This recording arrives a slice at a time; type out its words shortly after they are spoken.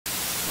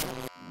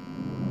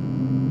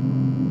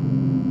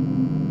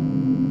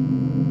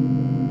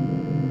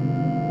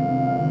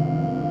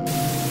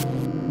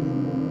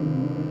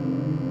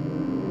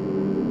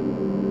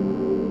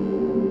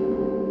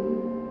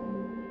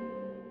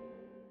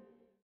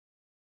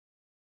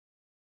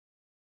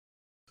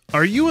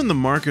Are you in the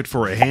market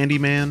for a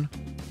handyman?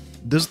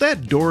 Does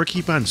that door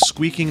keep on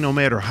squeaking no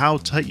matter how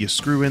tight you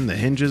screw in the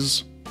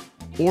hinges?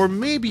 Or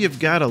maybe you've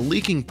got a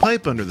leaking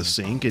pipe under the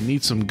sink and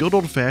need some good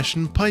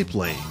old-fashioned pipe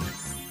laying.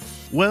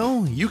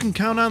 Well, you can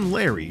count on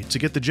Larry to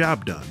get the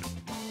job done.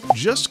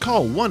 Just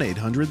call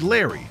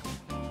 1-800-LARRY.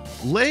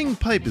 Laying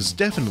pipe is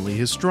definitely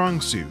his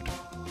strong suit.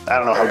 I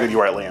don't know how good you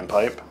are at laying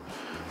pipe,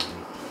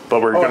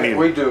 but we're gonna need...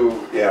 we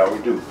do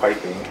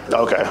piping.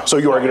 Okay, so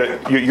you are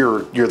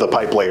you're the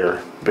pipe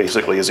layer,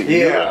 basically, is it?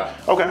 Yeah.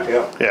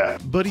 Okay. Yeah.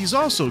 But he's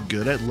also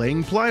good at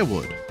laying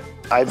plywood.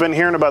 I've been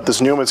hearing about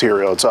this new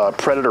material. It's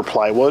Predator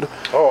plywood.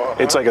 Oh.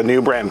 It's like a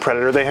new brand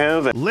Predator they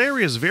have.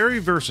 Larry is very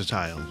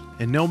versatile,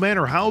 and no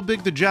matter how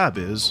big the job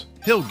is,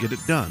 he'll get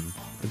it done.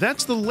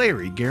 That's the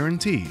Larry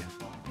guarantee.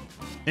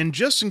 And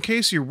just in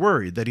case you're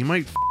worried that he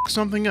might f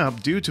something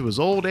up due to his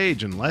old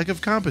age and lack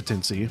of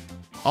competency,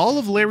 all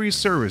of Larry's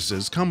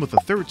services come with a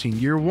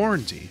 13-year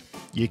warranty.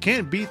 You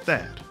can't beat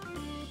that.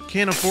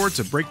 Can't afford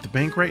to break the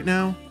bank right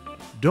now?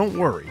 Don't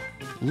worry.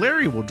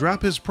 Larry will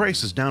drop his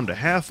prices down to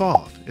half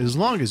off as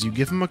long as you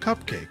give him a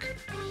cupcake.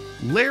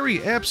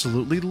 Larry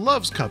absolutely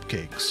loves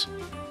cupcakes.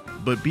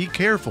 But be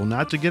careful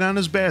not to get on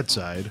his bad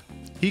side.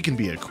 He can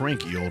be a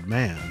cranky old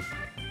man.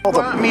 You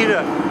want me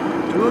to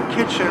do a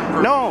kitchen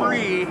for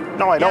free?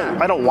 No, I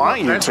don't. I don't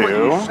want you That's to. what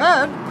you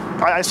said.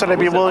 I said I'd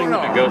be willing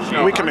to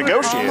negotiate. We can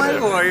negotiate My it.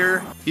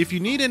 lawyer. If you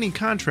need any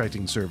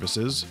contracting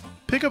services,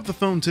 pick up the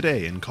phone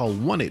today and call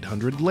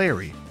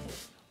 1-800-LARRY.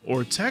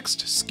 Or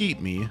text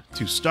SKEET ME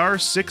to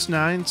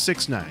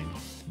 *6969.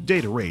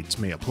 Data rates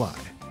may apply.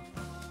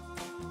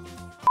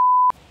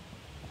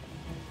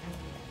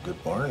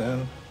 Good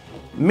morning.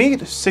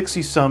 Meet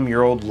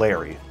 60-some-year-old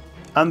Larry.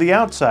 On the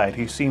outside,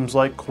 he seems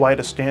like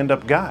quite a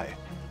stand-up guy.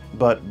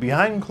 But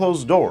behind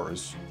closed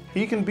doors,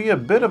 he can be a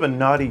bit of a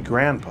naughty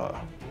grandpa.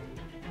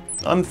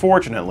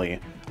 Unfortunately,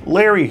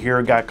 Larry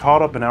here got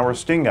caught up in our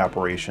sting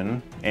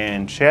operation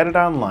and chatted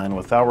online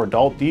with our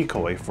adult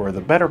decoy for the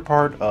better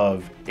part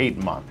of 8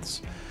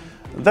 months.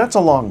 That's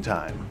a long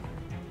time.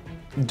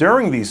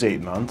 During these 8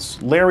 months,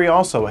 Larry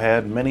also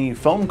had many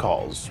phone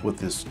calls with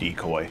this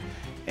decoy,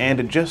 and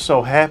it just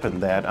so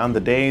happened that on the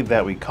day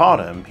that we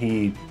caught him,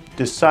 he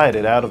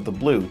decided out of the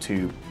blue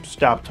to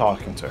stop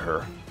talking to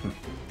her.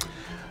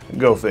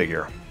 Go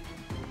figure.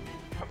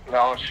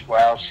 No,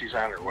 she's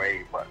on her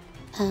way, but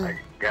I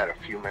got a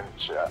few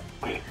minutes yet.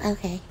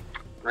 Okay.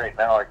 Right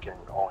now I can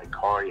only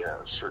call you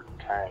at certain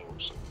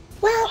times.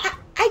 Well,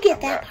 I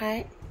get that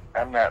part.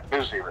 I'm not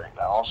busy right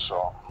now,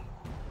 so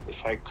if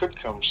I could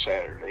come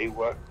Saturday,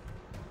 what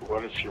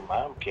if your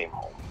mom came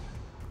home?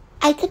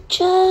 I could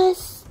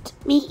just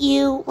meet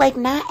you, like,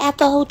 not at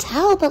the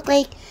hotel, but,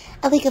 like,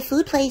 at, like, a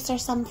food place or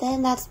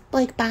something that's,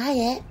 like, by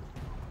it.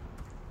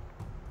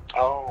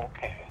 Oh,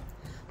 okay.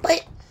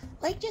 But,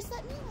 like, just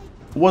let me,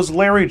 like... Was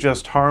Larry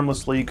just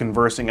harmlessly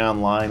conversing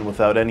online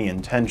without any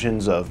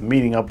intentions of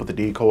meeting up with the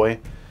decoy?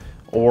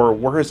 Or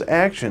were his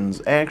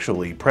actions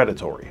actually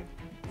predatory?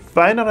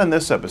 Find out on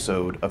this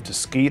episode of To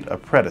Skeet a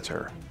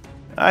Predator.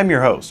 I'm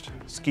your host,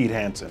 Skeet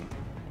Hansen.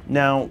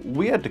 Now,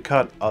 we had to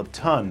cut a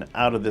ton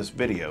out of this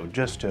video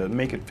just to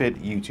make it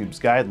fit YouTube's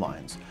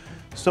guidelines.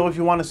 So if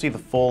you want to see the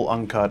full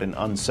uncut and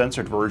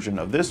uncensored version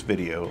of this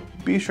video,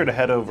 be sure to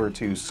head over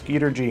to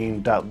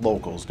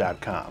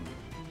skeetergene.locals.com.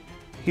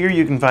 Here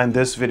you can find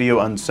this video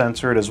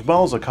uncensored as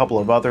well as a couple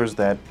of others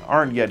that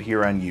aren't yet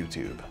here on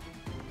YouTube.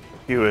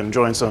 You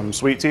enjoying some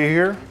sweet tea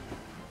here?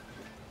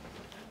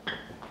 Why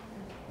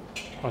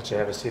don't you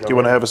have a seat? Do you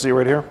want to have a seat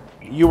right here?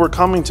 You were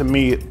coming to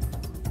meet,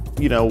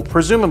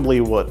 presumably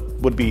what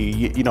would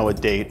be, a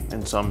date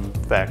in some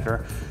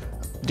factor.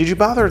 Did you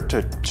bother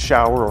to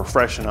shower or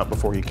freshen up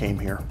before you came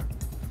here?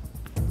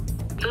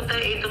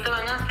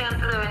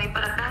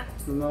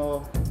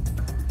 No.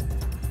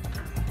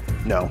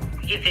 No.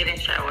 You didn't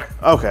shower.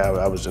 Okay,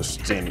 I was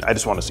just seeing. I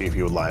just want to see if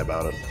you would lie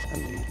about it.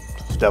 And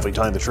it's definitely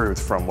telling the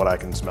truth from what I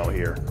can smell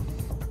here.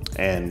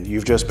 And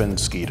you've just been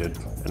skeeted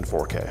in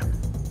 4K.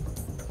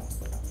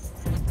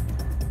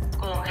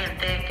 Con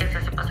gente que se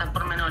pasan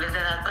por menores de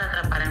edad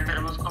para atrapar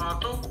enfermos como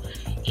tú.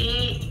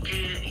 Y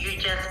you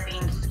just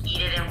been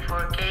skeeted in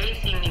 4K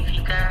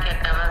significa que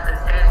acabas de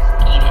ser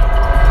skeeted.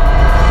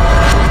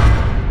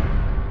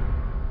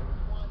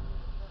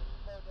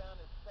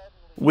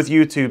 With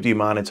YouTube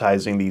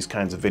demonetizing these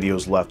kinds of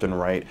videos left and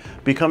right,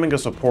 becoming a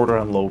supporter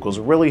on Locals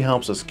really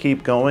helps us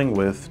keep going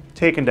with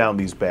taking down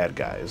these bad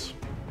guys.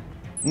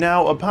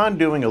 Now, upon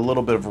doing a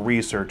little bit of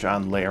research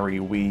on Larry,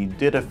 we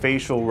did a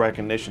facial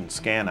recognition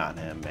scan on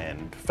him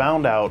and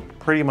found out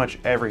pretty much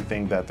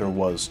everything that there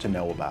was to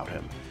know about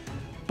him.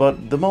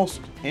 But the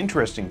most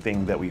interesting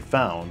thing that we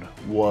found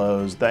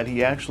was that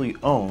he actually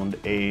owned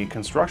a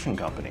construction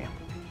company.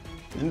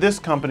 This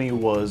company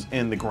was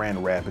in the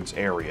Grand Rapids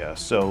area,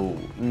 so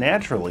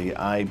naturally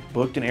I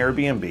booked an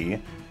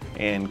Airbnb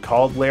and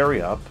called Larry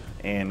up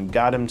and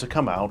got him to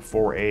come out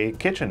for a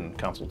kitchen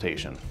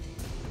consultation.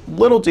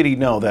 Little did he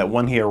know that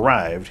when he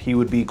arrived, he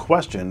would be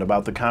questioned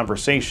about the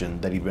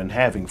conversation that he'd been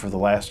having for the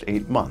last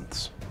 8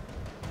 months.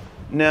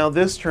 Now,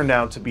 this turned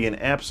out to be an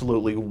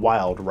absolutely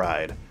wild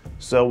ride,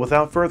 So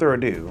without further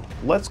ado,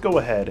 let's go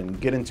ahead and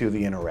get into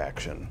the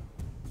interaction.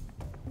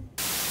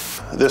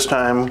 This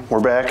time we're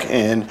back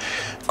in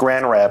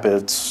Grand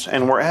Rapids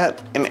and we're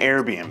at an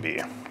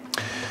Airbnb.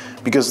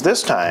 Because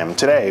this time,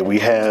 today, we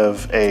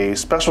have a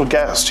special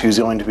guest who's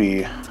going to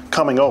be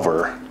coming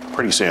over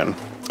pretty soon.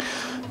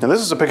 Now this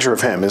is a picture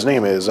of him. His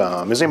name is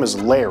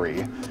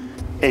Larry,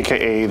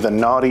 aka the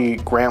Naughty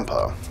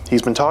Grandpa.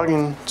 He's been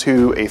talking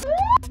to a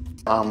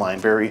online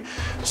very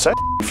sexy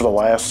for the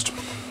last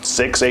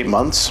 6-8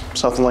 months,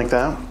 something like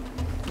that.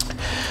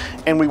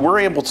 And we were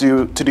able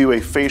to do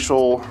a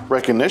facial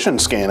recognition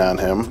scan on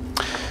him.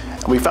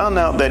 We found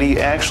out that he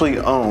actually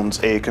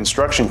owns a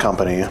construction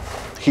company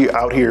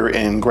out here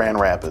in Grand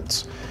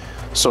Rapids.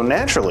 So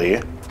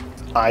naturally,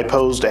 I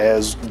posed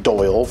as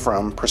Doyle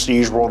from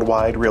Prestige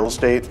Worldwide Real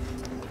Estate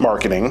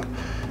Marketing,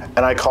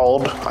 and I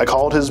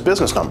called his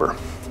business number.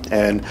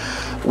 And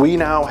we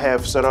now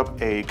have set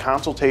up a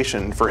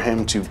consultation for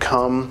him to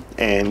come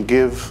and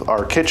give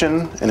our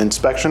kitchen an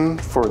inspection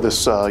for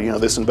this,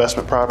 this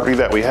investment property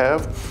that we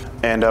have.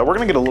 And we're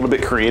gonna get a little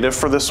bit creative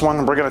for this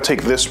one. We're gonna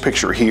take this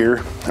picture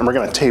here and we're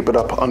gonna tape it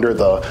up under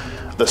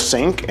the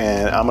sink.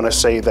 And I'm gonna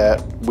say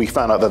that we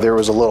found out that there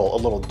was a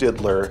little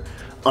diddler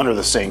under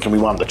the sink and we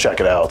wanted to check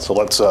it out. So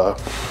let's go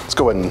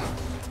ahead and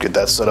get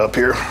that set up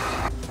here.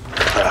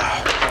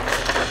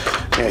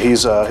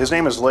 Yeah, his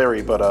name is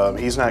Larry, but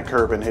he's not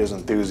curbing his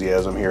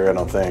enthusiasm here, I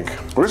don't think.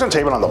 We're just gonna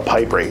tape it on the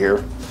pipe right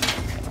here.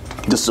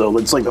 Just so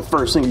it's like the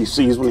first thing he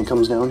sees when he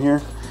comes down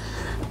here.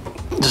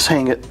 Just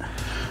hang it.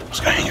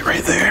 Just gonna hang it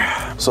right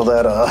there. So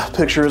that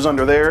picture is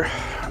under there,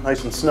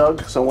 nice and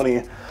snug. So when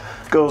he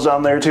goes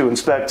down there to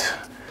inspect,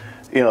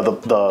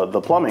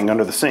 the plumbing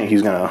under the sink,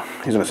 he's gonna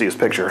see his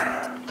picture.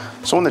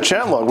 So in the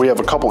chat log, we have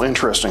a couple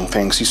interesting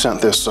things. He sent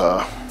this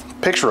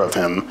picture of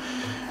him.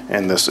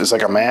 And this is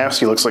like a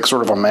mask. He looks like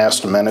sort of a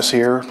masked menace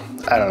here.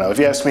 I don't know. If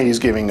you ask me, he's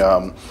giving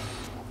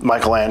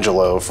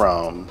Michelangelo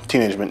from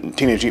Teenage Mutant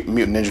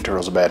Ninja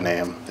Turtles a bad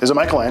name. Is it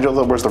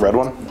Michelangelo? Where's the red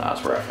one? No,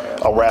 it's Raphael.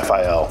 Oh,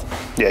 Raphael.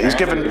 Yeah, he's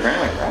giving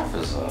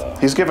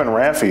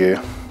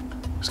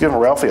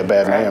Ralphie a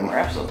bad name.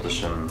 Raph's up to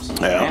some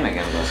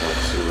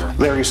shenanigans.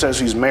 Larry says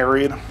he's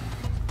married.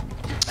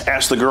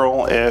 Asked the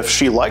girl if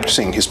she liked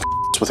seeing his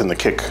within the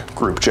Kick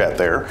group chat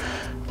there.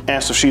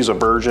 Asked if she's a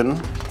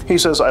virgin. He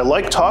says, I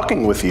like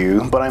talking with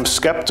you, but I'm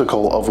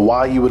skeptical of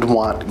why you would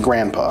want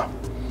Grandpa.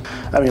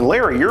 I mean,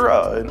 Larry, you're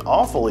an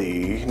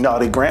awfully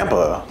naughty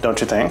grandpa, don't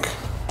you think?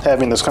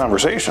 Having this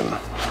conversation.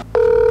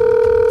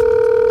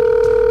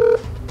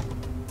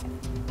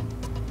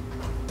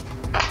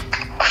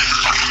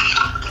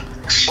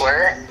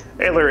 Larry?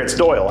 Hey Larry, it's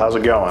Doyle. How's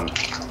it going?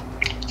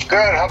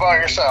 Good. How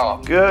about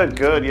yourself? Good,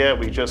 good. Yeah,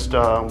 we just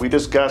got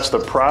to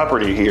the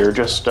property here.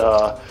 Just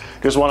want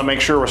to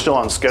make sure we're still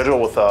on schedule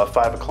with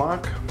 5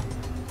 o'clock.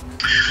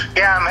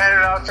 Yeah, I'm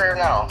headed out there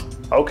now.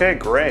 Okay,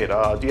 great.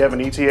 Do you have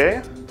an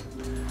ETA?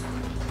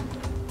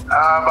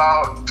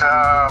 About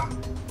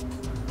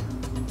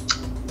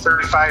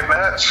 35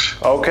 minutes.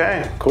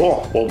 Okay,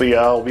 cool. We'll be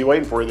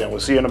waiting for you then. We'll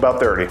see you in about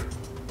 30.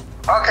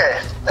 Okay.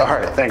 All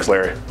right. Thanks,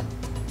 Larry.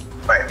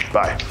 Bye.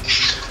 Bye.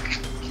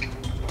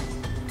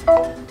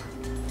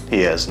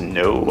 He has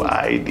no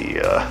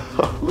idea.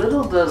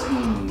 Little does he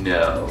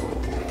know.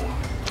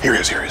 Here he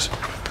is. He's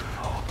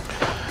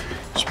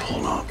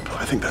pulling up.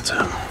 I think that's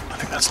him. I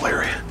think that's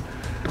Larry.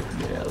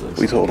 Yeah,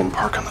 We told him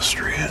park on the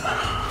street.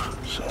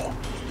 So,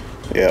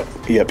 yep,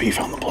 he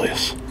found the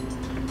place.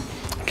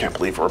 I can't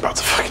believe we're about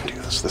to fucking do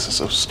this. This is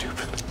so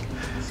stupid.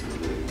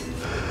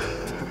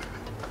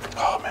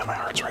 Oh man, my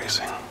heart's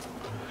racing.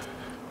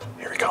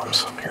 Here he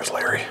comes. Here's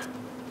Larry.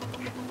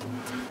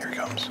 Here he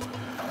comes.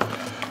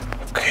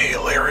 Okay,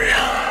 Larry.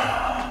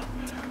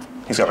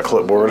 He's got a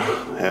clipboard.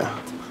 Yeah.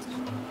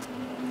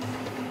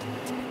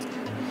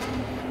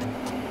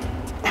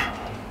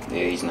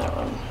 Yeah, he's not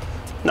running.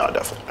 No,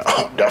 definitely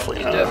not.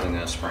 Definitely not. He's definitely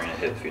gonna sprain a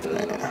hip if he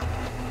doesn't. Yeah.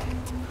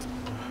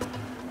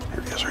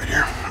 Here he is right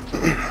here.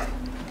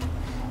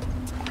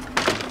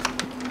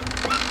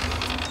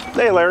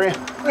 Hey, Larry.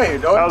 Hey,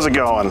 Doyle. How's it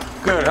going?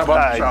 Good. How about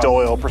Hi, yourself?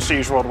 Doyle,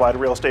 Prestige Worldwide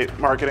Real Estate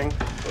Marketing.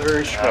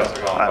 Larry Schmidt. How's it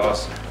going,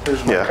 boss?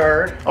 Here's my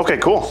card. Okay,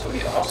 cool.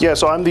 Yeah,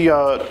 so I'm the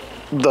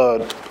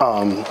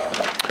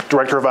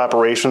Director of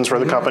Operations for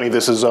the company.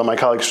 This is my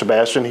colleague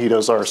Sebastian. He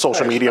does our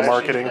social media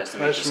marketing. Nice to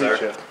meet you, Nice to meet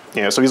sir. you.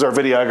 Yeah, so he's our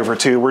videographer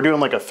too. We're doing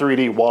like a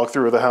 3D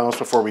walkthrough of the house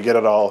before we get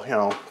it all,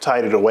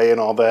 tidied away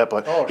and all that.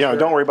 But sure.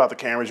 don't worry about the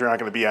cameras. You're not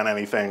going to be on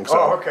anything. So,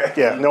 Oh, okay.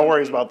 Yeah, no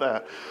worries about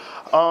that.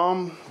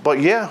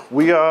 But yeah,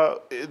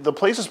 the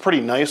place is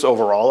pretty nice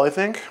overall, I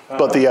think.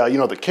 But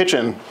the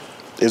kitchen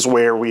is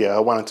where we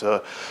wanted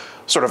to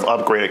sort of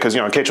upgrade it because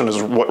kitchen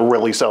is what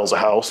really sells a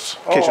house.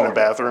 Kitchen and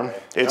bathroom.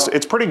 Definitely.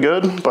 It's pretty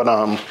good, but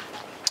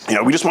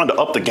we just wanted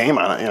to up the game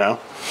on it.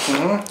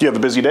 Mm-hmm. Do you have a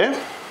busy day?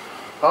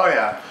 Oh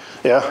yeah.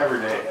 Yeah. Every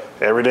day.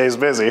 Every day's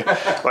busy.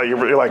 Like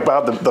you're like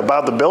Bob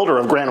the Builder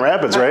of Grand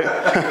Rapids, right?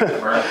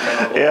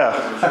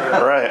 Yeah.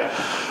 Right.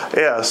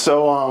 Yeah.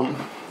 So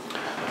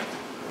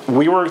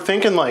we were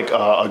thinking like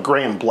a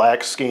gray and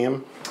black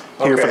scheme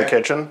here for the Okay.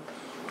 kitchen.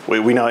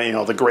 we know, you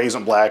know, the grays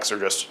and blacks are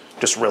just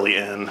really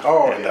in.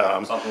 Oh, and,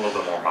 yeah. Something a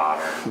little bit more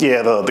modern.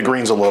 yeah, the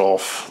green's a little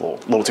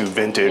too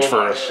vintage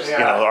for much, you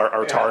know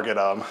our target.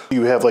 Do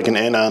you have like an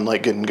in on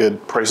like getting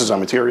good prices on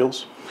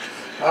materials?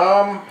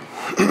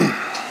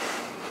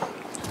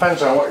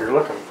 Depends on what you're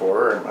looking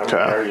for. I mean, Okay.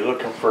 are you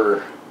looking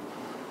for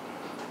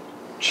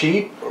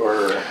cheap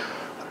or?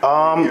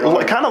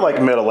 Kind of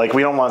like middle. Like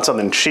we don't want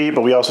something cheap,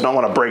 but we also don't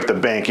want to break the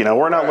bank. You know,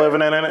 we're not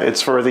living in it.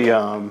 It's for the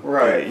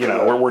Right. You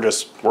know, we're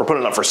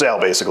putting it up for sale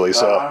basically.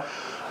 So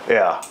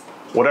yeah,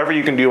 whatever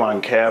you can do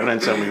on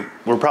cabinets, and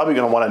we're probably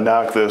going to want to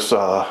knock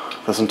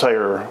this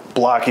entire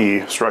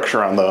blocky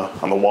structure on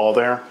the wall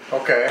there.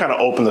 Okay. Kind of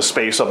open the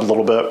space up a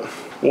little bit.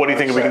 What do you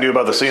think we can do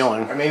about the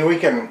ceiling? I mean, we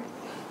can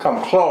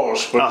come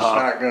close, but it's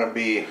not going to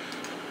be.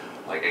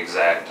 Like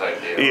exact type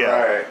deal. Yeah,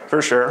 Right.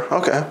 for sure.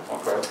 Okay.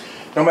 Okay.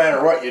 No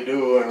matter what you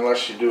do,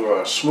 unless you do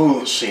a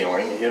smooth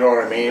ceiling, you know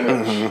what I mean?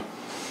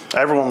 It's,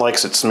 Everyone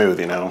likes it smooth,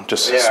 you know,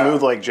 just Yeah.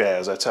 smooth like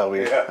jazz. That's how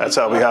we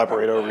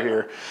operate over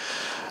here.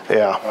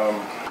 Yeah.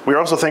 We're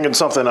also thinking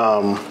something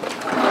a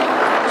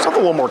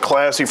little more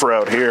classy for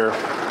out here.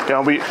 You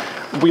know,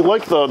 we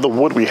like the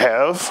wood we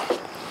have,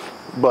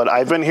 but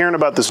I've been hearing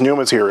about this new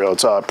material.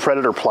 It's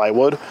Predator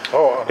plywood.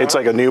 Oh, It's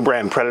like a new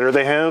brand Predator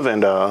they have,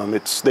 and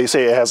they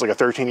say it has like a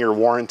 13-year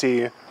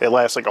warranty. It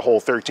lasts like a whole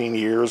 13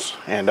 years,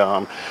 and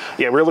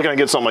yeah, we're looking to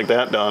get something like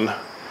that done.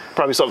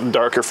 Probably something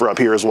darker for up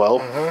here as well,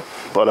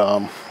 but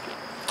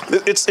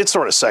it's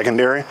sort of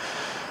secondary.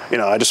 You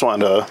know, I just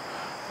wanted to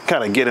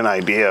kind of get an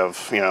idea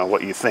of, you know,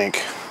 what you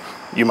think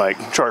you might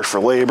charge for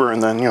labor,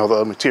 and then, you know,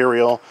 the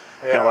material.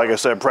 You know, like I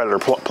said, Predator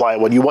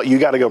plywood. You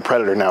got to go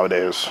Predator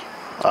nowadays.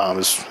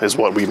 Is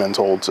what we've been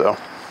told. So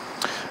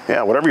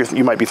yeah, whatever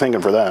you might be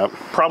thinking for that.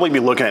 Probably be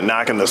looking at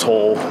knocking this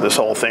whole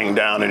thing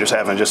down and just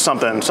having just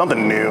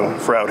something new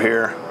for out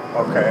here.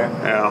 okay.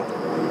 Yeah.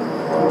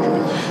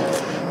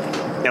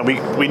 Yeah,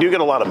 we do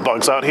get a lot of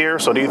bugs out here.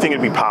 So do you think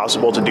it'd be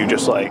possible to do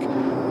just like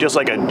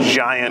a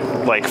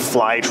giant like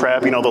fly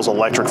trap? You know, those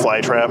electric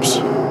fly traps.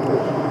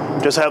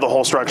 Just have the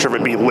whole structure of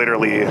it be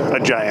literally a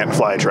giant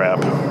fly trap.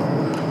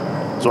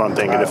 That's what I'm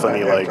thinking. If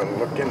any I like. have to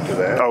look into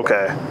that.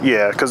 Okay,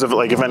 yeah, because if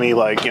any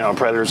like, you know,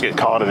 predators get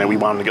caught in it, we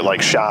want them to get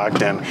like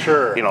shocked and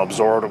Sure. you know,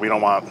 absorbed. We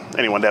don't want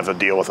anyone to have to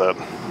deal with it,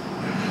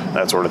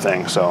 that sort of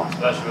thing. So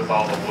Especially with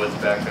all the woods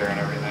back there and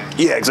everything.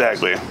 yeah,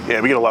 exactly. Yeah,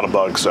 we get a lot of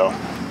bugs. So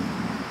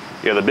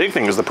yeah, the big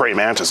thing is the prey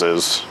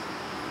mantises.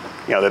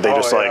 You know, that they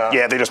just like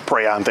they just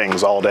prey on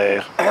things all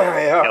day.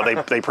 Yeah. You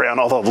know, they prey on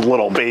all the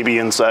little baby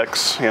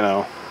insects. You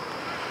know,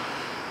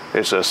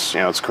 it's just, you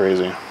know, it's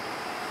crazy.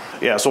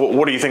 Yeah. So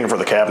what are you thinking for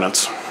the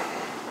cabinets?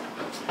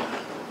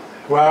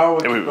 Well,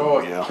 we can go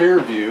with yeah. clear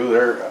view.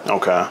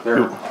 Okay.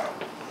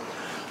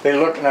 They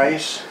look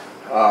nice.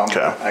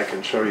 Okay. I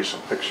can show you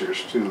some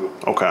pictures too.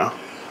 Okay.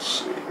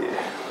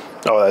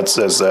 Oh,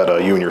 is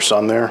that you and your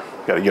son there?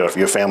 You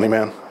a family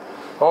man?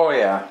 Oh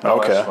yeah. No,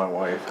 Okay. That's my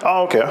wife.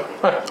 Oh, okay.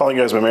 How long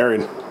you guys been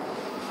married?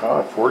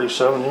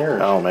 47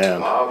 years. Oh man.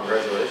 Wow,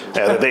 congratulations.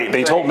 Yeah,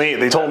 they told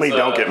me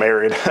don't get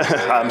married.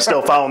 I'm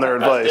still following their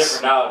advice.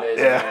 Different nowadays.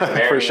 Yeah, man.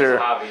 Marrying for is sure. a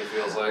hobby, it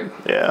feels like.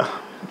 Yeah.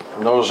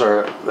 And those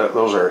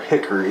are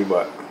hickory,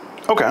 but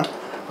Okay.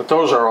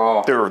 those are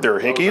all They're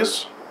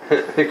hickeys?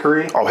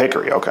 hickory. Oh,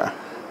 hickory. Okay.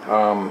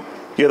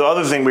 Yeah, the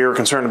other thing we were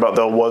concerned about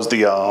though was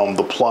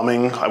the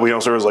plumbing. We know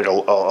there was like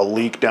a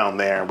leak down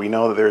there. We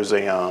know that there's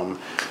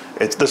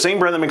it's the same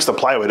brand that makes the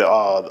plywood.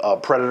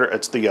 Predator.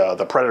 It's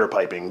the Predator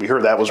piping. We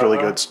heard that was really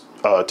good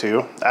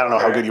too. I don't know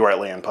how good you are at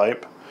laying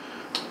pipe,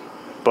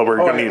 but we're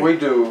gonna need. We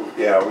do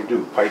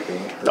piping.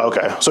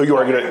 Okay, so you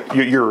are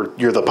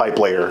you're the pipe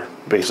layer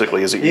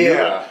basically. Is it?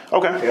 Yeah.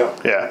 Okay. Yeah.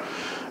 Yeah.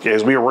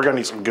 Yeah. We're gonna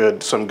need some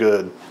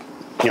good.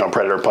 You know,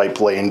 Predator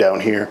pipe laying down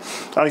here.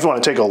 I don't know if you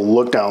want to take a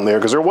look down there,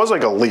 because there was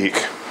like a leak,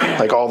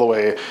 like all the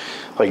way,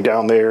 like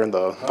down there in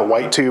the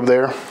white tube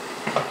there.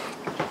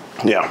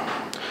 Yeah.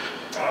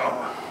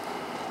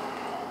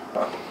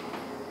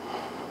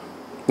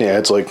 Yeah,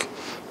 it's like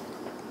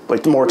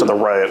more to the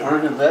right.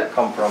 Where did that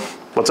come from?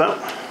 What's that?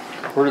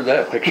 Where did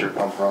that picture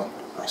come from?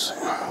 Let me see.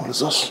 What is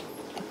this?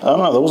 I don't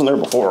know. That wasn't there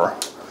before.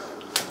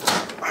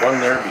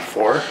 Wasn't there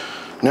before?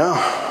 No.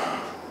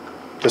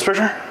 This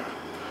picture?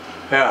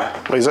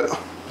 Yeah. Wait,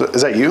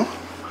 is that you?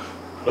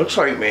 Looks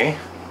like me.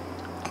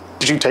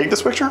 Did you take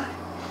this picture?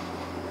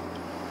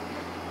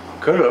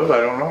 Could have.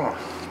 I don't know.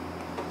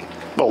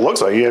 Well, it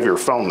looks like you have your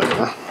phone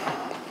there.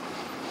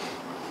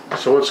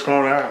 So what's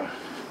going on?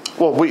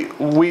 Well,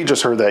 we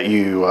just heard that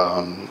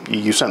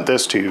you sent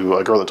this to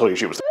a girl that told you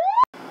she was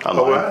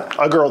online. what?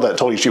 A girl that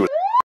told you she was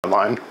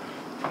online.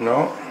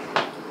 No.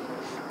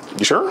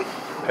 You sure?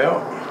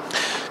 Hell.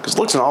 Because it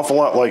looks an awful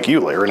lot like you,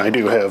 Larry. And I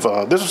do have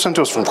this was sent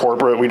to us from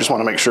corporate. We just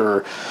want to make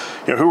sure,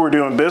 you know, who we're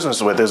doing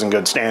business with is in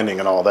good standing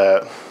and all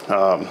that.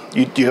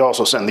 You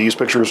also send these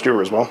pictures to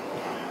her as well.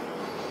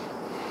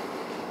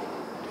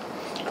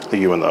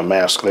 You in the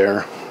mask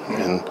there,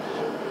 and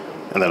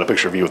then a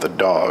picture of you with a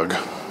dog.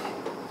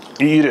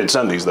 You did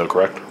send these though,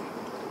 correct?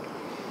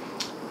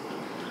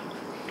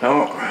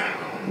 No.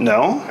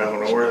 No? I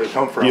don't know where they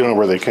come from. You don't know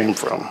where they came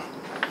from.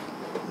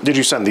 Did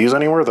you send these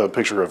anywhere? The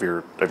picture of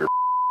your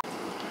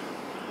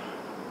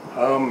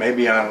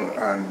Maybe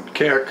on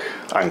Kick.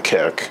 on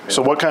Kick. Yeah.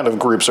 So what kind of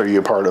groups are you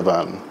a part of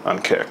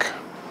on Kick?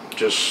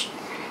 Just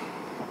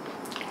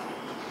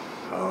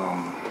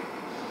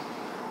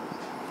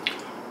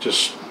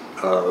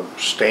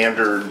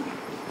standard.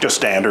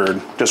 Just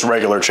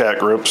regular chat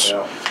groups?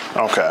 Yeah.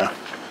 Okay.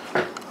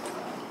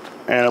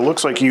 And it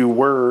looks like you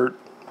were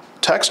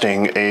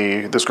texting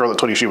this girl that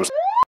told you she was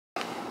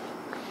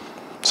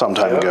some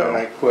time ago. And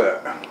I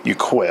quit. You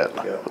quit?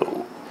 Yeah.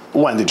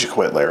 When did you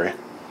quit, Larry?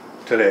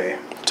 Today.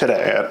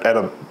 Today, at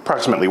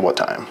approximately what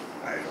time?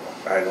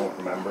 I don't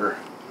remember.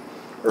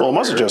 Well, it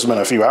must have just been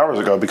a few hours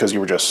ago because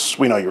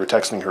we know you were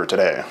texting her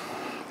today.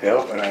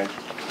 Yep, and I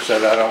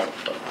said I don't.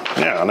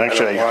 Yeah, and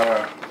actually,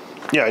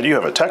 yeah, I do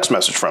have a text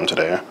message from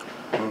today.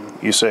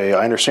 Mm-hmm. You say,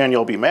 I understand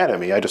you'll be mad at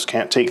me, I just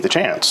can't take the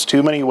chance.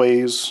 Too many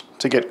ways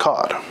to get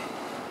caught.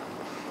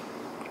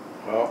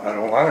 Well, I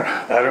don't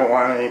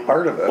want any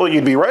part of it. Well,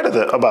 you'd be right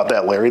about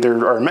that, Larry.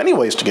 There are many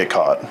ways to get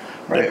caught.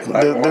 Right.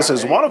 This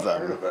is one of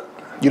them.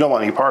 You don't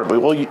want any part of it.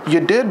 Well, you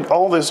did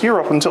all this year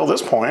up until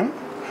this point.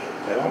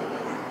 Yeah.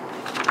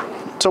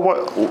 So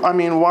what? I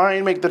mean,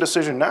 why make the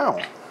decision now?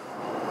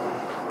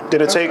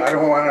 Did it take? I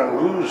don't want to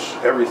lose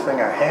everything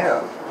I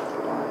have.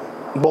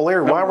 Well,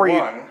 Larry, why were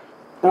you?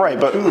 Right,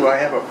 but two, I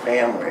have a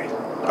family.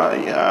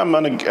 Yeah,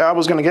 I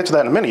was gonna get to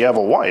that in a minute. You have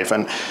a wife,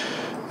 and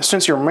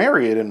since you're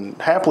married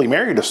and happily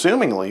married,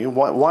 assumingly,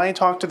 why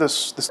talk to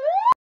this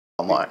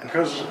online?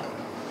 Because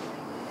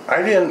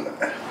I didn't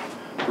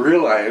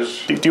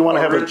realize. Do you want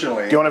to have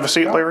originally? Do you want to have a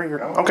seat, Larry?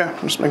 No. Okay,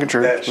 I'm just making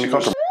sure. That she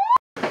was,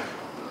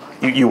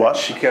 you what?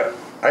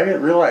 I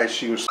didn't realize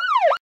she was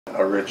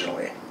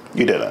originally.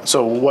 You didn't.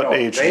 So what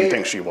age do you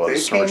think she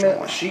was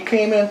originally? She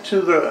came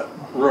into the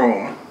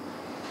room.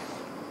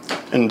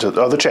 Into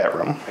the chat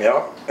room.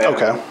 Yep.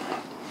 Okay.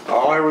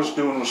 All I was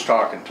doing was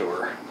talking to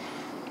her.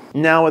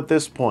 Now at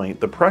this point,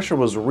 the pressure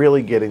was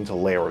really getting to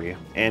Larry,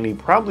 and he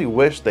probably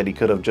wished that he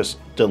could have just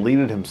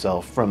deleted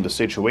himself from the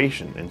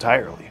situation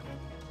entirely.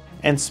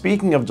 And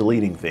speaking of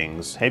deleting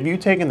things, have you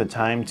taken the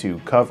time to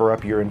cover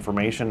up your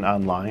information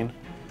online?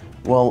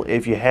 Well,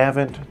 if you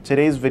haven't,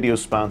 today's video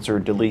sponsor,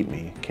 Delete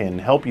Me, can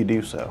help you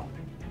do so.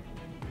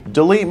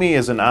 Delete Me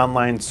is an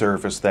online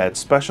service that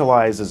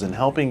specializes in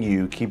helping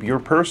you keep your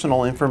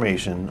personal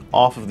information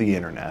off of the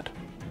internet.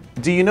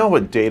 Do you know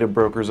what data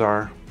brokers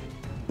are?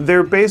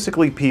 They're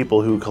basically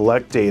people who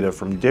collect data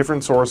from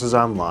different sources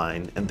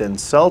online and then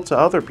sell to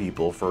other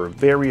people for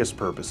various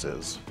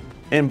purposes.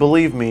 And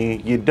believe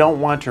me, you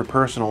don't want your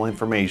personal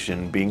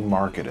information being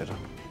marketed.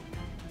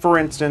 For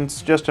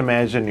instance, just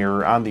imagine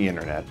you're on the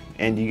internet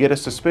and you get a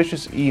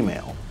suspicious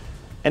email.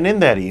 And in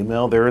that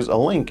email there is a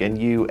link and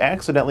you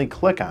accidentally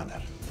click on it.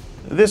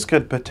 This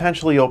could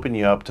potentially open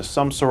you up to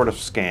some sort of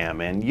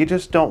scam, and you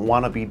just don't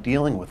want to be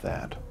dealing with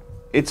that.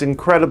 It's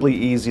incredibly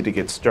easy to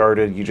get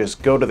started. You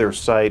just go to their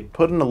site,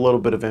 put in a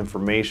little bit of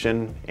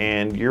information,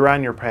 and you're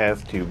on your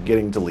path to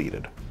getting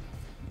deleted.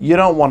 You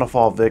don't want to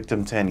fall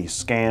victim to any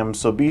scams,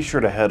 so be sure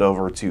to head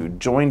over to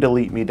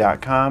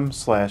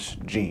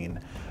joindeleteme.com/Gene,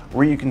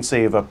 where you can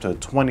save up to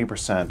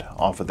 20%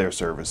 off of their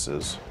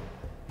services.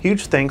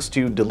 Huge thanks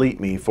to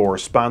Delete Me for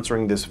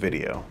sponsoring this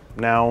video.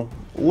 Now,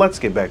 let's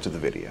get back to the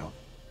video.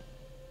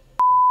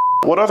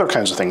 What other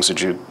kinds of things did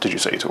you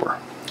say to her?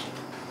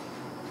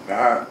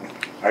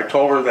 I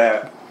told her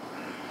that,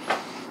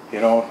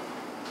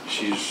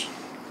 she's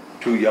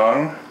too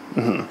young.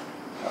 Mm-hmm.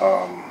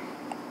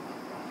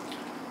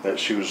 That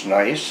she was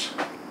nice.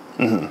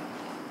 Mm-hmm.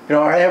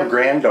 I have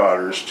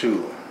granddaughters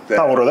too.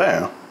 How old are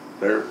they?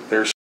 They're.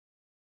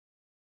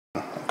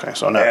 Okay,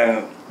 so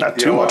not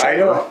too much. I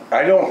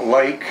don't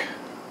like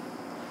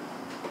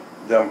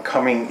them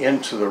coming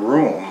into the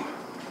room.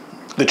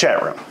 The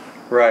chat room.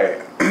 Right.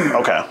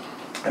 Okay.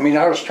 I mean,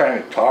 I was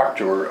trying to talk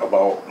to her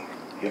about,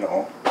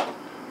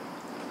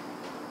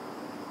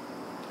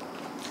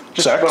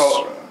 just sex?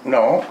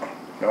 No,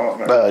 I'm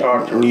not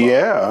talking to her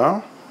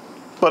yeah.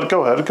 But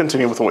go ahead and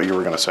continue with what you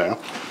were going to say.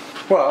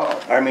 Well,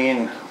 I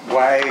mean,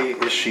 why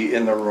is she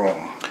in the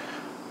room?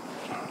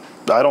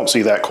 I don't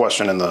see that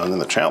question in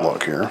the chat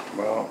log here.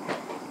 Well,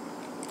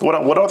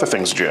 what other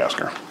things did you ask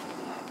her?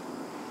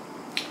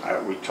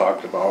 We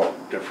talked about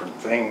different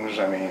things.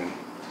 I mean,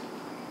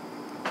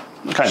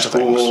 kinds of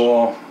things.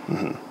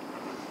 Mm-hmm.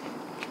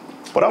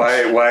 What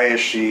else? Why is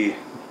she,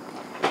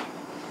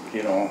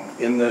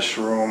 in this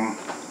room?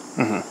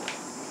 Mm-hmm.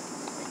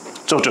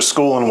 So just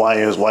school, and why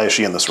is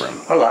she in this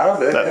room? A lot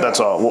of it. That's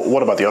all.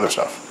 What about the other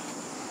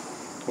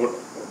stuff? What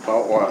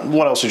about what?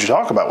 What else did you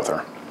talk about with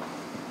her?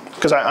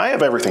 Because I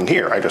have everything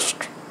here. I just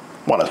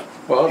want to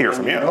hear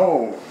from you.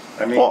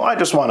 I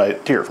just want to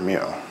hear from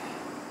you.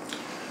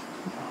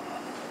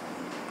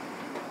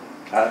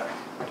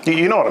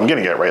 You know what I'm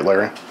getting at, right,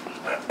 Larry?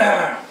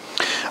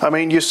 I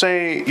mean, you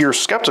say you're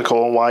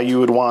skeptical why you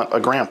would want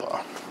a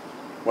grandpa.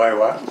 Why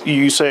what?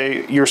 You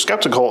say you're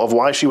skeptical of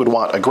why she would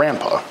want a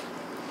grandpa.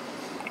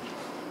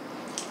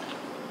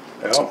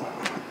 Yep.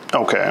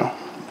 Okay.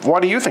 Why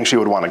do you think she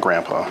would want a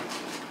grandpa?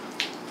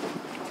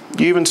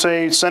 You even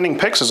say sending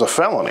pics is a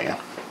felony.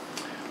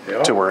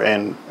 Yeah. to her,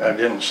 and I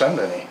didn't send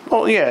any.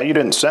 well, yeah, you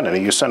didn't send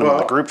any. You sent them in the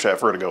Well- group chat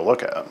for her to go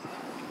look at.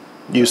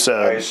 You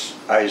said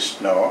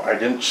No, I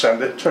didn't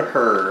send it to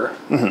her.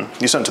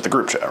 you sent it to the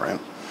group chat, right?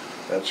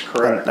 That's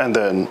correct. And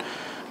then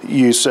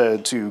you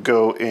said to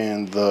go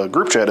in the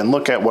group chat and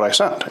look at what I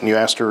sent, and you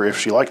asked her if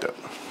she liked it.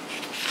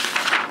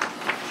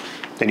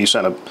 And you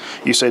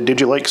said, did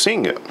you like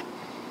seeing it?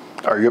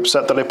 Are you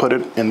upset that I put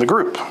it in the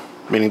group?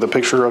 Meaning the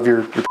picture of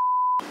your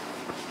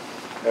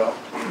Yeah.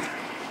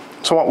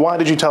 So why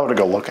did you tell her to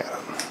go look at it?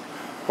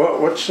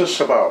 What's this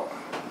about?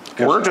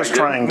 'Cause We're just I didn't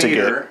trying to meet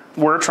get, her.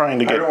 we're trying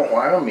to I get, don't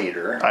want to meet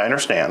her. I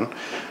understand.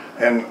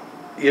 And,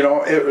 you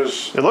know, it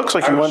was... It looks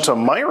like I you was- went to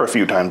Meyer a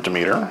few times to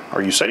meet her,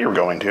 or you said you were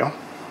going to.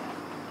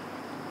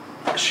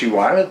 She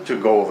wanted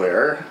to go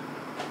there.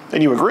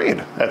 And you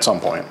agreed at some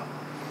point.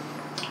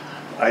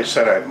 I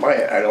said I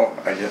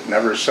might.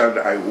 Never said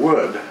I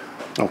would.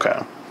 Okay.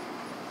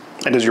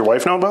 And does your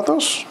wife know about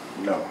this?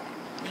 No.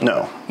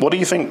 No. What do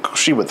you think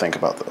she would think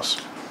about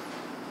this?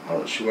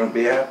 Well, she wouldn't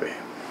be happy.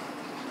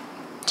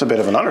 It's a bit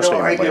of an You know,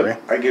 understatement, Larry.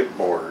 I get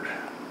bored.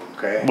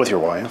 Okay? With your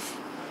wife.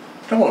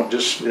 No,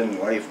 just in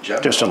life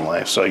generally. Just in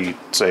life. So you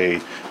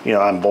say, you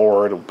know, I'm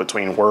bored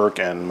between work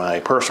and my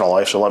personal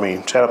life, so let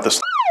me chat up this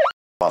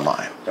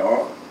online.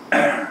 No.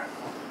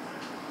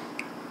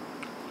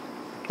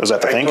 Is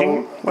that the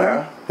thinking?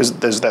 Yeah. Is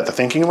that the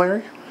thinking,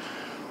 Larry?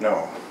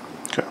 No.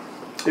 Okay.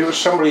 It was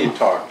somebody you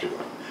talked to.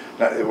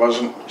 Now, it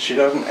wasn't... She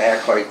doesn't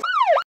act like...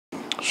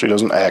 She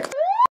doesn't act,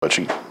 but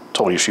she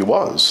told you she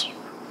was.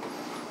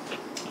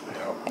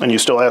 No, And you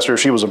still asked her if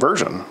she was a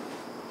virgin.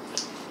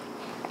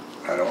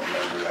 I don't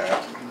remember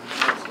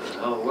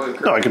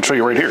that. No, I can show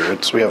you right here.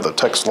 We have the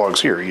text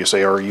logs here. You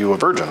say, are you a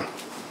virgin?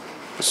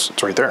 It's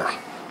right there.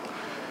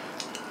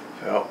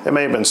 Yeah. It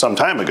may have been some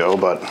time ago,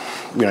 but,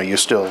 you know, you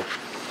still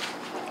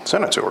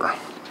sent it to her.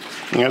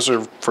 You asked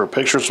her for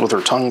pictures with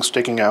her tongue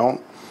sticking out.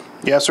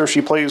 You asked her if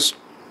she plays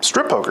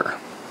strip poker.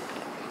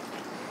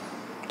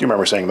 Do you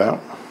remember saying that?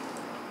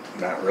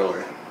 Not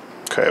really.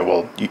 Okay,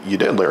 well, you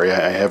did, Larry.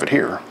 I have it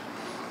here.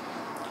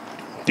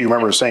 Do you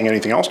remember saying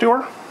anything else to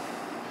her?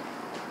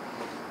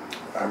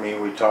 I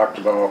mean, we talked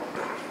about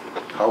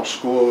how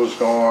school was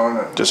going.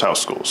 And Just how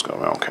school's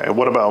going. Okay.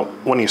 What about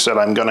when you said,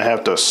 I'm going to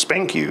have to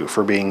spank you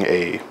for being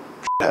a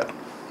shithead?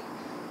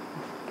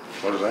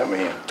 what does that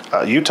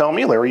mean? You tell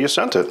me, Larry, you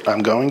sent it. I'm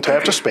going to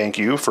have to spank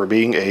you for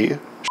being a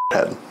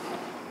shithead.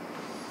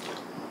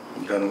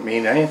 Doesn't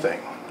mean anything.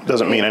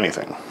 Doesn't mean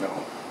anything.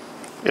 No.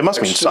 It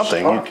must mean It's just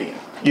something. talking.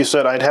 You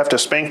said I'd have to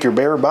spank your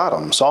bare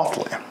bottom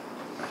softly.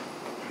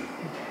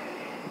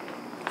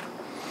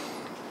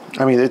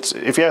 I mean,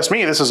 if you ask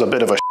me, this is a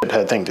bit of a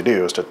shithead thing to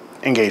do, is to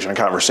engage in a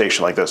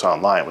conversation like this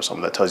online with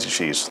someone that tells you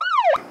she's...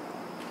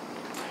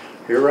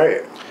 You're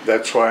right.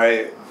 That's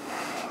why...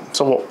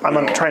 So I'm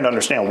No. trying to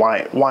understand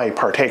why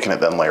partake in it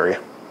then, Larry.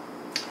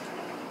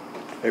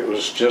 It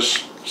was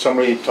just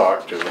somebody you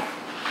talked to.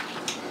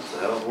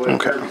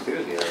 Okay.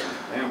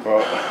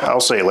 Well, I'll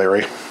say,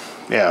 Larry.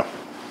 Yeah.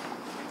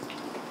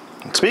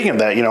 Speaking of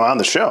that, you know, on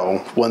the show,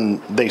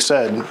 when they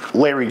said,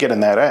 Larry, get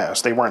in that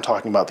ass, they weren't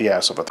talking about the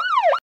ass of a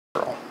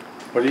girl.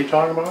 what are you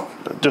talking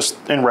about? Just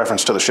in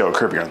reference to the show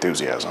Curb Your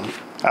Enthusiasm.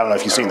 I don't know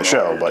if you've seen the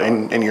show, but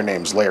in your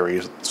name's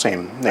Larry,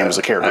 same name as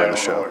the character in the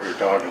I don't know show. what you're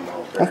talking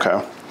about there.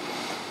 Okay.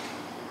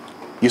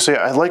 You say,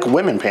 I like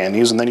women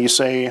panties, and then you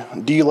say,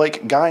 do you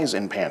like guys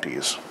in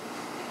panties?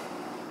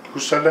 Who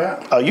said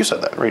that? You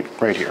said that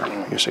right here.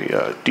 You say,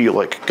 do you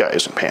like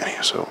guys in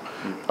panties? So,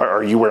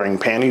 are you wearing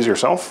panties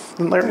yourself,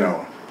 Larry?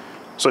 No.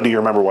 So, do you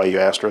remember why you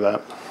asked her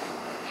that?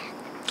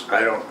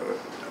 I don't...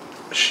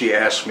 She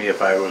asked me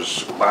if I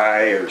was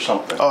bi or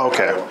something. Oh,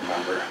 okay. I don't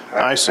remember.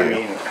 I see. I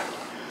mean,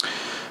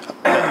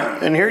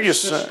 And here you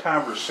it's said, just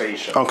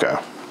conversation. okay,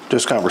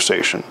 just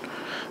conversation.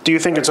 Do you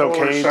think it's I told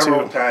her okay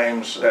several to?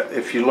 times that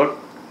if you look,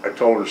 I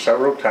told her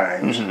several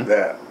times Mm-hmm.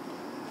 that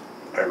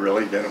I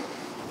really didn't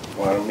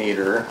want to meet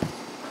her.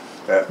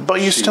 That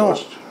But you she still,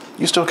 was-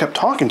 you still kept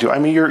talking to. I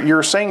mean,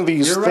 you're saying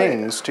these You're right.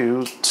 things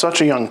to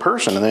such a young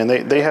person, and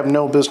then they have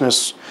no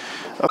business.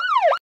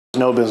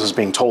 No business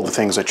being told the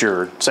things that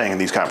you're saying in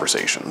these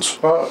conversations.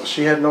 Well,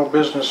 she had no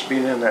business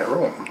being in that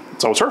room.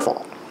 So it's her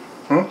fault.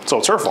 So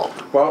it's her fault.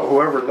 Well,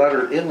 whoever let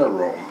her in the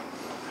room,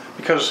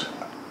 because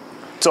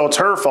So it's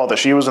her fault that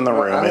she was in the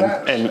room, I'm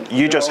not- and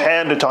you just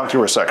had to talk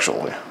to her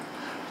sexually.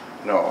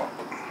 no,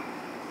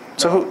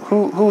 So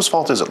whose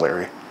fault is it,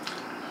 Larry?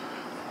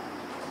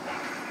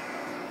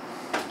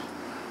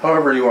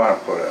 however you want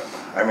to put it.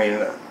 I mean,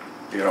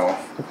 you know,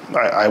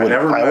 I would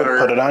never met her.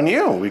 put it on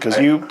you because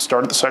you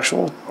started the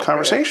sexual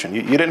conversation.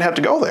 You didn't have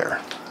to go there.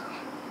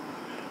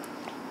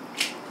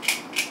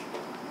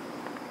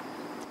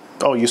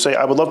 Oh, you say,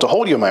 I would love to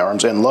hold you in my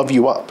arms and love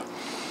you up.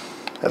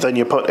 And then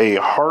you put a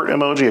heart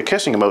emoji, a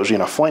kissing emoji,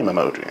 and a flame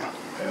emoji.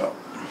 yeah.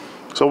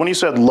 So when you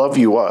said love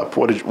you up,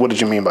 what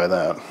did you mean by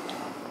that?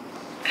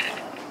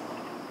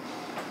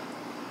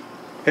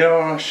 You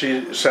know,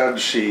 she said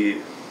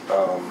she.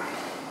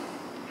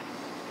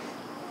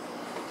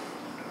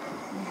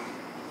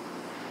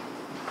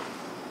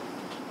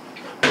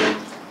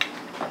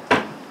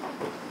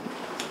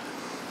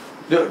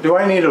 Do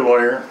I need a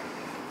lawyer?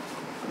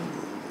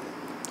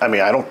 I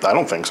mean, I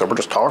don't think so. We're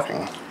just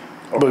talking.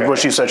 Okay. But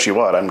she said she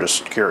would. I'm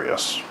just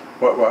curious.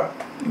 What?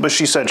 But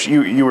she said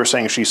you were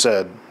saying she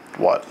said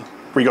what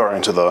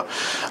regarding to the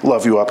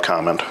 "love you up"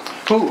 comment.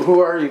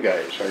 Who are you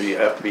guys? Are you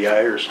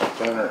FBI or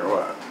something or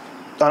what?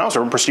 I know,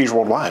 sir. Prestige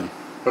Worldwide.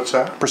 What's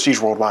that?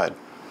 Prestige Worldwide.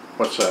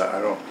 What's that?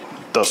 I don't.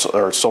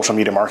 Our social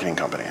media marketing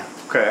company.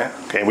 Okay.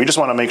 Okay, we just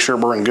want to make sure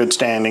we're in good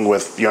standing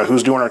with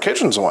who's doing our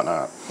kitchens and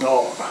whatnot.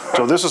 No.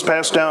 So this is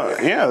passed down.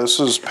 Yeah, this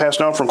is passed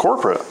down from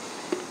corporate.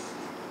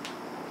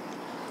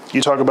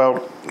 You talk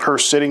about her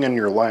sitting in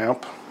your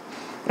lap,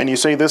 and you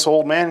say this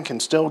old man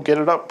can still get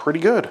it up pretty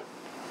good.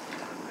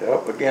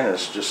 Yep. Again,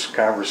 it's just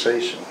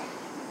conversation.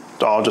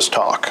 I'll just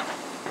talk.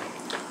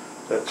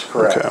 That's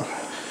correct. Okay.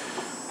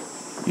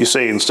 You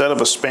say instead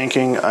of a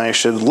spanking, I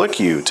should lick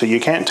you till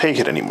you can't take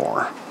it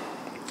anymore.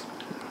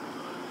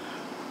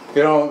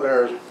 You know,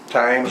 there are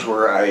times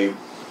where I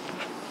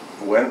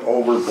went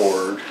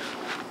overboard.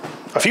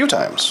 A few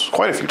times,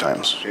 quite a few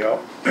times.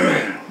 Yep.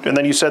 And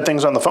then you said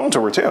things on the phone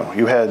to her too.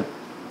 You had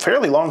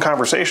fairly long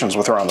conversations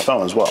with her on the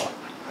phone as well.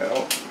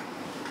 Yep.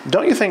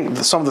 Don't you think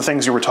that some of the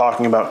things you were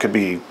talking about could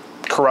be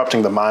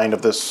corrupting the mind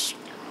of this?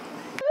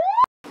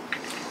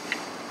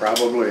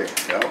 Probably.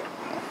 Yep.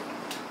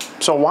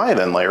 So why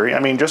then, Larry? I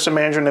mean, just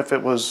imagine if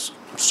it was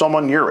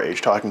someone your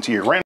age talking to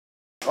your grand.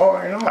 Oh,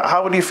 I know.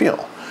 How would you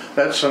feel?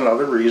 That's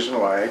another reason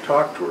why I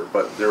talked to her.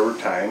 But there were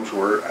times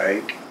where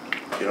I,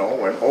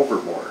 went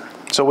overboard.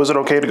 So was it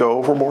okay to go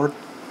overboard?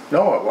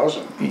 No, it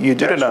wasn't. You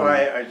did That's it on.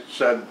 why I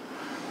said.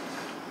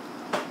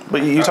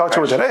 But you talked to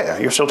her today.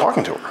 You're still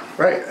talking to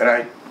her. Right,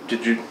 and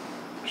did you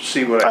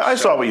see what I said? I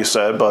saw what you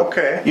said, but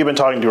Okay. you've been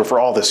talking to her for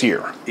all this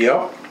year.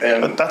 Yep,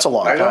 and But that's a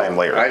long time,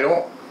 Larry. I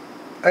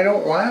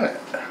don't want it.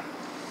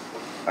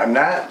 I'm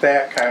not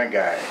that kind of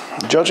guy.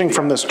 Judging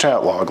from this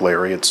chat log,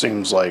 Larry, it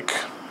seems like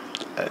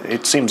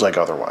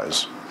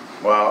otherwise.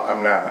 Well,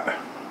 I'm not.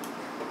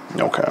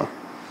 Okay.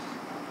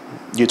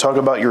 You talk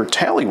about your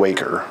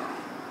tallywhaker.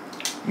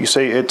 You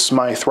say it's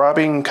my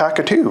throbbing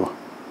cockatoo,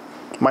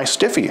 my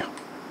stiffy. I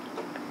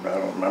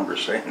don't remember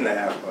saying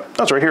that, but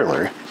That's right here,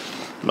 Larry.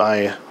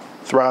 My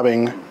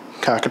throbbing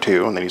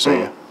cockatoo, and then you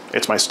say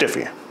it's my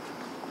stiffy.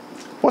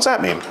 What's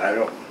that mean? I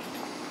don't.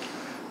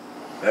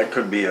 That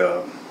could be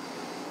a.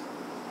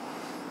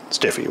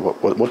 Stiffy.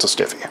 What's a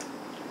stiffy?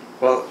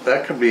 Well,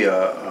 that could be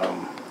a.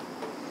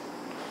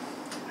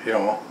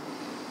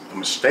 A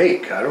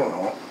mistake. I don't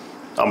know.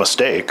 A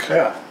mistake.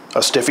 Yeah.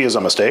 A stiffy is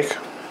a mistake.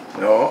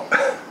 No.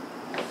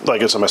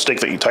 Like it's a mistake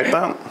that you typed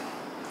that.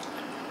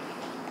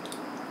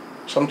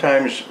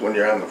 Sometimes when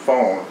you're on the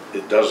phone,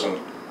 it doesn't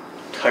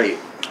type.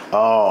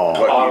 Oh.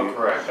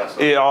 Autocorrect. That's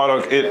what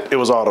It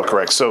was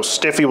autocorrect. So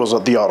stiffy was the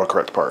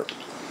autocorrect part.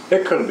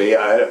 It could be.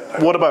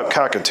 What about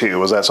cockatoo?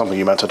 Was that something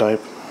you meant to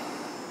type?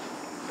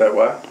 That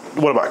what?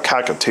 What about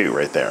cockatoo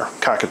right there?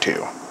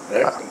 Cockatoo.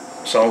 That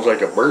sounds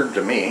like a bird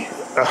to me.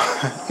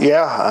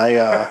 Yeah,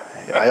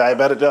 I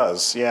bet it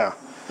does. Yeah.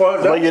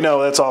 Well, But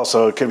that's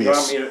also, it could be you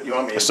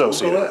want me to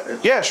associated. Google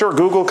it? Yeah, sure.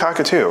 Google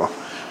cockatoo.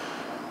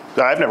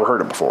 I've never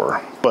heard it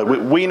before, but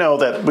we know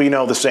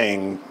the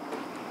saying.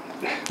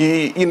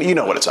 You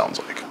know what it sounds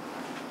like.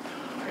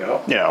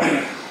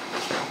 Yep.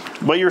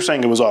 But you're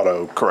saying it was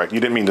autocorrect. You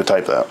didn't mean to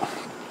type that.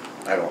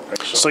 I don't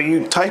think so. So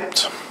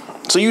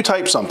you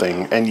typed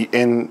something,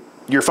 and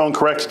your phone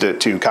corrected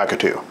it to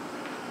cockatoo.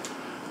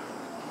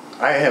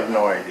 I have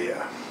no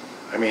idea.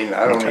 I mean,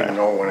 I don't Okay. even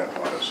know when it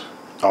was.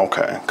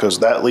 Okay, because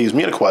that leads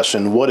me to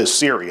question: what is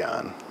Siri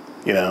on?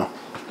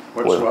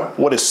 What's what?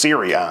 What is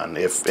Siri on?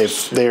 If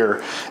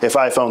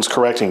iPhone's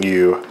correcting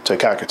you to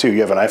cockatoo,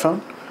 you have an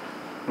iPhone?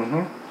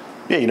 Mm-hmm.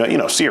 Yeah, you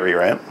know Siri,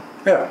 right?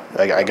 Yeah.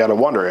 I gotta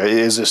wonder: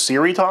 is this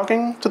Siri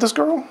talking to this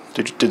girl?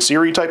 Did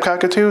Siri type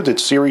cockatoo? Did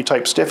Siri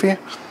type stiffy?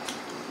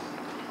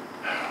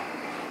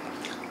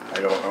 I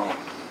don't know.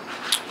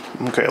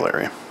 Okay,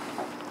 Larry.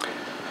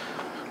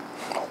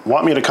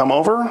 Want me to come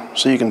over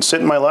so you can sit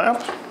in my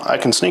lap? I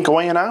can sneak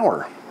away an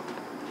hour.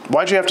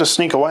 Why'd you have to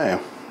sneak away?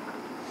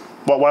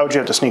 Well, why would you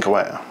have to sneak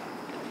away?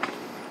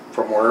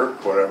 From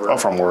work, whatever. Oh,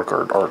 from work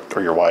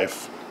or your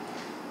wife.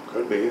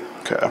 Could be.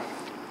 Okay.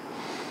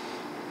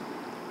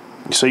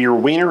 So your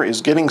wiener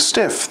is getting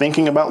stiff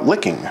thinking about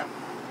licking.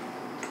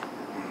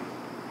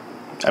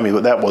 I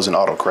mean, that wasn't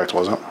autocorrect,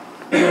 was it?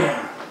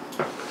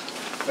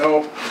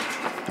 Nope.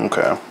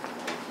 Okay.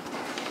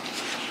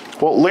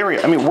 Well,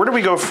 Larry, I mean, where do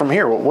we go from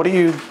here? What do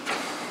you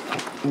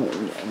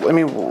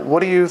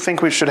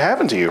think should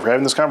happen to you for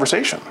having this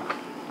conversation?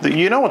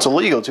 You know it's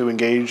illegal to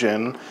engage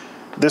in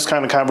this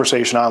kind of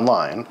conversation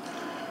online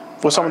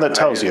with someone that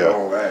tells you. I didn't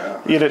know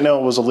that. You didn't know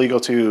it was illegal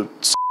to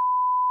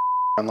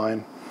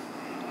online?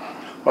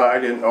 Well, I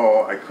didn't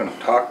know I couldn't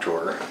talk to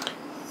her.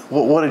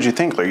 What did you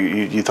think,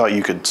 Larry? You thought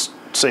you could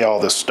say all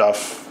this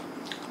stuff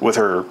with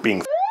her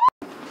being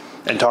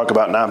and talk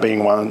about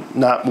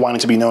not wanting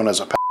to be known as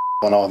a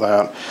and all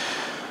that,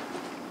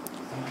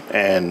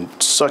 and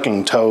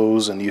sucking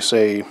toes, and you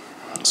say,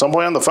 some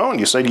boy on the phone,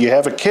 you say, do you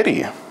have a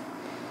kitty? And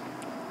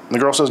the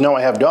girl says, no,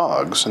 I have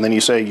dogs. And then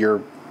you say,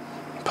 you're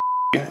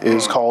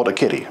is called a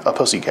kitty, a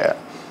pussycat.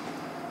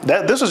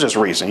 This is just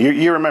recent.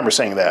 You remember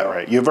saying that,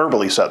 right? You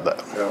verbally said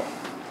that. Yeah.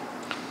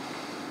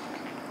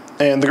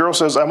 And the girl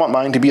says, I want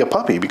mine to be a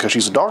puppy because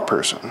she's a dog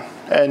person.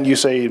 And you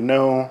say,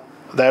 no,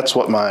 that's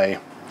what my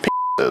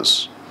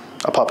is,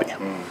 a puppy.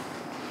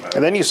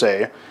 And then you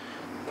say,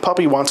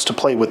 puppy wants to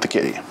play with the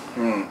kitty.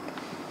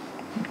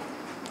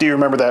 Do you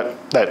remember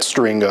that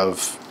string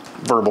of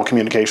verbal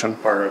communication?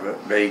 Part of it,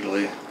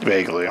 vaguely.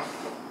 Vaguely.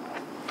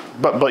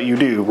 But you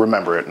do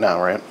remember it now,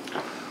 right?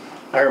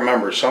 I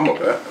remember some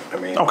of it. I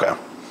mean. Okay.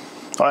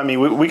 Well, I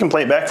mean, we can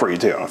play it back for you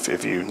too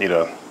if you need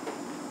a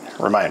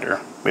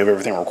reminder. We have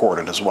everything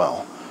recorded as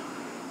well,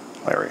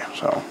 Larry.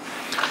 So,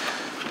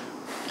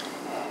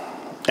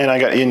 and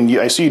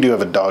I see you do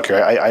have a dog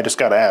here. I just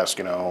got to ask,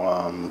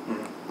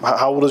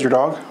 how old is your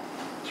dog?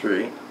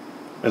 3.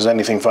 Is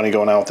anything funny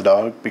going on with the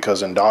dog?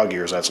 Because in dog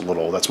years, that's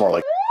more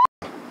like.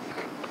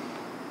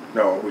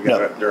 No, we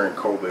got it during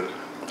COVID.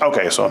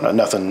 Okay, so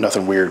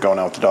nothing weird going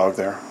on with the dog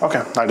there.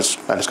 Okay, I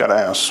just got to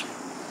ask.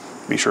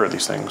 Be sure of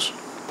these things.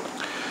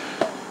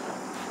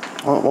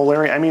 Well,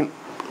 Larry, I mean,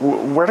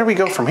 where do we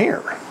go from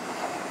here?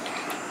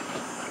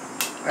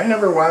 I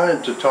never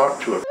wanted to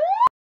talk to a.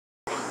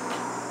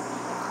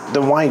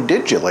 Then why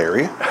did you,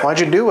 Larry? Why'd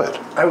you do it?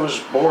 I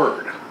was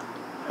bored.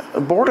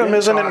 Boredom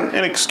isn't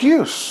an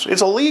excuse.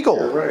 It's illegal.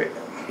 You're right.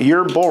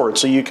 You're bored,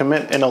 so you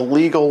commit an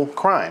illegal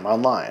crime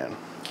online.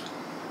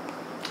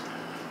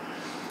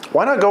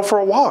 Why not go for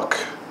a walk?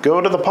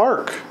 Go to the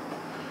park.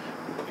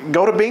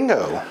 Go to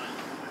bingo.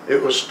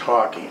 It was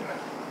talking.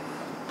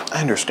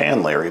 I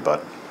understand, Larry,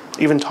 but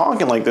even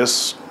talking like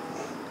this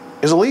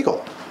is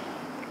illegal.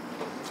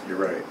 You're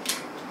right.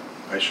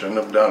 I shouldn't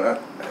have done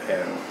it.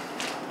 And,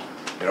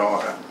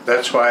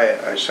 that's why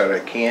I said I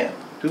can't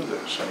do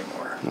this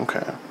anymore.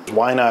 Okay.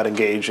 Why not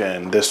engage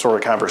in this sort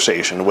of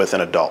conversation with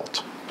an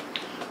adult?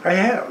 I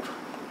have.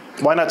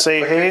 Why not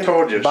say, Like hey, I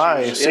told you,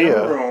 bye, she was see in a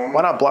ya? room.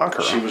 Why not block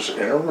her? She was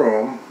in a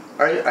room.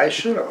 I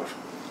should have.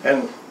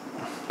 And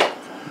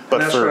But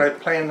that's what I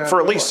planned on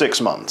for at least doing.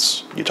 6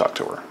 months, you talked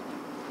to her.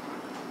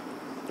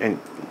 And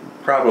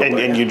Probably. and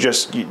did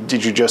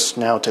you just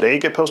now today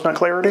get post-nut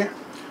clarity?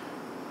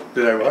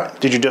 Did I what?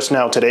 Did you just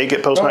now today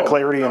get post-nut No,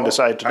 clarity and no,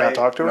 decide to not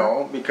talk to her?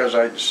 No, because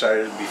I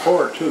decided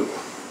before too.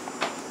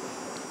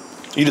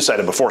 You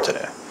decided before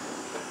today.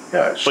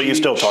 Yeah, But you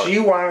still talked. She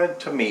wanted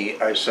to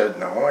meet. I said,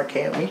 no, I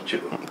can't meet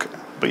you. Okay.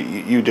 But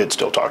you did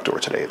still talk to her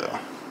today, though.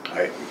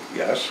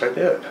 Yes, I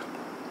did.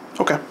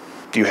 Okay.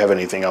 Do you have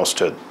anything else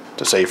to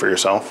say for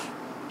yourself?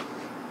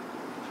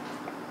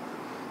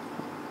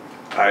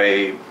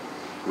 I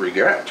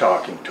regret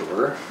talking to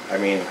her. I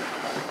mean,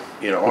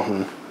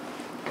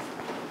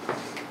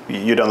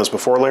 You done this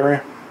before,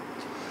 Larry?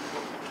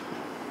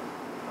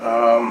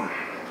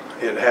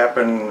 It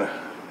happened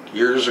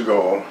years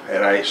ago,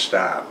 and I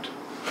stopped.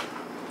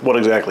 What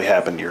exactly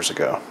happened years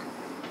ago?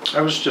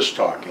 I was just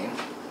talking.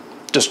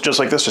 Just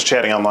like this, just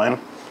chatting online?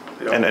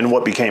 Yeah. And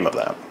what became of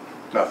that?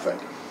 Nothing.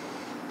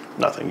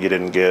 Nothing. You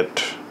didn't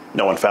get...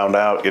 No one found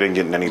out? You didn't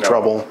get in any No,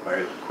 trouble?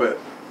 I quit.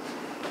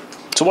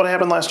 So what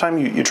happened last time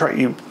you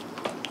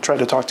tried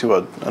to talk to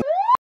a...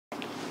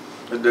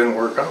 It didn't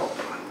work out.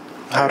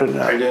 How did it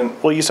not? I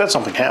didn't. Well, you said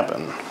something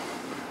happened.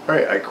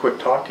 Right, I quit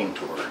talking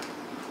to her.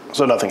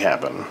 So nothing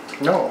happened.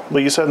 No.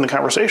 Well, you said in the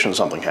conversation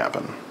something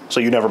happened. So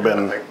you've never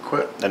been I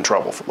quit. in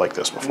trouble like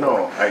this before?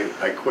 No,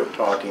 I quit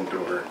talking to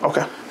her.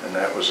 Okay. And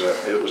that was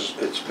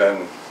it's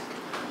been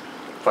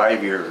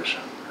 5 years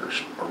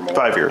or more.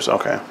 5 years,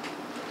 okay.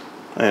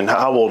 And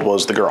how old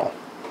was the girl?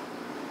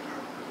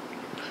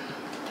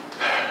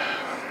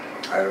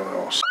 I don't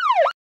know,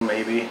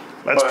 maybe.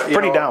 That's But,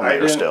 pretty down I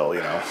there didn't- still,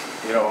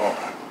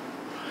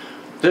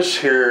 This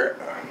here,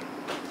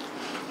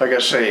 like I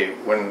say,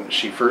 when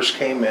she first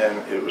came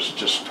in, it was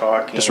just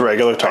talking. Just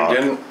regular talk.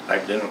 I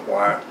didn't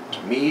want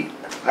to meet.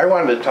 I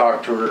wanted to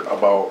talk to her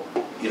about,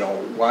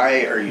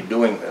 why are you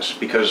doing this?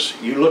 Because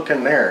you look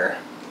in there.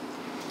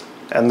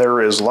 And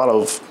there is a lot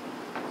of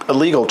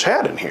illegal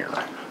chat in here.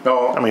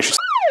 No, I mean, she's...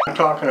 I'm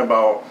talking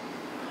about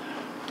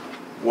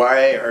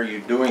why are you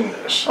doing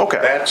this? Okay.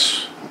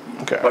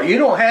 Okay. But you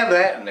don't have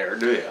that in there,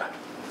 do you?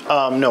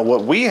 No,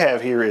 what we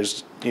have here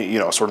is,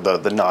 sort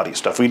of the naughty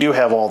stuff. We do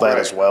have all that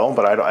as well,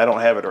 but I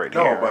don't have it right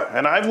here.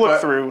 And I've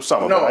looked through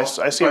some of it.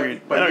 I see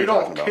what but I know you what you're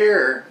don't talking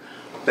care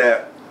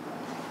that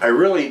I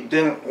really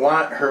didn't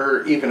want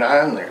her even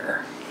on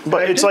there.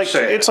 But it's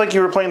like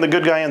you were playing the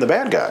good guy and the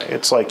bad guy.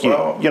 It's like you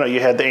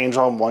had the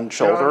angel on one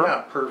shoulder. I'm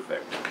not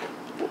perfect.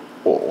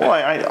 Well,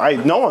 I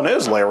no one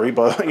is, Larry,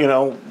 but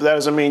that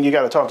doesn't mean you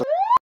got to talk to.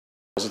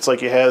 It's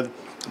like you had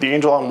the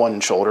angel on one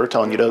shoulder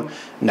telling you to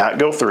not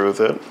go through with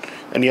it,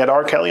 and you had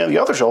R. Kelly on the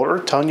other shoulder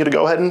telling you to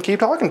go ahead and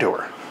keep talking to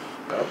her.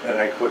 And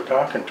I quit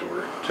talking to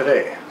her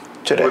today.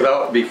 Today.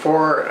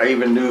 Before I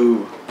even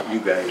knew you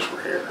guys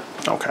were here.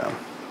 Okay.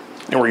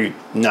 And were you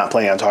not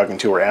planning on talking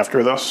to her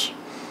after this?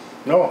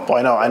 No. Well,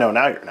 I know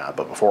now you're not,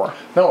 but before.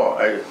 No,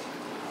 I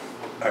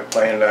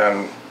planned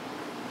on,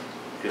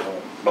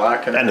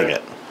 blocking ending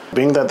it.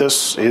 Being that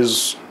this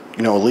is,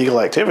 illegal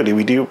activity,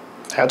 we do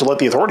have to let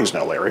the authorities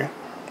know, Larry.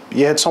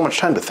 you had so much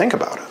time to think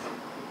about it.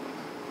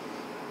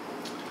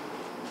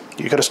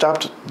 You could have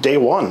stopped day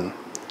 1,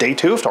 day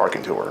 2 of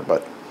talking to her,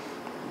 but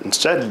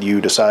instead you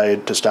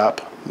decide to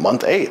stop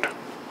month 8.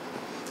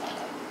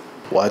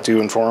 We'll have to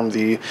inform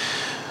the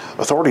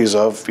authorities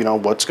of,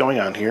 what's going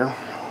on here.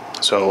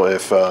 So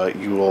if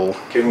you will...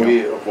 Can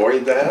we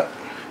avoid that?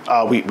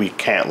 We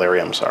can't, Larry,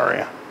 I'm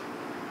sorry.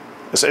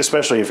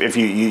 Especially if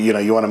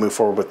you want to move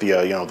forward with the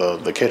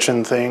the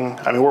kitchen thing.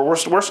 I mean,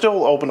 we're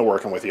still open to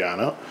working with you on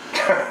it,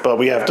 but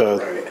we have to,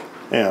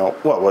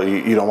 Right. What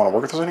you don't want to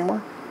work with us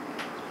anymore?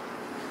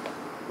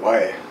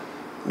 Why?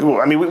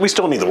 Well, I mean, we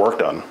still need the work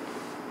done.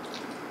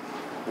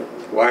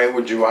 Why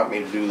would you want me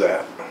to do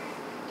that?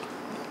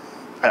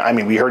 I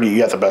mean, we heard you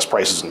got the best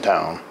prices in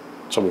town,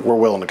 so we're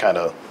willing to kind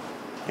of,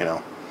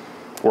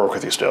 work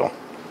with you still.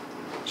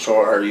 So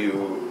are you,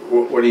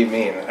 what do you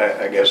mean?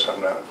 I guess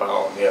I'm not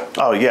following you.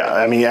 Oh, yeah.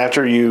 I mean,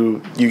 after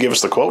you give us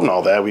the quote and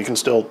all that, we can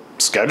still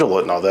schedule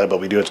it and all that, but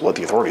we do have to let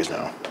the authorities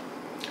know.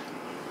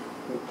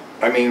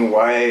 I mean,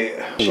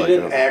 why? She Like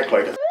didn't a- act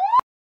like a...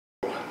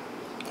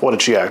 What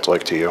did she act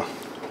like to you?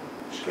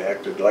 She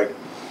acted like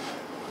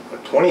a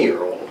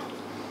 20-year-old.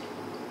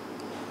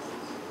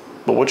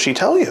 But what'd she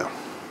tell you?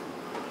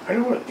 I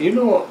don't, you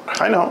know...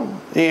 I know.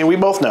 Yeah, we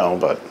both know,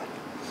 but...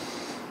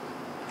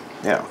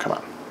 Yeah, come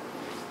on.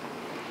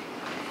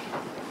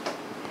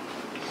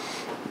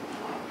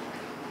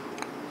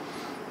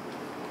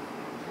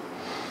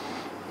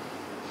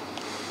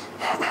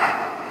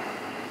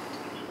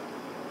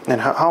 And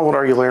how old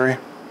are you, Larry?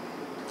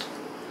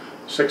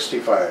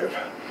 65,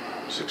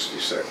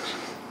 66.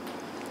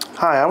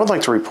 Hi, I would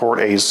like to report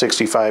a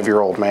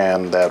 65-year-old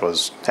man that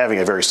was having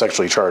a very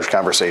sexually charged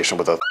conversation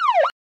with a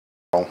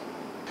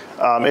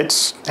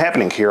it's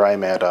happening here.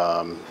 I'm at,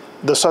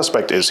 the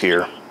suspect is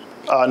here.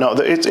 No,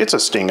 it's a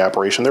sting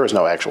operation. There is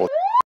no actual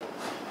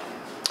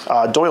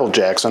Doyle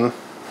Jackson.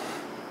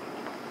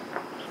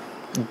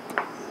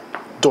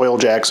 Doyle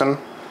Jackson.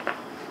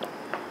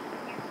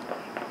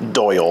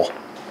 Doyle.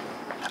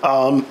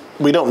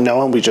 We don't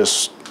know him. We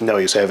just know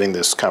he's having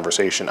this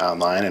conversation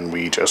online, and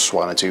we just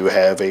wanted to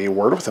have a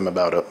word with him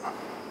about it.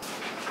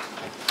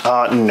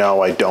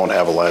 No, I don't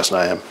have a last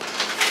name.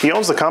 He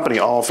owns the company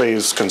All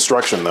Phase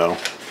Construction, though.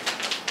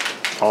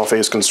 All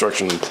Phase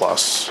Construction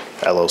Plus,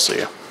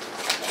 LLC.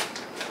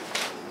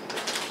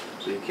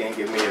 So you can't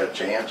give me a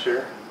chance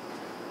here?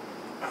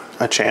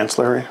 A chance,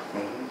 Larry?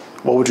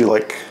 Mm-hmm. What would you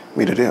like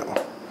me to do?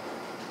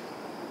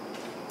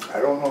 I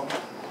don't know.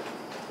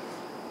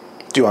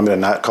 Do you want me to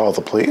not call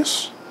the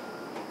police?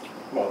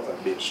 Well,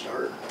 that'd be a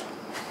start.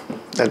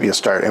 That'd be a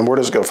start. And where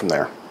does it go from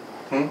there?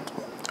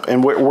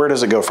 And where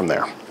does it go from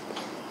there?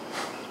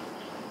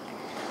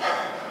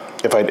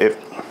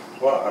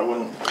 Well, I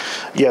wouldn't...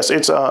 Yes,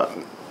 it's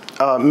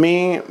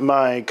me,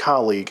 my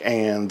colleague,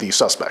 and the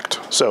suspect.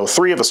 So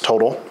 3 of us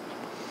total.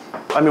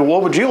 I mean,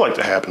 what would you like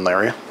to happen,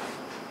 Larry?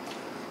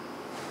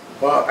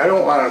 Well, I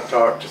don't want to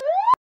talk to...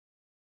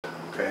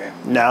 Okay?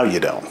 Now you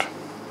don't.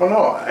 Well,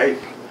 no,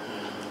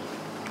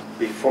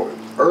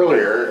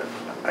 earlier,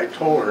 I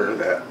told her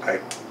that I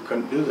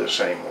couldn't do this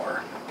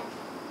anymore.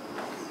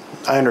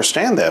 I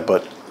understand that,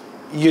 but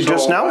you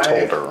just now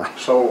told her.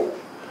 So...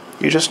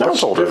 You just now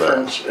told her that.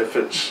 What's the difference if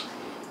it's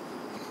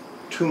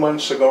 2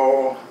 months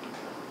ago,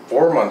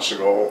 4 months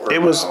ago, or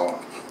It was now?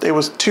 It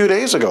was 2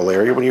 days ago,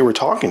 Larry, when you were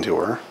talking to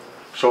her.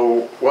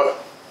 So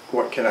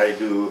what can I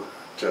do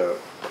to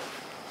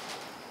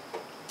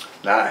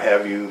not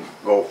have you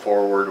go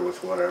forward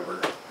with whatever?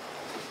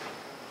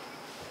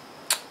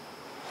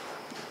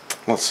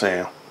 Let's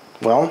see.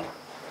 Well,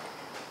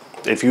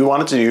 if you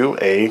wanted to do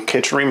a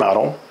kitchen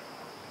remodel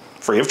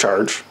free of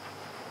charge,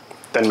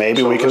 then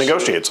maybe we can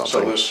negotiate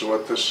something. So this is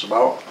what this is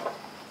about?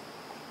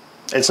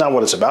 It's not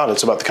what it's about.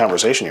 It's about the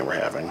conversation you were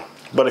having.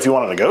 But if you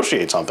want to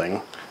negotiate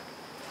something...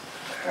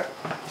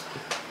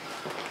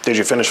 Did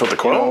you finish with the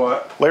quote, You know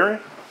what? Larry?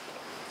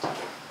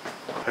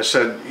 I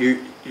said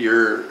you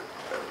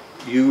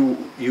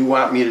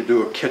want me to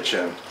do a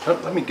kitchen.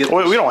 Let me get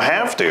Well, this. we don't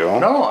have to.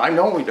 No, I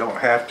know we don't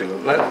have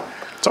to.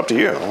 It's up to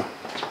you.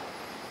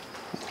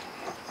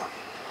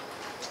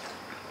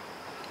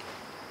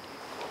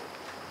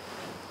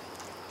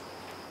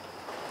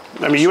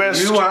 I mean, you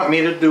asked... You want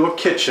me to do a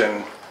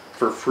kitchen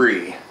for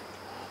free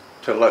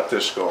to let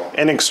this go?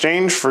 In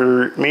exchange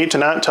for me to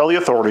not tell the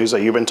authorities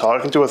that you've been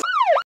talking to a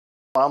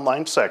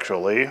online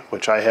sexually,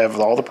 which I have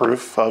all the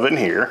proof of in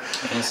here.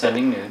 And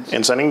sending nudes.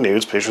 And sending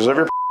nudes, pictures of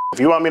your... If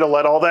you want me to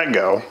let all that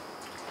go,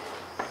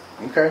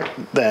 Okay.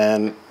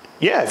 then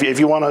yeah, if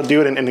you want to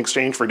do it in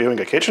exchange for doing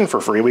a kitchen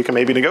for free, we can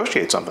maybe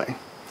negotiate something.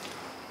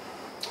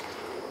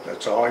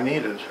 That's all I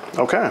needed.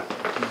 Okay.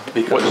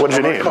 Because What did you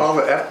I'm gonna need? call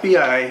the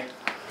FBI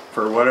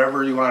for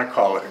whatever you want to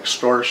call it,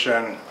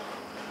 extortion.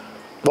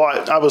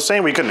 Well, I was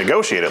saying we could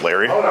negotiate it,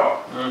 Larry. Oh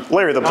no.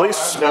 Larry, the No,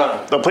 police... I'm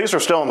done. The police are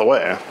still on the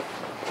way.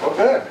 Oh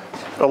good.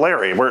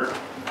 Larry,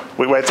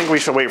 I think we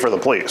should wait for the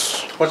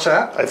police. What's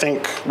that? I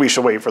think we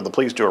should wait for the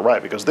police to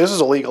arrive because this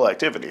is illegal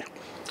activity.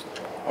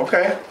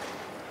 Okay.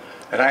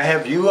 And I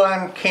have you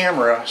on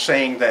camera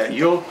saying that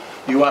you'll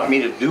You want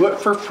me to do it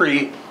for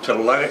free to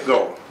let it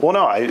go? Well,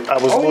 no, I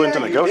was Oh, willing yeah, to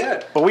you negotiate.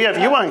 did. But we have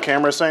you on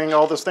camera saying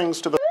all these things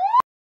to the.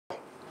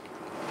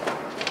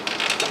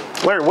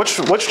 Larry,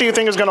 which do you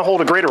think is going to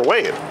hold a greater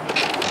weight?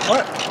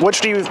 What?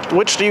 Which do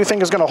you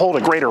think is going to hold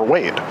a greater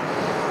weight?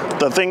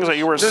 The things that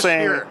you were This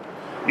saying. here.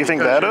 You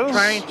think Because that you're is?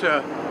 trying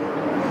to.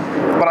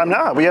 But I'm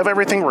not. We have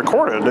everything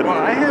recorded. Well,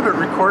 I have it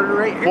recorded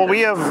right here. Well,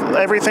 we have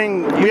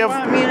everything. You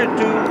want me to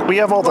do? We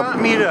have all you the.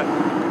 Want me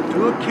to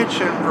do a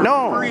kitchen for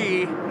No.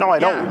 free? No, I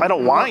don't. Yeah. I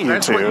don't want you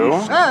That's to. What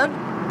you said.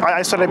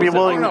 I said I'd be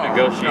willing. no.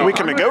 negotiate. We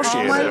can I'm gonna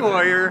negotiate call my it.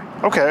 lawyer,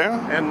 Okay.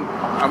 and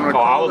I'm going to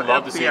Oh, I call would the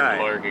love to see if the FBI.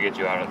 lawyer could get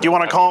you out of this. Do you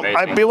want to call?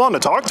 I'd be willing to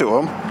talk to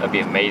him. That'd be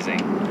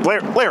amazing.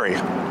 Larry,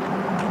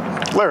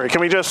 can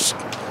we just?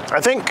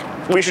 I think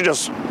we should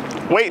just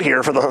wait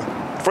here for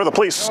the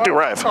police to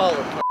arrive. I'll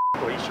call the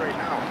police right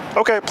now,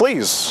 Okay,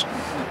 please.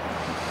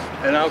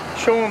 and I'll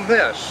show them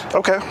this,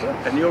 Okay,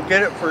 and you'll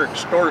get it for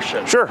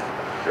extortion. sure.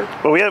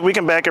 But we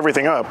can back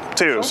everything up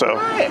too. So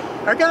Right.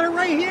 I got it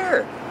right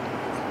here.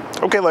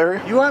 okay, Larry.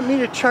 You want me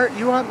to chart?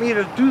 You want me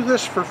to do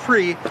this for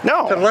free?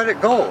 No. To let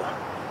it go?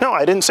 No,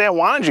 I didn't say I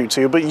wanted you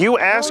to, but you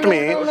asked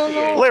me.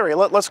 no. Larry,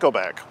 let's go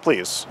back,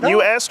 please. No,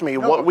 You asked me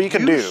no, what we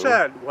can you do.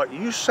 Said what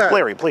you said.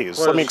 Larry, please,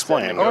 let me was-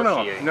 explain. Oh no,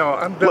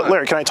 I'm done.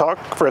 Larry, can I talk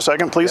for a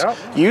second, please? Yep.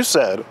 You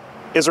said,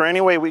 is there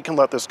any way we can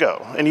let this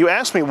go? And you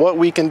asked me what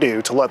we can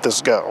do to let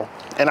this go.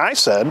 And I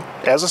said,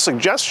 as a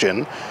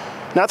suggestion,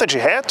 not that you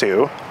had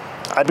to,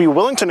 I'd be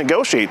willing to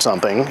negotiate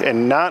something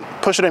and not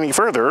push it any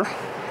further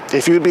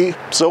if you'd be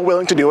so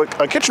willing to do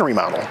a kitchen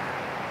remodel.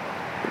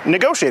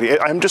 Negotiate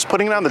it. I'm just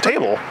putting it on the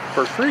table.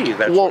 For free,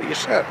 that's Well, what you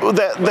said.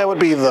 that would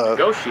be the.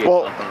 Negotiate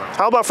Well, something.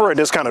 how about for a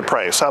discounted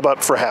price? How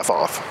about for half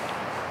off?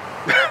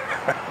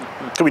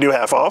 Can we do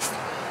half off?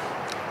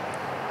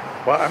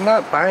 Well, I'm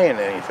not buying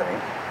anything.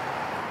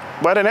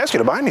 But I didn't ask you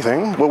to buy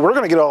anything. Well, we're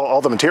going to get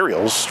all the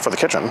materials for the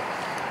kitchen.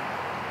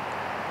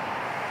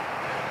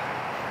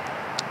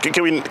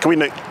 Can we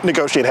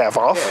negotiate half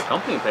off? Yeah, the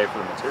company will pay for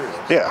the materials.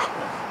 Yeah.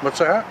 What's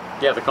that?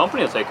 Yeah, the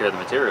company will take care of the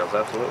materials,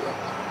 absolutely.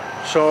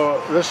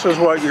 So this is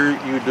what you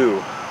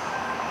do.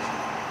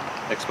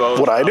 Expose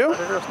What I do?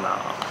 competitors? No.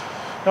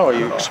 No,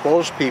 you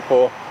expose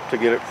people to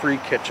get a free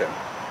kitchen.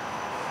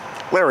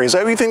 Larry, is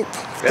that what you think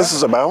this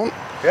is about?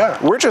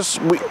 Yeah. We're just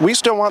we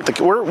still want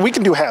we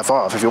can do half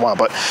off if you want,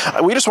 but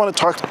we just want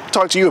to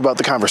talk to you about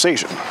the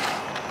conversation.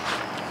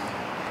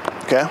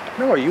 Okay?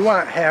 No, you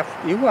want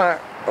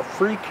a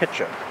free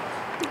kitchen.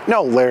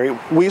 No, Larry, I'm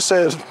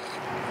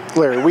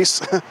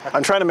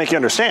trying to make you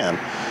understand.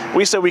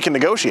 We said we can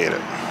negotiate it.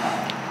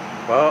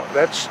 Well,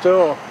 that's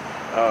still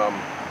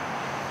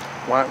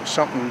wanting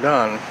something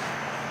done.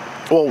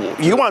 Well,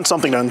 you want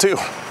something done too,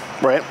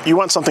 right? You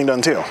want something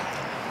done too.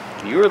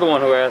 You were the one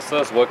who asked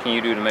us, what can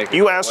you do to make it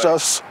You go asked away?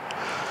 us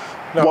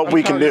No, what I'm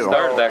we can talking do.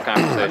 Started that I'm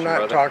conversation, not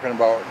brother. talking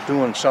about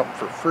doing something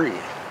for free.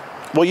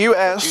 Well, you You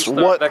asked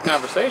started what. that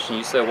conversation.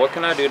 You said, what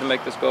can I do to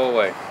make this go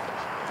away?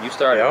 You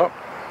started Yep. it.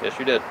 Yes,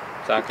 you did.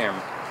 It's on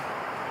camera.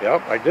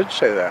 Yep, I did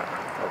say that.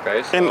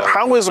 Okay, so... And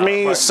how is But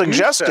me you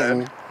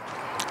suggesting, said-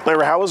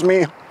 Larry? How is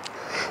me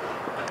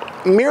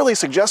merely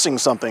suggesting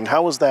something?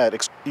 How is that?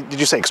 Did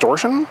you say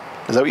extortion?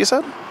 Is that what you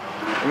said?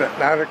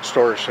 Not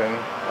extortion.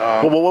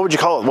 Well, what would you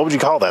call it? What would you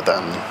call that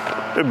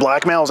then?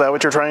 Blackmail? Is that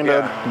what you're trying to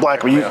Yeah,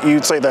 blackmail? blackmail.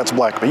 You'd say that's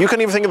blackmail. You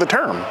couldn't even think of the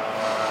term.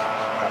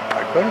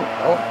 I couldn't.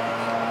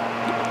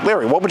 No.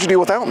 Larry, what would you do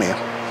without me?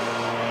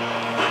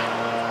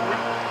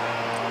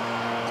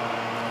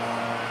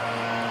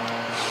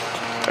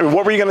 I mean,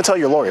 what were you going to tell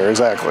your lawyer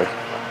exactly?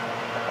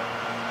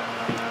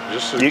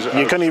 Just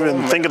You couldn't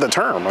even think of the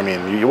term. I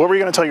mean, what were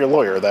you going to tell your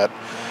lawyer? That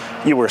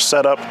you were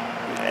set up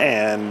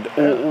and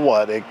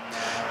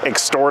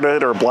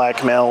extorted or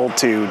blackmailed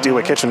to do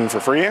a kitchen for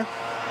free?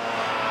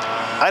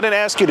 I didn't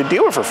ask you to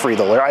do it for free,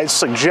 though, Larry. I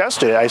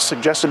suggested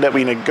that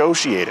we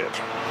negotiate it.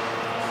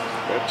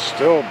 It's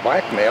still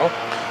blackmail.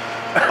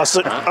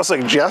 A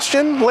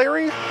suggestion,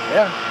 Larry?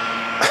 Yeah.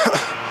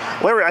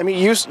 Larry, I mean,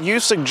 you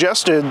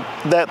suggested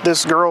that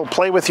this girl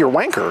play with your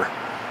wanker.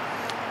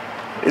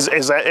 Is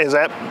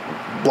that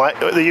black?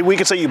 We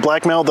could say you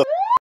blackmailed the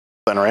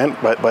then,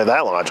 right? By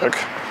that logic,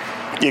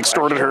 you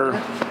extorted her.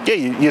 Yeah,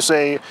 you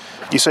say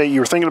you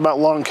were thinking about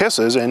long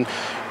kisses, and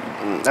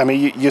I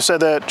mean, you said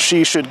that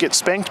she should get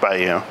spanked by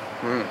you.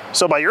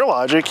 So by your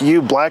logic,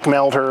 you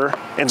blackmailed her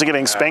into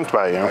getting spanked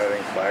by I you.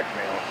 think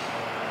blackmail.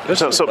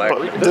 This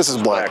is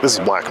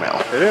blackmail.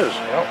 It is.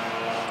 Yep.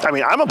 I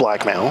mean, I'm a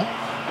blackmail,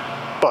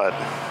 but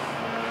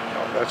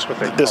No, that's what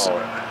they This- call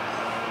it.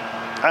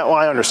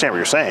 I understand what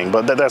you're saying,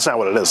 but that's not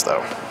what it is,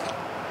 though.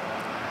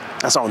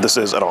 That's not what this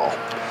is at all.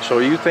 So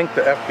you think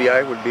the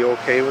FBI would be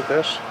okay with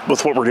this?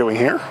 With what we're doing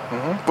here?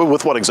 But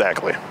with what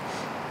exactly?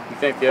 You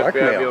think the FBI would be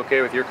Blackmail.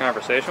 okay with your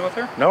conversation with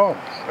her? No.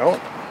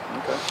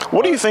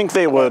 What do you think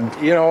they would?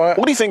 You know what?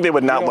 What do you think they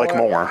would not You know like what?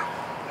 more?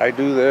 I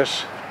do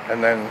this,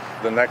 and then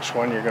the next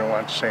one you're going to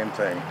want the same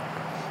thing.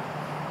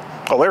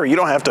 Oh, Larry, you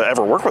don't have to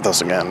ever work with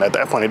us again. At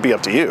that point, it'd be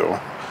up to you.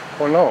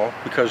 Well, no,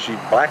 because you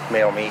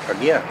blackmail me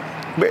again.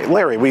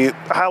 Larry,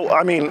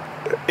 I mean,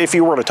 if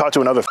you were to talk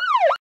to another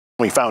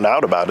we found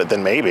out about it,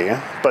 then maybe.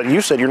 But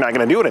you said you're not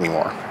going to do it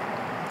anymore.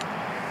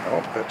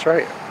 Oh, that's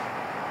right.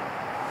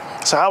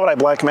 So how would I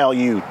blackmail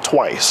you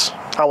twice?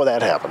 How would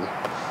that happen?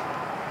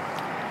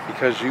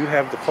 Because you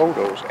have the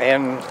photos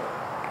and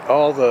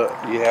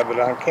you have it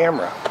on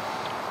camera.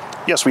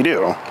 Yes, we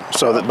do.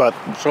 So that, but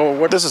So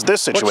what? this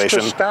situation.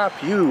 What's to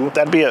stop you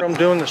That'd be it. from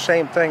doing the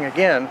same thing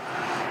again,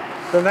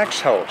 the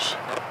next house?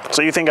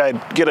 So you think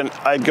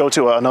I'd go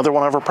to another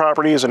one of our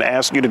properties and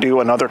ask you to do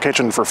another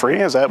kitchen for free?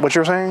 Is that what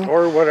you're saying?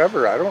 Or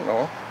whatever, I don't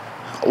know.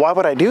 Why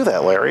would I do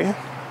that, Larry?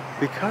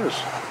 Because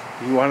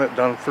you want it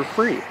done for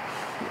free.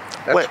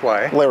 That's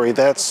why. Larry,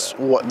 that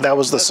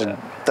was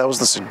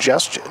the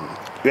suggestion.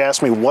 You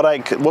asked me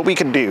what we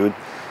could do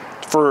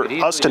for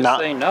us to not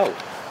say no.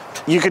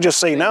 You could just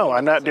say no,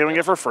 I'm not doing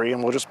it for free,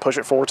 and we'll just push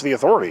it forward to the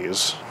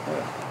authorities.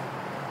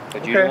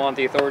 But you don't want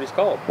the authorities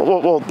called.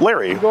 Well,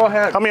 Larry, go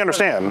ahead. Help me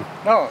understand.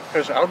 No,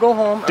 because I'll go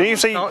home. Didn't you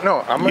say?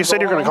 No, you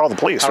said you're going to call the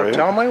police, I'll right?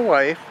 tell my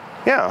wife.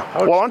 Yeah.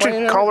 I'll Well, why don't you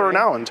explain call her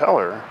everything. now and tell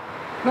her?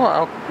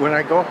 No, when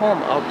I go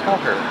home, I'll tell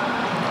her.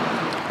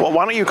 Well,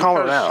 why don't you call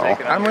her now?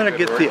 I'm going to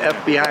get the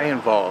FBI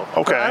involved.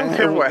 Okay. I don't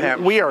care what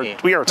happens. We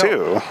are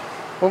too.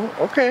 Well,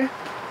 okay.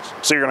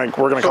 So we're gonna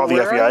call the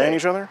where are FBI they? on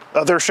each other?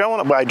 They're showing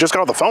up. I just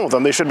got off the phone with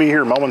them. They should be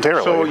here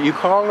momentarily. So you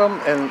call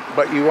them,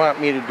 but you want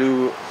me to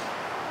do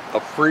a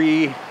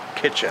free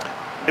kitchen.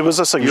 It was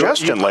a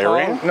suggestion,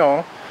 Larry.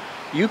 No,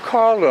 you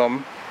called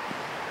them.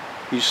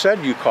 You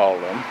said you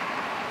called them.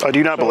 Do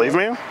you not believe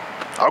me?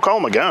 I'll call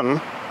them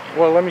again.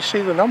 Well, let me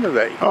see the number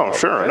that you called. Oh,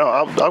 sure. Right? No,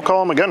 I'll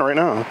call them again right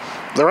now.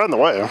 They're on the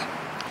way.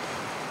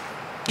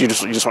 You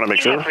just want to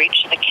make sure? You have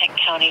reached the Kent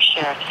County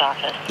Sheriff's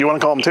Office. You want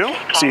to call them too?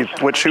 See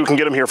who can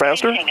get them here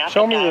faster?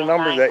 Show me the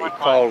number that you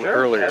called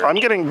earlier. I'm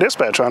getting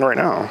dispatch on right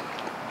now.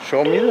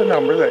 Show me the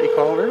number that you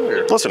called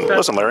earlier. Listen,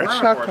 Larry.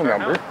 That's not the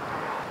number.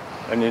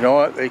 And you know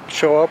what? They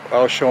show up,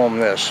 I'll show them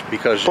this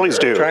because Please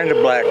you're do. trying to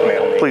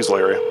blackmail me. Please,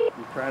 Larry.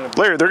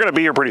 Larry, they're going to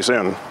be here pretty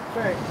soon.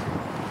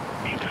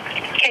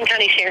 Kent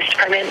County Sheriff's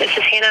Department. This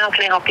is Hannah. How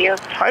can I help you?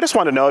 I just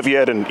wanted to know if you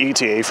had an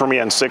ETA for me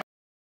on 6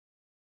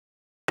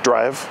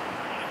 Drive.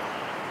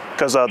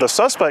 Because the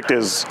suspect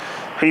he's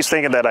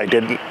thinking that I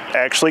didn't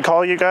actually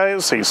call you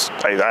guys.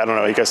 I don't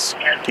know, I guess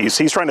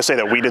he's trying to say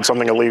that we did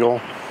something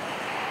illegal.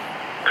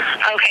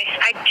 Okay.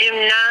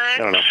 I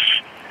don't know.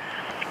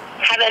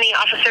 Have any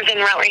officers en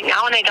route right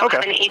now, and I don't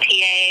have an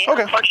ETA,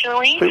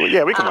 unfortunately.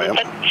 Yeah, we can wait.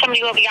 But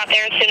somebody will be out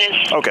there as soon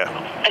as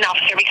an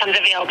officer becomes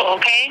available,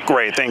 okay?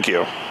 Great, thank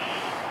you.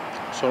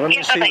 So let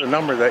me see the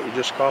number that you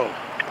just called.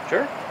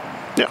 Sure.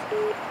 Yeah,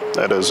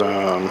 that is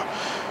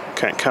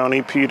Kent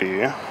County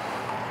PD.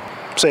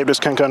 Saved as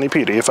Kent County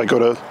PD. If I go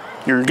to,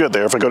 you're good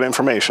there. If I go to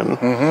information,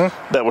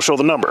 that will show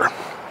the number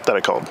that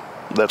I called.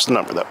 That's the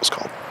number that was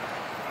called.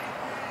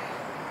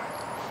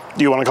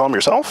 Do you want to call them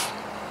yourself?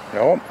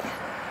 No.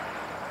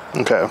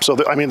 Okay, so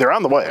they're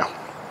on the way.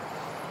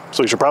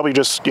 So you should probably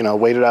just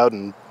wait it out,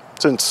 and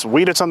since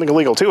we did something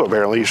illegal too,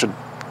 apparently you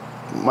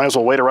might as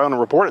well wait around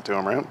and report it to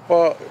them, right?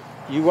 Well,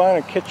 you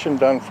want a kitchen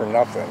done for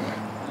nothing.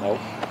 Nope.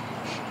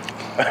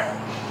 Yeah.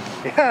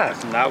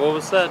 That's not what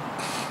was said.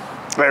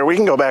 Larry, we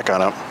can go back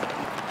on it.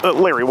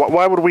 Larry,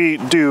 why would we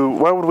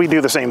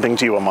do the same thing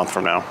to you a month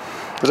from now?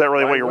 Is that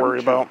really what you're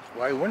worried about?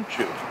 Why wouldn't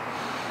you?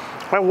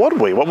 Why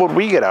would we? What would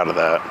we get out of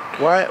that?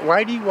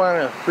 Why do you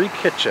want a free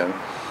kitchen?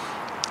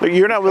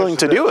 You're not willing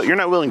to do it. You're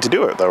not willing to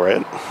do it, though,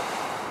 right?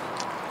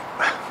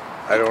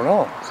 I don't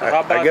know. So how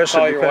about I guess you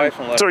call it your depends. wife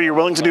and let So her you're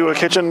willing to do a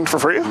kitchen for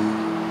free?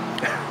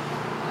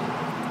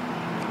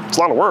 It's a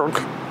lot of work.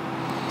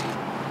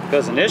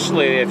 Because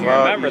initially, if you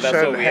remember,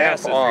 that's what we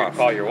asked is for you to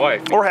call your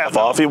wife. Or half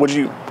off. Can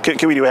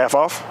we do half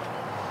off?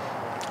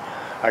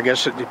 I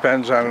guess it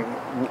depends on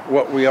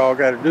what we all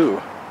got to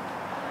do.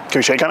 Can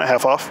we shake on it,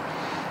 half off?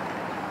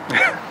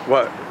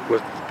 What,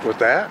 with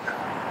that?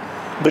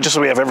 But just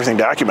so we have everything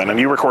documented.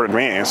 You recorded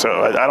me,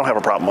 so I don't have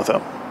a problem with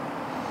it.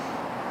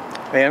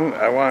 And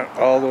I want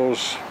all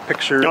those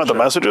pictures. You want the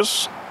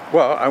messages?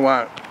 Well, I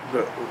want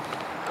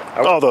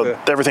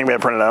everything we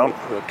had printed out?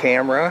 The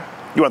camera.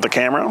 You want the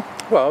camera?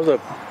 Well, the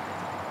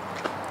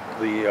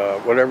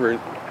whatever,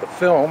 the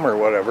film or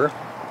whatever.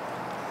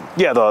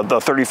 Yeah, the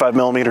 35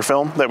 millimeter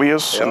film that we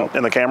use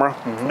in the camera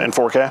in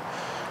 4K.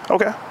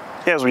 Okay.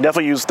 Yeah, so we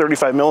definitely use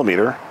 35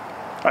 millimeter.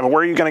 I mean,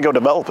 where are you going to go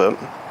develop it?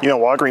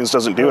 Walgreens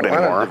doesn't do it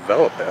anymore.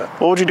 Develop it.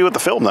 What would you do with the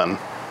film then?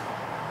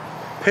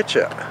 Pitch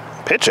it.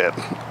 Pitch it.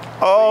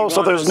 Oh,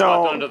 so there's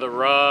no under the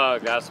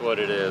rug. That's what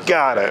it is.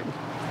 Got it.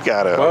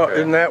 Well,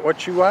 isn't that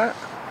what you want?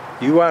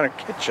 You want a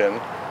kitchen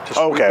to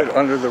sweep it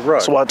under the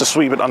rug. So we'll have to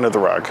sweep it under the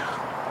rug.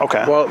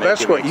 Okay. Well,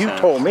 that's what you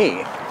told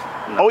me.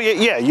 Oh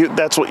yeah.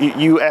 That's what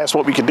you asked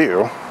what we could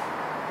do,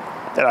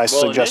 and I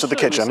suggested the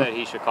kitchen. He said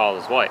he should call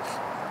his wife.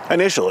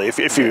 Initially, if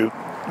you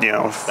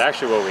That's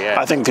actually what we had.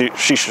 I think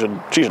she should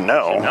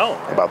know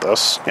about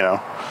this. If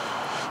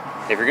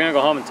you're gonna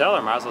go home and tell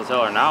her, might as well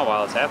tell her now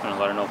while it's happening.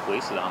 Let her know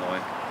police is on the way.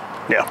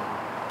 Yeah.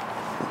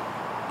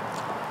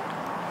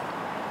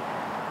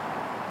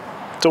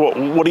 So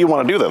what do you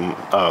want to do then,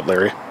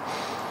 Larry?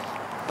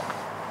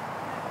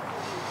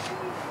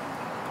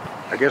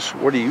 I guess,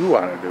 what do you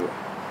want to do?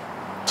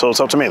 So it's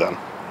up to me then.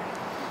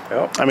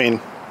 Yep. I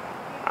mean,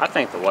 I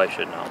think the wife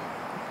should know.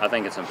 I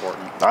think it's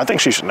important. I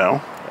think she should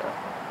know. Yeah.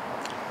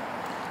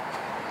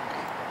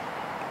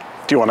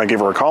 Do you want to give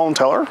her a call and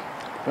tell her?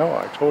 No,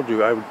 I told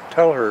you I would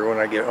tell her when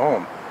I get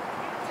home.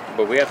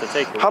 But we have to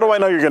take. How do I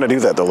know you're going to do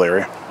that, though,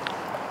 Larry?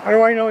 How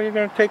do I know you're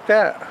going to take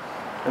that?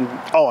 And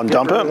and get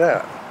dump rid it? of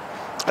that?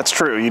 That's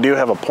true. You do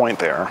have a point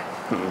there.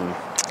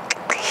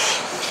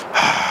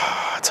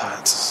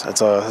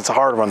 It's a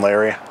hard one,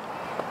 Larry.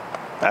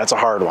 That's a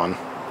hard one.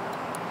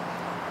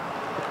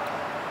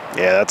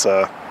 Yeah,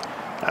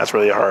 that's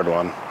really a hard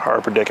one.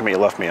 Hard predicament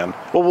you left me in.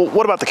 Well,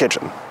 what about the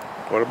kitchen?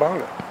 What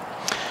about it?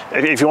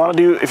 If you want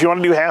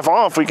to do half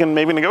off, we can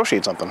maybe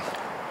negotiate something.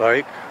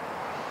 Like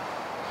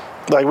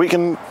we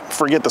can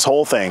forget this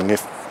whole thing.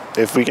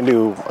 If we can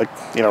do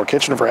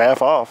kitchen for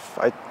half off,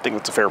 I think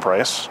it's a fair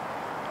price.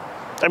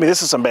 I mean,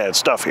 this is some bad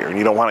stuff here, and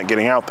you don't want it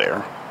getting out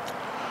there.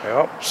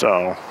 Yep.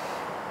 So,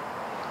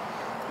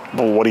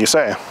 well, what do you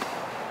say?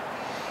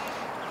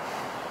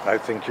 I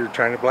think you're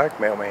trying to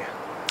blackmail me.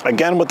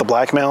 Again with the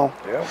blackmail?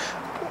 Yeah.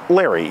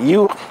 Larry,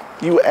 you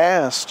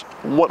asked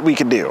what we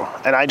could do,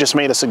 and I just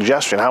made a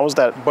suggestion. How was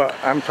that? But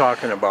I'm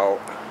talking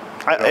about.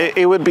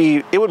 It would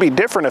be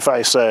different if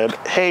I said,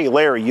 "Hey,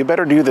 Larry, you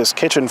better do this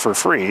kitchen for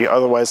free,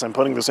 otherwise I'm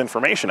putting this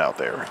information out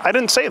there." I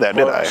didn't say that,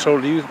 did I? So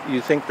do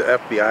you think the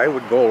FBI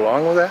would go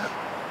along with that?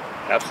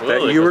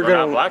 Absolutely. That you were going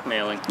gonna to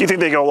blackmailing. You think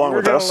they go along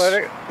with this?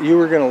 You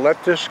were going to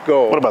let this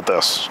go. What about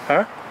this?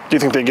 Huh? Do you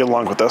think they get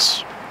along with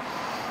this?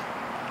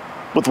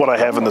 With what I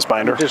have in this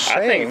binder? I'm just saying.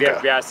 I think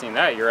if the FBI seen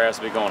that, your ass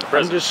would be going to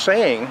prison. I'm just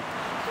saying.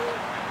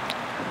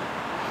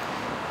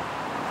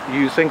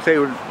 You think they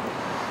would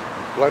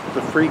let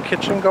the free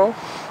kitchen go?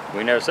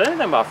 We never said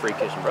anything about free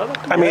kitchen, brother.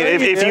 I mean,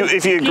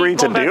 if you agreed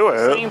to do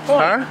it,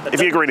 Huh?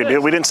 if you agreed to do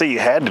it, we didn't say you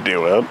had to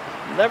do it.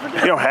 Never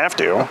did. You don't have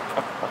to.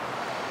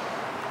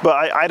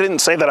 But I didn't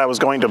say that I was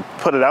going to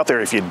put it out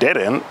there if you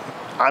didn't.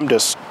 I'm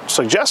just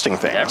suggesting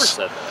things. Never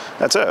said that.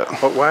 That's it.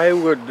 But why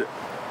would?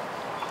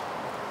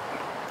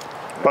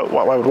 But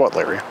why would what,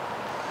 Larry?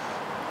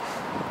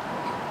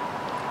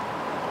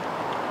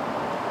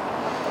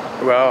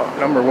 Well,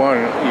 number one,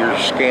 you're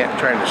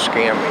trying to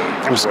scam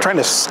me. I was trying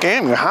to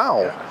scam you.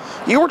 How?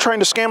 Yeah. You were trying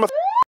to scam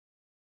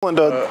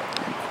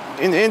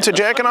into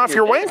jacking off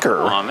your wanker.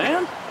 Come on,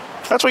 man.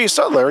 That's what you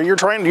said, Larry. You're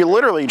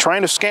literally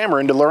trying to scam her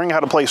into learning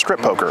how to play strip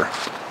poker.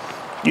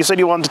 You said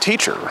you wanted to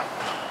teach her.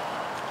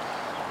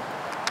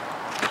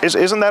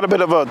 Isn't that a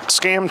bit of a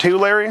scam too,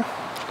 Larry?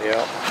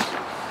 Yeah.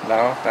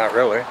 No, not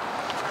really.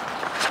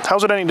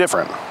 How's it any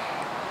different?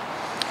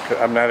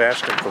 I'm not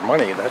asking for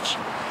money. That's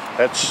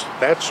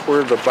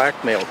where the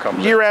blackmail comes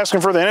in. You're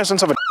asking for the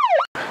innocence of a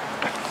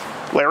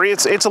Larry,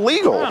 it's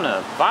illegal. You're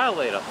gonna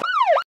violate a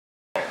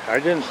I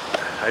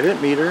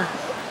didn't meet her.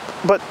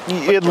 But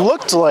it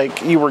looked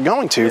like you were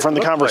going to from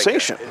the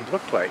conversation. It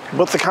looked like.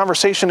 But the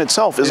conversation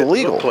itself is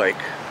illegal. It looked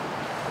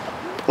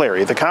like.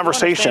 Larry, the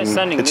conversation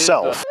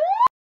itself.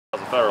 A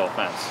federal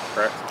offense,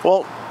 correct?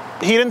 Well,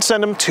 he didn't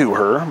send them to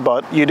her,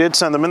 but you did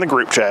send them in the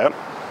group chat,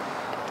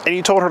 and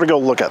you told her to go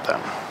look at them.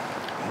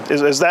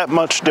 Is that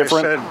much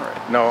different?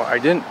 No, I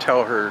didn't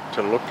tell her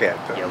to look at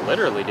them. You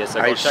literally just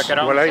said, go check it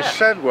out. What I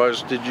said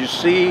was, did you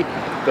see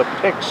the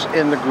pics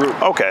in the group?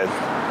 Okay.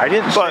 I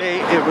didn't say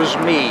it was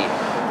me.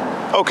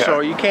 Okay. So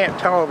you can't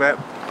tell that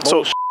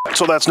bullshit.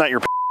 So that's not your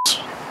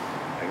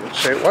I didn't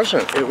say it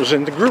wasn't. It was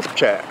in the group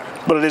chat.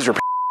 But it is your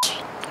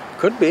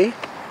Could be.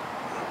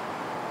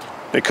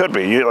 It could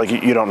be.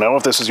 You don't know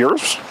if this is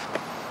yours?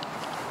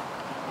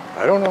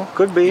 I don't know.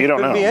 Could be. You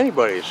don't know. Could be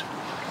anybody's.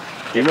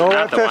 You know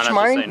that's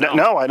mine?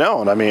 No, I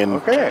don't. I mean,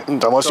 okay.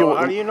 Unless so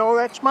how do you know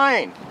that's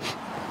mine?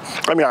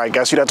 I mean, I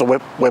guess you'd have to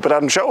whip it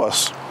out and show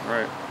us.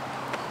 Right.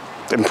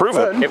 And prove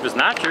it. If it's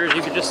not yours,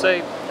 you could just say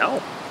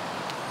no.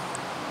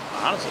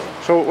 Honestly.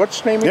 So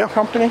what's the name of your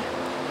company?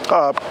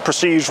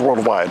 Prestige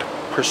Worldwide.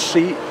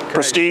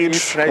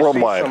 Prestige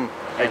Worldwide. Some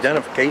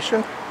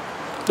identification?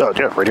 Oh,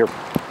 yeah, right here.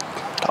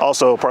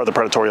 Also part of the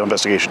Predatorial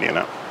Investigation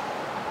Unit.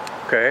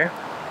 Okay.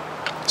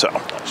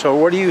 So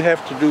what do you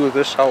have to do with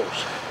this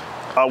house?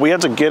 We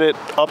had to get it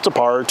up to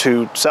par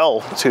to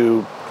sell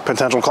to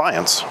potential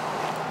clients.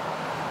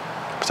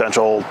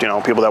 Potential,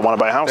 people that want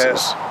to buy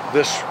houses. That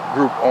this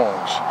group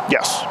owns?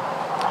 Yes.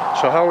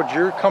 So how would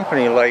your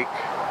company like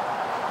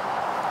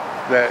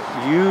that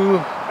you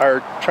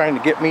are trying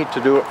to get me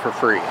to do it for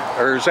free?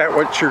 Or is that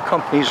what your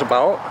company's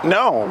about?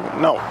 No,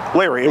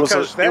 Larry,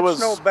 that's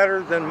no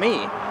better than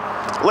me.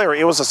 Larry,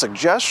 it was a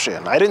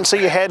suggestion. I didn't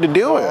say you had to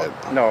do it.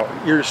 No,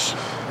 your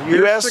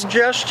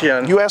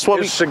suggestion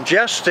is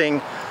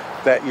suggesting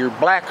that you're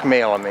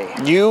blackmailing me.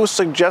 You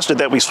suggested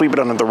that we sweep it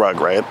under the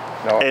rug, right?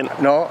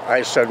 No,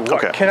 I said,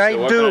 what can I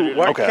do?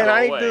 What can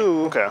I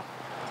do? Okay.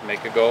 To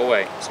make it go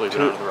away, sweep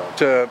it under the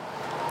rug.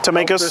 To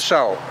make us this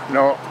out.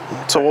 No.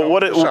 So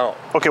what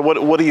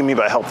do you mean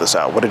by help this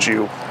out? What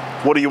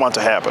do you want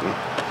to happen?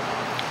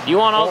 You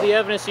want all the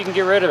evidence, you can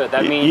get rid of it.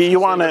 That means you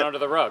want it under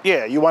the rug.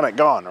 Yeah, you want it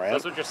gone, right?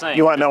 That's what you're saying.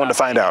 You want no one to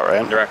find out,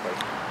 right? Directly.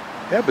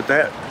 Yeah, but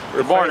that.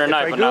 You're born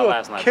tonight, but not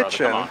last night,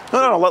 kitchen, brother.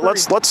 Come on. No,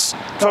 let's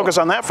focus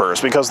on that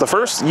first, because the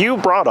first you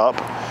brought up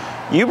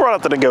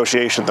the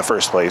negotiation in the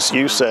first place.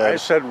 You said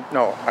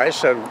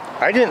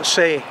I didn't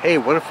say, hey,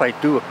 what if I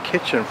do a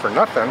kitchen for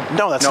nothing?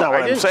 No, that's not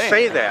what I'm saying. I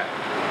didn't say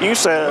that. You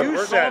said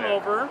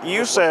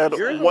You said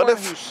You're the what one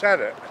if who said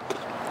it?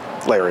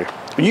 Larry,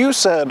 you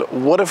said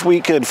what if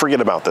we could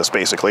forget about this,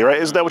 basically, right?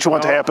 Is that what you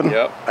want to happen?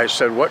 Yep. I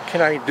said, what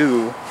can I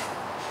do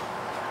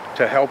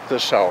to help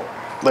this out?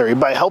 Larry,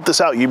 by help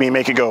this out, you mean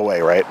make it go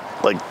away, right?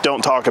 Like,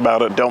 don't talk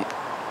about it. Don't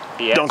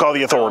call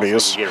the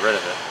authorities. So you can get rid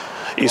of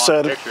it. You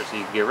said picture so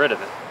you can get rid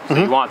of it. So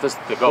you want this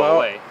to go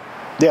away.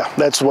 Yeah,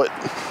 that's what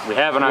we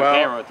have it on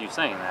camera with you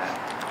saying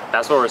that.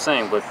 That's what we're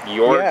saying with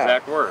your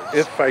exact words.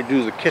 If I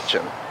do the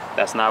kitchen.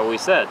 That's not what we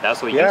said.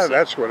 That's what you said. Yeah,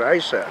 that's what I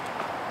said.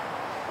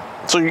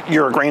 So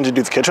you're agreeing to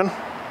do the kitchen?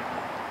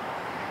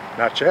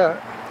 Not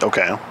yet.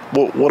 Okay.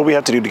 Well, what do we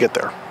have to do to get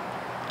there?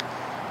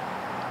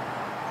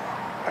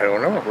 I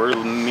don't know. We're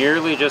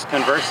merely just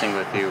conversing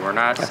with you. We're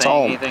not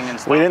saying anything in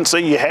We didn't say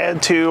you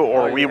had to,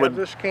 or we would.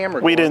 This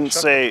camera we didn't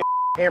say.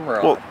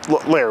 Camera well,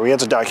 Larry, we had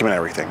to document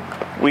everything.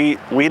 We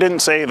didn't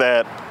say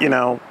that,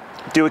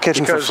 do a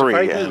kitchen because for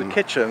free. If I do the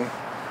kitchen,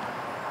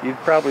 you'd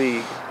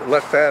probably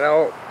let that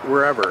out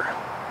wherever.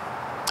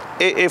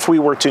 If we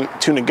were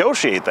to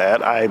negotiate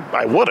that,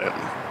 I wouldn't.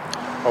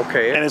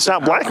 Okay. And it's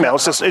not blackmail.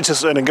 It's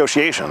just a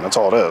negotiation. That's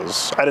all it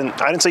is. I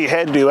didn't say you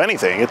had to do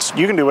anything.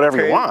 You can do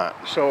whatever you want.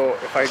 So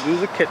if I do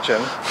the kitchen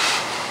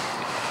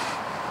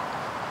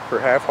for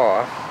half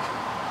off,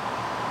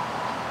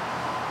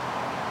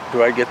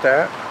 do I get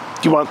that?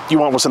 You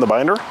want what's in the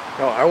binder?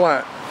 No, I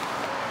want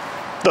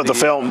the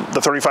film, the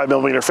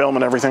 35mm film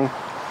and everything.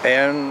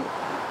 And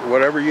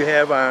whatever you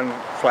have on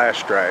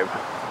flash drive.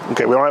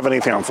 Okay, we don't have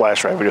anything on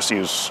flash drive. We just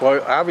use.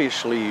 Well,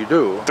 obviously you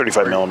do.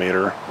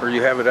 35mm. Or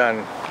you have it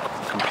on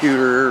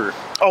computer.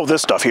 Oh,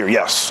 this stuff here.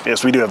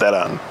 Yes, we do have that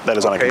on. That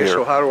is on a computer. Okay,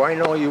 so how do I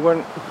know you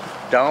went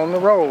down the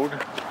road?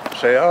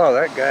 Say, oh,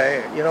 that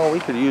guy. We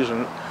could use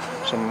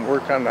some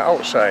work on the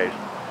outside.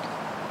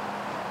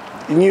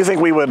 And you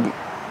think we would?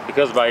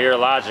 Because by your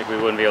logic, we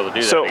wouldn't be able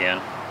to do that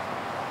again.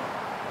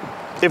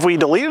 If we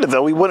deleted it,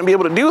 though, we wouldn't be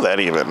able to do that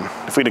even.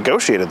 If we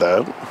negotiated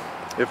that.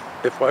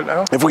 If what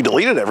now? If we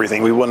deleted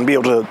everything, we wouldn't be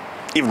able to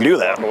even do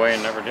that. Walk away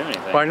and never do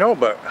anything. Well, I know,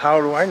 but how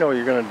do I know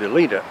you're going to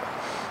delete it?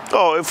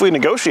 Oh, if we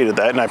negotiated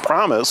that, and I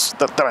promise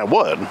that I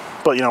would.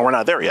 But, we're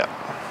not there yet.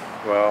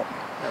 Well.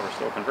 Yeah, we're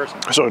still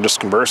conversing. So just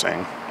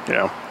conversing,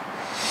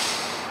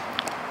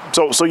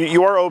 So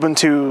you are open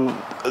to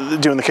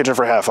doing the kitchen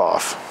for half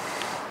off?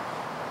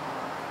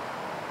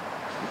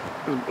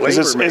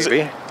 Labor,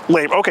 maybe.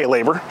 Labor, okay,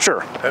 labor,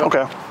 sure. Yeah.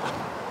 Okay.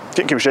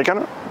 Can we shake on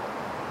it?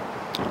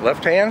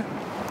 Left hand?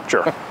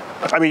 Sure.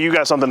 I mean, you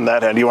got something in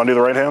that hand. Do you want to do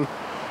the right hand?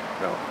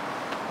 No.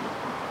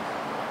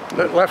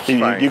 Left's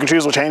fine. You can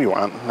choose which hand you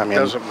want. I mean,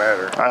 doesn't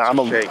matter.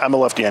 I'm a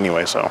lefty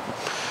anyway, so.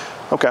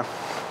 Okay.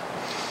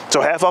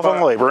 So half off on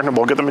the labor, and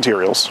we'll get the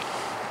materials.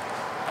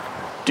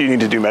 Do you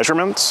need to do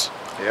measurements?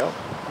 Yeah.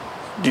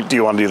 Do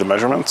you want to do the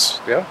measurements?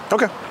 Yeah.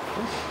 Okay.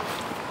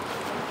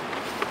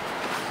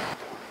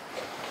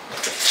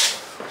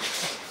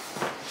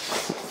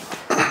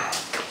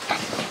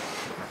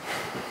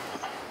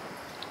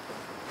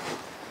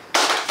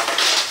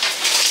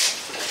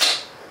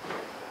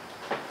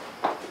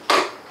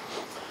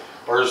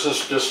 Or is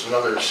this just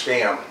another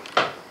scam?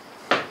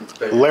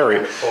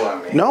 Larry,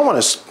 no one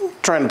is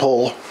trying to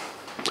pull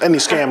any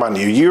scam on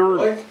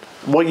you.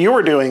 What you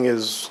were doing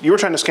is you were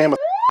trying to scam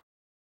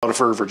out of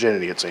her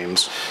virginity, it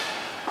seems.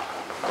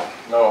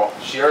 No,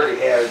 she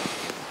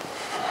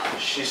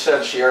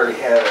said she already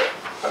had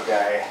a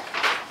guy.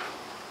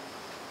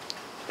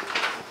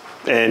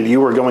 And you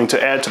were going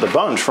to add to the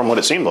bunch from what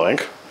it seemed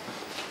like.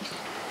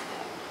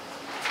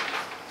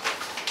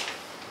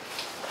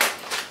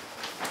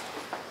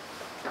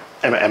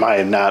 Am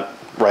I not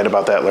right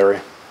about that, Larry?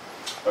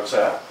 What's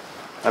that?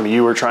 I mean,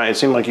 it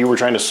seemed like you were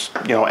trying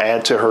to,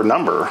 add to her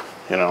number,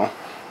 No,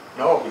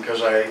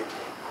 because I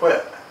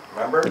quit,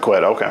 remember? You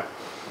quit, okay.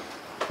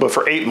 But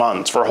for 8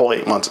 months, for a whole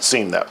 8 months, it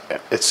seemed that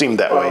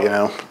way,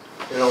 a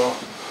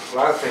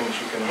lot of things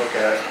you can look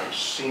at and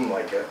seem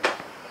like it.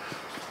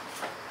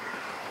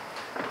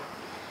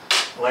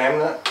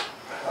 Laminate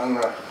on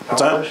the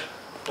What's that?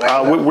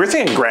 We're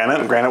thinking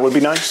granite. Granite would be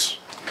nice.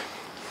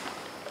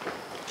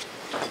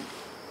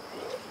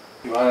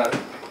 You want to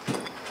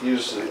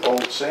use the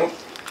old sink?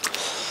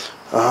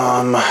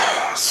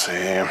 Let's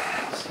see.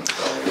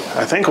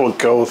 I think we'll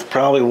go with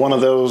probably one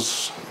of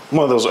those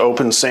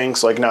open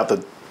sinks, like not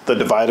the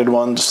divided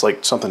one, just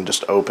like something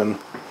just open.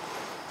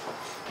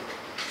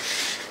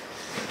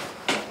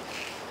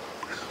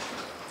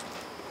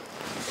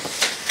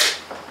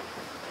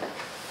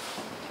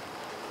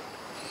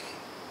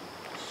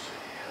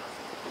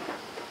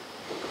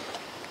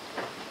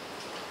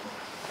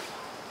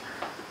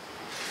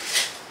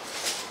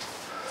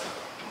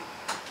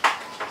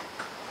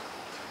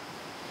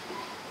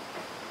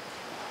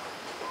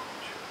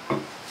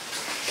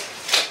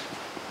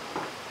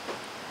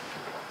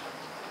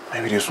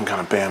 Maybe do some kind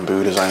of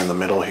bamboo design in the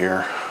middle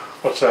here.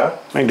 What's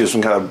that? Maybe do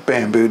some kind of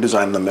bamboo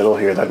design in the middle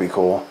here. That'd be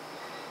cool.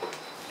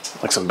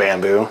 Like some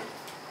bamboo.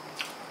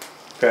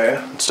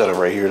 Okay. Instead of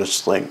right here,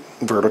 just like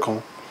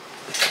vertical.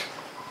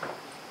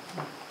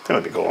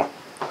 That'd be cool.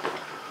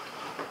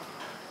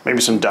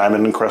 Maybe some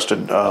diamond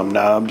encrusted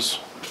knobs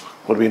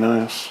would be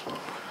nice.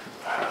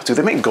 Do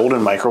they make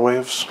golden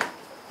microwaves?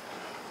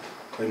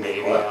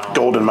 Maybe.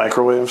 Golden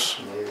microwaves?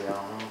 Maybe, I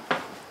don't know.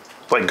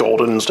 Like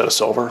golden instead of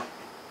silver?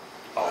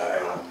 I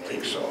don't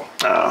think so.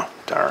 Oh,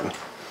 darn.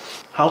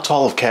 How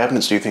tall of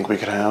cabinets do you think we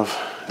could have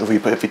if we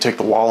take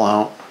the wall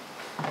out?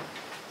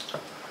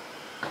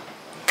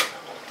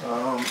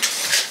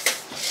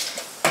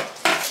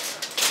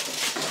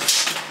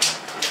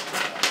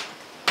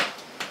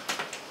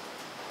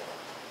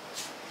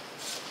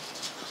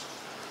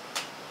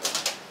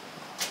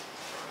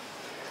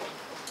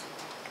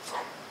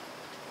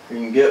 You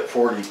can get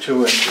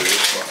 42 inches.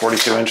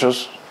 42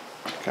 inches?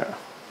 Okay.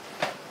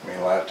 I mean,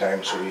 a lot of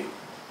times we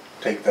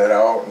take that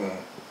out and...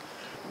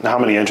 Now, how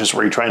many inches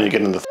were you trying to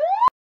get in the...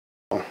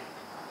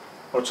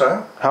 What's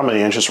that? How many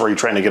inches were you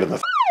trying to get in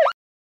the...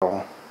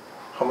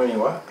 How many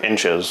what?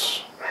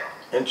 Inches.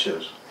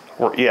 Inches.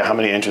 Or, yeah, how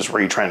many inches were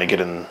you trying to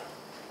get in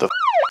the...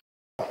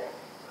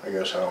 I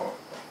guess I don't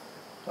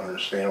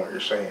understand what you're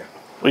saying.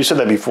 Well, you said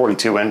that'd be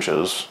 42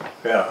 inches.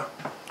 Yeah.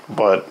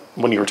 But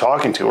when you were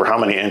talking to her, how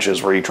many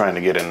inches were you trying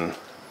to get in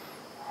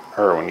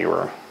her when you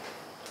were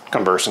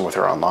conversing with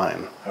her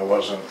online? I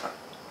wasn't.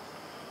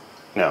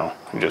 No,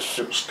 you just...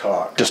 It was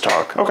talk. Just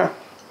talk. Okay.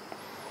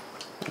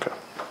 Okay.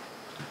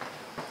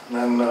 And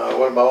then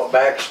what about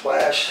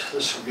backsplash?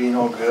 This would be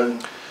no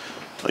good.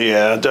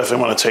 Yeah,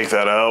 definitely want to take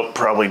that out.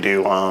 Probably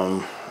do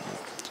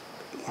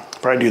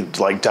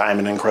like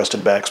diamond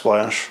encrusted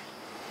backsplash.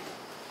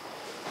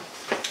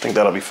 I think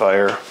that'll be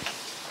fire.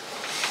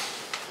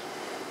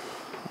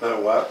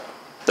 What?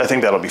 I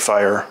think that'll be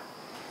fire.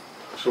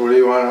 So what do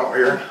you want out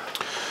here?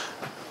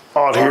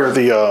 Out here,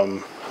 the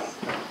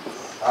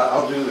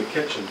I'll do the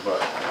kitchen,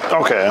 but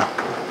okay,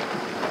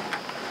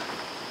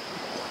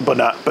 but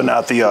not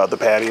the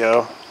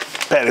patio.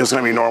 Patio's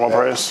gonna be normal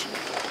price.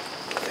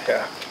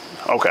 yeah.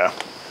 Okay,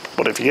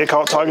 but if you get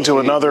caught talking to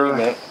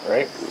another,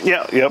 right?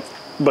 yeah, yep.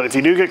 But if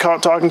you do get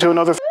caught talking to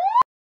another,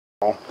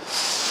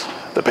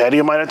 the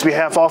patio might have to be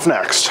half off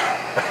next.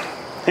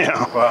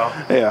 Yeah. Well.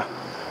 Yeah.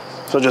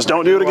 So just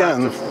don't do it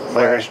again.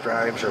 Flash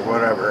drives or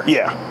whatever.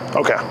 Yeah.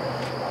 Okay.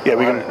 Yeah,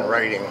 we can. In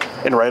writing.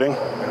 In writing?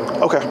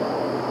 Okay.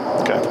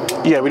 Okay.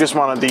 Yeah, we just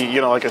wanted the,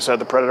 like I said,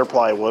 the Predator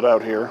plywood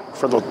out here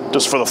for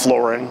just for the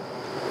flooring.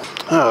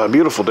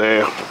 Beautiful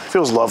day.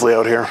 Feels lovely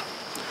out here.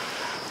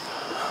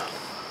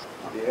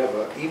 Do you have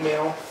an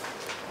email?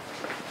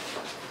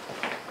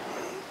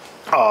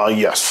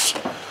 Yes.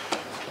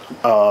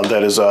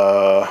 That is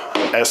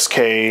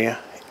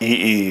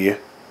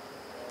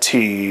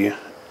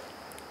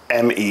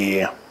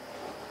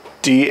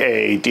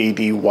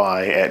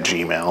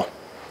SKEETMEDADDY@gmail.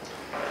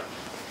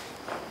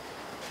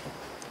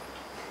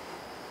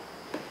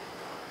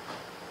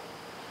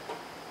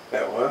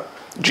 That what?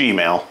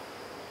 Gmail.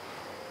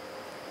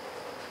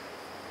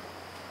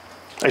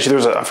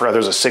 Actually,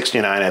 there's a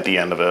 69 at the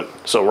end of it.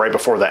 So right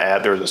before the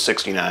ad, there's a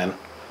 69.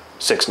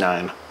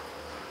 69.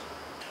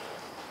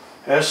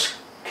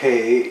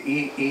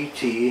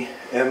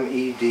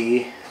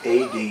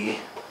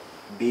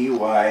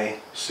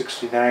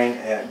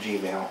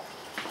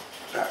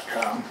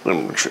 SKEETMEDADDY69@gmail.com. Let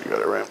me make sure you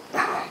got it right.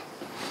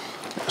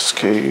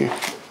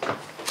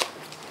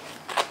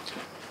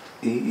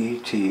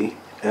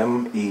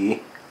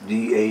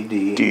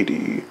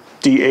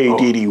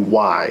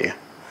 DADDY.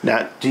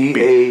 Not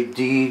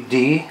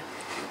DADD,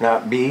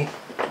 not B.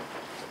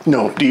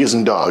 No, D is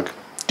in dog.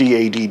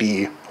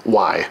 DADDY.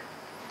 Like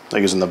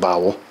is in the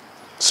vowel.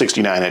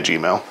 69 at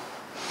Gmail.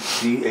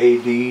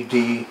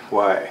 DADDY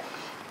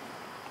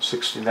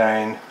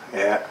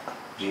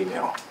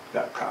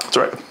 69@gmail.com. That's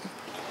right.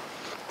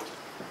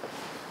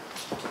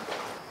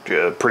 Did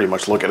you pretty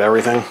much look at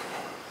everything?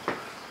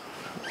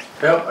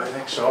 Yep, I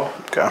think so.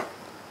 Okay.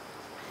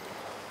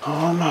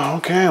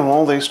 Okay,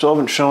 well, they still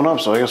haven't shown up,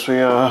 so I guess we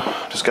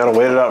just gotta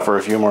wait it out for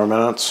a few more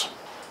minutes.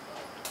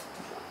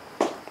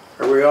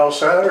 Are we all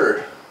set,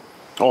 or?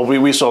 Well,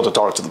 we still have to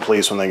talk to the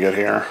police when they get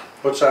here.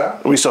 What's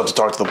that? We still have to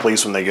talk to the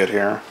police when they get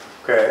here.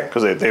 Okay.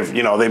 Because they've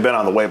been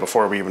on the way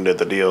before we even did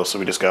the deal, so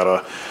we just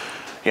gotta,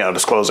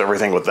 disclose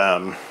everything with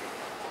them.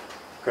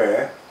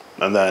 Okay.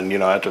 And then,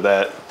 after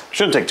that,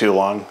 shouldn't take too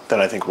long. Then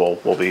I think we'll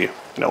be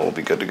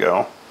good to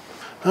go.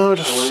 Oh,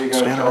 just So what are you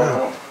gonna stand tell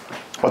around. them?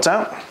 What's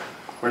that?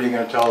 What are you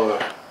gonna tell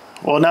the?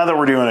 Well, now that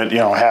we're doing it,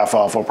 half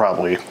off, we'll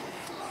probably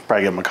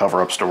give him a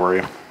cover-up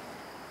story.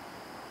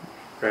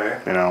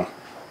 Okay.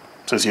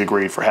 Since he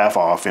agreed for half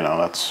off,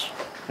 that's,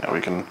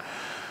 we can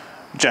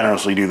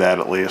generously do that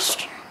at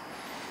least.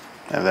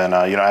 And then,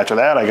 after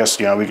that, I guess,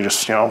 we can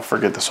just,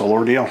 forget this whole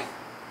ordeal.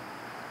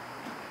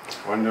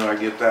 When do I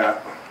get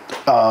that?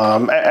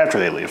 After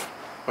they leave.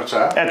 What's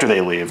that? After they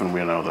leave and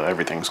we know that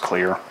everything's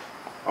clear.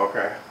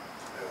 Okay.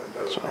 That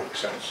doesn't make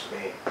sense to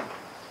me.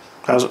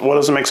 What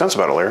doesn't make sense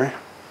about it, Larry?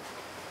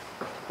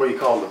 What do you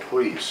call the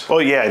police?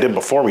 Well, yeah, I did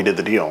before we did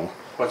the deal.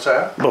 What's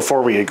that?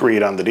 Before we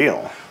agreed on the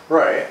deal.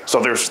 Right.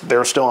 So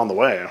they're still on the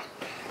way.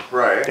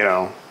 Right. You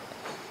know,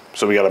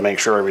 so we got to make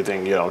sure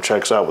everything, you know,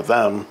 checks out with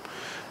them,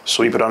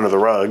 sweep it under the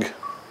rug,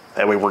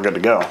 that way we're good to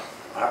go.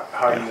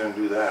 How are you going to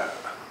do that?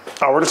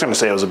 Oh, we're just going to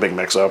say it was a big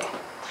mix-up.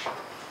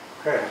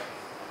 Okay.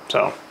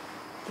 So.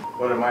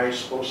 What am I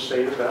supposed to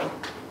say to them?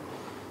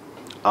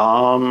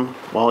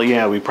 Well,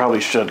 yeah, we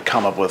probably should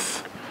come up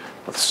with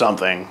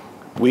something.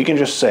 We can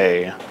just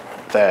say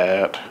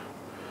that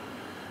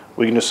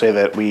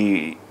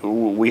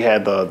we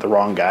had the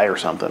wrong guy or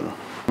something.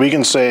 We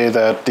can say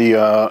that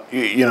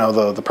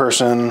the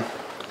person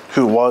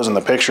who was in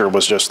the picture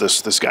was just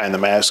this guy in the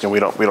mask, and we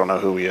don't know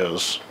who he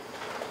is.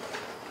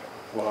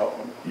 Well,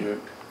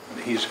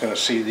 he's going to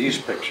see these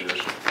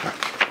pictures.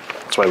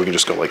 That's why we can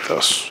just go like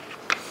this,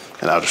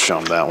 and I'll just show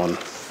him that one.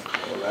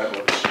 Well, that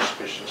looks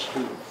suspicious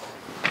too.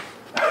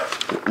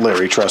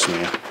 Larry, trust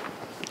me,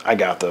 I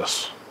got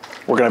this.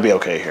 We're gonna be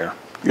okay here.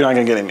 You're not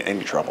gonna get in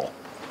any trouble.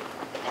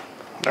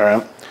 All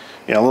right.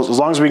 You know, as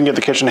long as we can get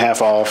the kitchen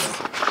half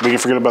off, we can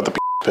forget about the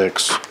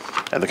pics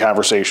and the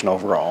conversation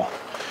overall,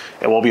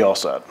 and we'll be all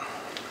set.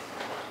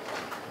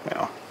 You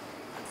know.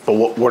 But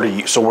what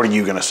are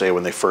you gonna say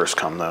when they first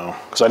come, though?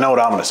 Because I know what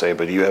I'm gonna say,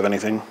 but do you have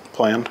anything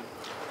planned?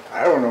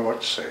 I don't know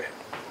what to say.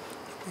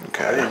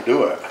 Okay. I didn't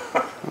do it.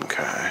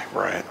 Okay.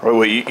 Right.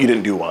 Wait. You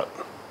didn't do what?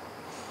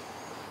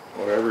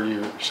 Whatever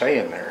you're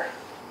saying there.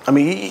 I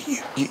mean,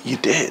 you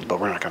did, but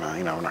we're not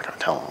gonna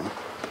tell them.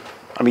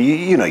 I mean,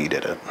 you know you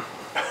did it.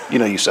 You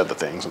know you said the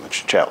things in the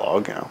chat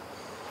log, you know.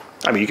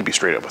 I mean, you could be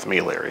straight up with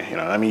me, Larry, you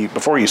know. I mean,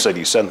 before you said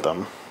you sent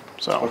them,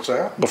 so. What's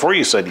that? Before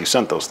you said you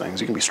sent those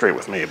things, you can be straight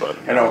with me, but.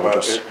 I know,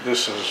 but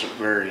this is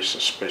very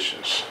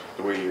suspicious,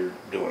 the way you're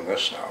doing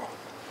this now.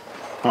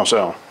 How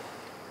so?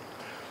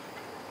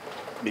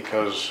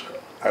 Because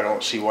I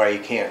don't see why you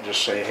can't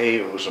just say, hey,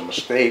 it was a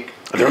mistake.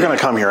 They're gonna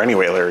come here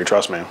anyway, Larry,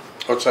 trust me.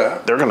 What's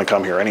that? They're gonna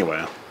come here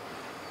anyway.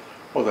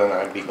 Well, then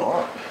I'd be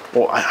gone.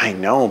 Well, I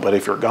know, but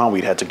if you're gone,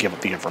 we'd have to give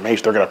up the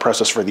information. They're gonna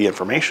press us for the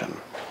information.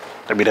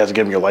 And we'd have to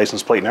give them your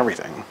license plate and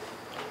everything.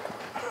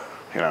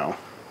 You know.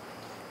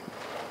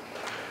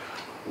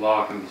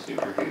 Law can be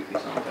super goofy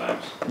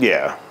sometimes.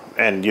 Yeah,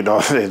 and you know,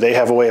 they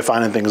have a way of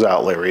finding things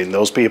out, Larry, and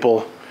those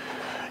people,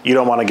 you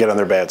don't want to get on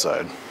their bad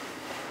side.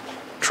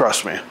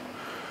 Trust me.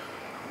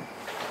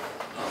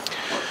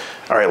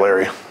 All right,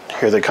 Larry,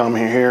 here they come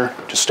here.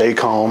 Just stay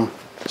calm,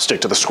 stick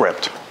to the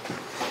script.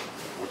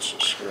 What's the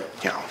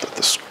script? You know,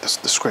 the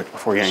script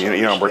before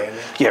you know, we're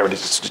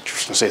just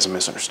gonna say it's a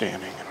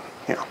misunderstanding, and,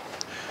 you know,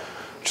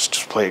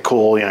 just play it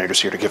cool, you know, you're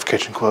just here to give a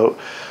kitchen quote.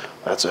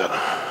 That's it.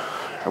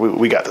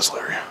 We got this,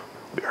 Larry.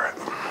 We'll be all right.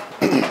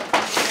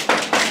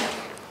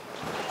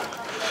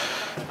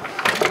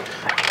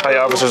 How you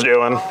officers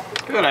doing?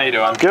 Good, how you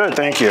doing? Good,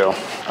 thank you.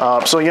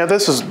 So yeah,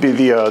 this is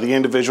the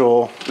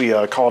individual we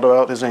called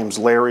about. His name's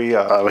Larry.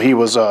 He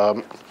was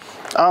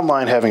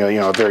online having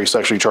a very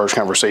sexually charged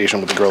conversation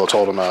with the girl that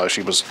told him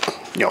she was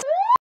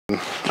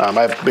I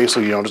have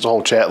basically just a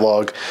whole chat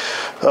log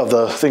of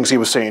the things he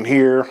was saying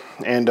here,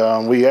 and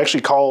we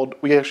actually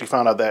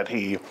found out that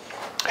he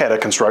had a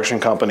construction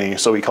company,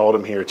 so we called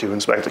him here to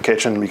inspect the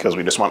kitchen because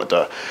we just wanted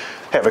to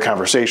have a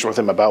conversation with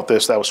him about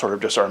this. That was sort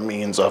of just our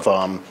means of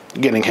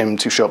getting him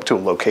to show up to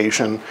a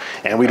location,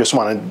 and we just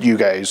wanted you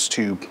guys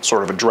to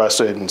sort of address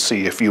it and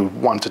see if you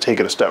want to take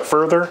it a step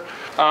further.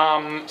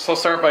 So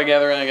start by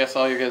gathering, I guess,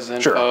 all your guys'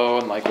 info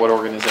and like what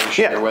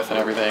organization you're with and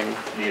everything.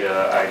 Need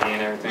a ID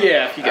and everything?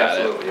 Yeah, if you got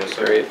Absolutely, it. Yes,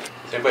 sir. Great.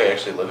 Does anybody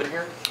actually live in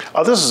here?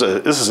 Oh, this is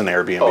an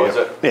Airbnb. Oh, is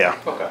it? Yeah.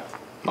 Okay.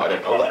 I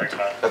didn't know that.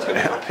 That's good.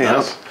 Yeah.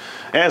 Nice.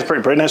 Yeah, it's a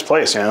pretty nice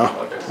place, you know.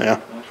 Okay.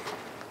 Yeah.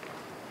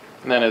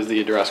 And then is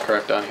the address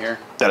correct on here?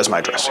 That is my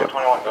address.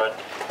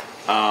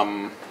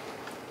 Yeah.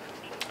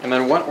 And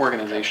then what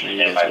organization are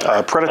you guys with?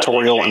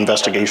 Predatorial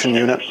Investigation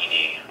Unit.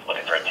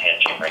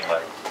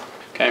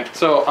 Okay,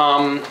 so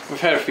we've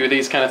had a few of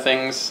these kind of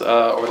things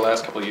over the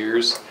last couple of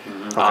years.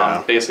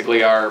 Okay.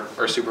 Basically,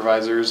 our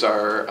supervisors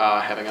are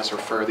having us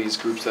refer these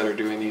groups that are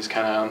doing these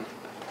kind of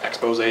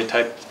expose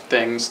type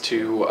things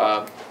to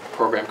a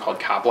program called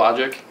Cop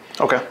Logic.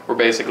 Okay. Where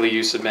basically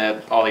you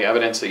submit all the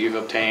evidence that you've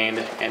obtained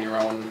and your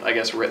own, I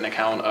guess, written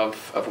account of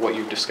what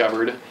you've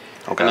discovered.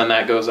 Okay. And then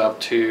that goes up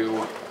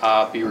to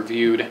be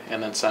reviewed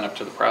and then sent up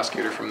to the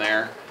prosecutor from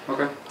there.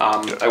 Okay.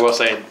 I will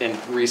say in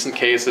recent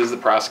cases, the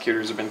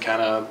prosecutors have been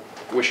kind of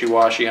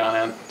wishy-washy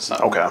on it.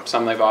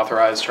 Some they've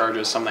authorized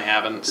charges, some they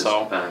haven't.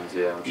 So depends,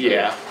 yeah. I'm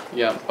sure.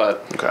 Yeah,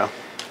 but okay.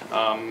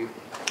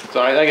 So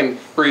I can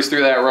breeze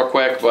through that real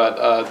quick,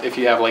 but if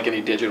you have like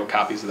any digital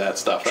copies of that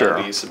stuff, Sure.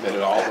 that'll be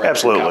submitted all right.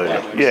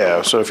 Absolutely.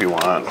 Yeah. So if you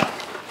want,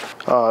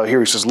 here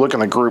he says, look in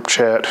the group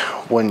chat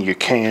when you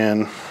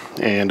can,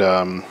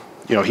 and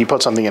he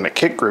put something in a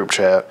Kik group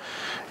chat,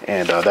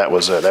 and that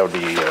would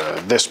be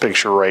this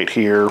picture right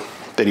here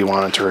that he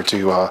wanted her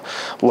to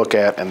look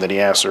at, and then he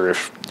asked her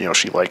if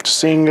she liked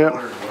seeing it.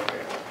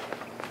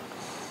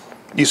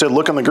 You said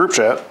look in the group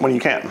chat when you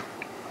can.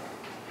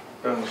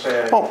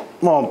 Oh,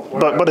 well,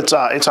 but it's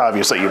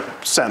obvious that you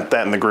sent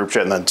that in the group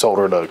chat and then told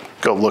her to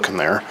go look in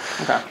there.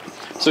 Okay.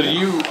 So do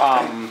you,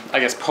 I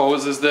guess,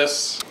 pose as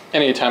this?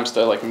 Any attempts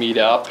to like meet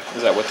up?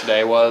 Is that what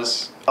today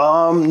was?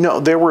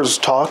 No, there was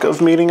talk of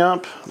meeting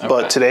up,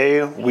 but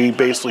today we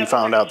basically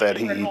found out that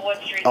he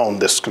owned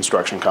this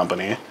construction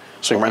company.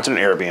 So he rented an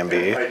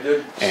Airbnb. I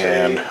did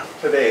say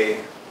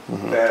today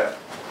that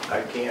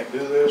I can't do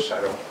this.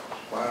 I don't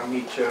want to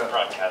meet you.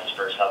 Broadcast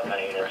for South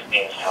County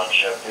Ames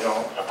Township. You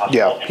know.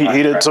 Yeah,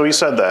 he did. So he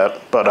said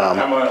that, but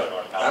I'm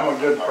a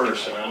good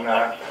person. I'm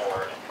not.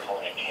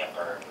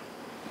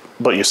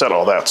 But you said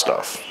all that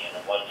stuff.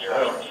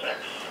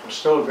 I'm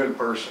still a good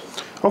person.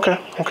 Okay,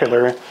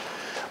 Larry.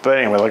 But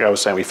anyway, like I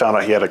was saying, we found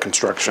out he had a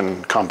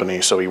construction company,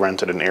 so he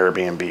rented an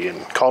Airbnb and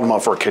called him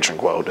up for a kitchen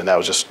quote, and that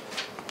was just,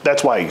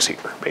 that's why he's here,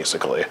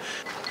 basically.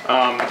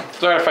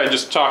 Sorry if I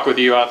just talk with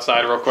you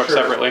outside real quick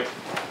separately.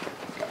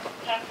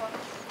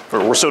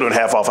 We're still doing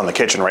half off on the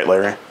kitchen, right,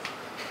 Larry?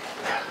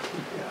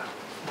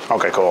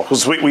 Okay, cool.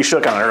 'Cause we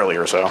shook on it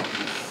earlier, so.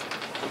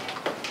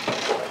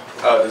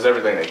 Does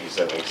everything that he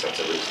said make sense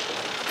at least?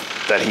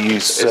 That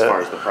he's as far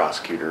as the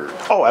prosecutor.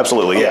 Oh,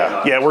 absolutely,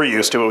 yeah. Yeah, we're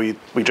used to it.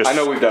 We just. I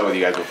know we've done it with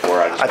you guys before.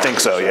 I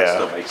think so, yeah.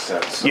 Still makes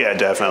sense. Yeah,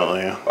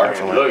 definitely. You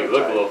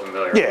look a little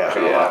familiar.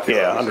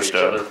 Yeah,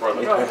 understood.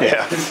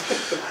 Yeah.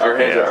 Our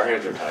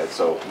hands are tied,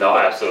 so. No,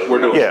 absolutely. We're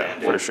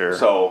doing for sure.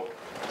 So,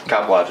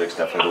 Cop Logic's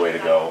definitely the way to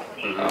go.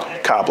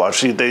 Cop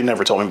Logic, they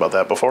never told me about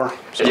that before.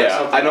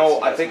 Yeah, I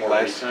know. I think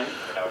last.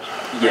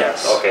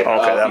 Yes. Okay,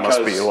 that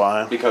must be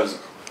why. Because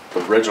the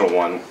original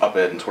one up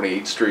in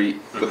 28th Street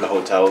with the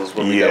hotels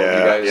where we got with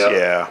you guys.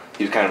 Yeah.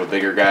 He was kind of a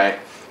bigger guy.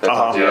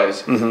 That's you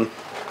guys.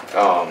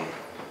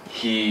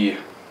 He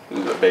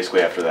basically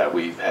after that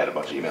we had a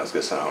bunch of emails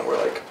get sent out. And we're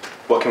like,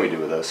 what can we do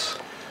with this?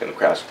 And the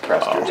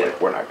prosecutor was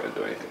like, we're not going to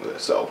do anything with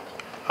this. So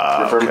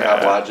refer to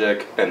Cop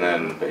Logic, and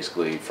then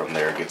basically from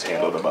there it gets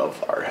handled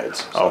above our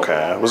heads. So,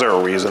 okay. Was there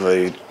a reason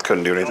they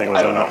couldn't do anything with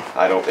I don't know.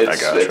 I don't.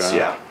 It's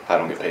yeah. I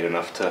don't get paid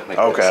enough to make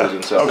that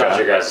decision. So It's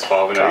your guys'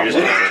 fault. We know you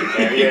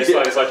just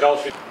it's like all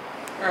shit.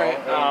 All right.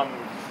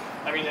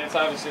 I mean, it's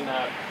obviously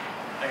not,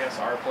 I guess,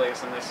 our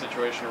place in this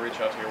situation to reach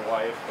out to your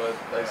wife, but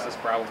this is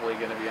probably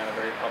going to be on a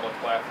very public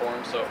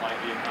platform, so it might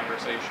be a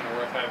conversation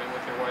worth having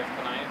with your wife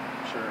tonight.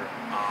 Sure.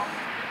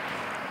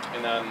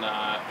 And then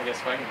I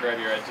guess if I can grab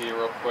your ID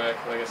real quick,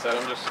 like I said,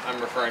 I'm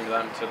referring to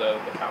them to the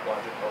Cop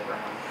Logic program.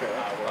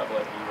 We'll have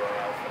like the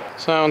URL for that.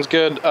 Sounds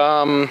good.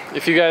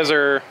 If you guys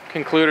are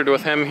concluded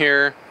with him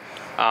here,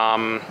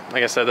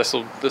 like I said, this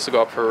will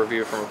go up for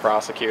review from a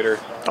prosecutor.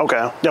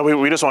 Okay. Yeah,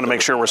 we just want to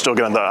make sure we're still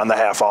getting on the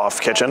half off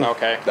kitchen.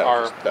 Okay. That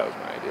was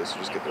my idea. So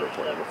just get the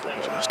report over for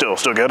kitchen.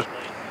 Still good.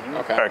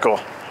 Okay. All right. Cool.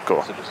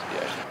 So just,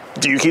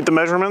 Do you keep the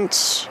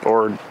measurements,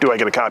 or do I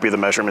get a copy of the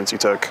measurements you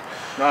took?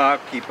 No, I'll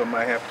keep them.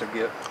 I have to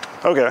get.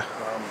 Okay.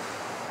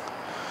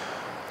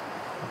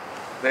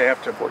 They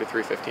have to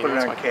 4315. put it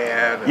on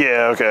CAD.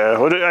 Yeah. Okay.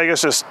 Well, I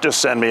guess just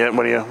send me it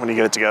when you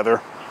get it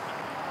together.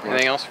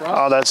 Anything else for us?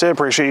 Oh, that's it.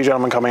 Appreciate you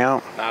gentlemen coming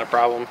out. Not a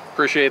problem.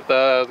 Appreciate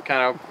the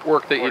kind of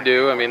work that you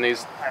do. I mean,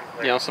 these,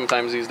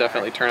 sometimes these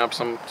definitely turn up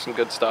some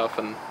good stuff,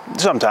 and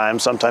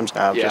sometimes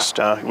not. Yeah. Just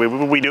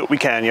we do what we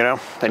can,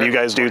 and you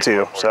guys do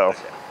too. So.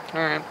 All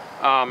right.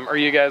 Are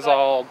you guys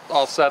all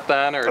set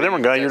then, or? I think we're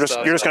good.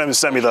 You're just gonna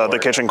send me the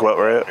kitchen quote,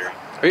 right?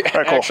 Are you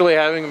right, cool. actually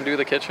having him do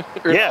the kitchen?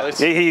 Yeah,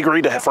 he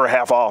agreed for a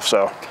half off,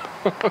 so.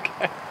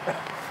 Okay.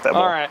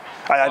 All right.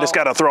 I just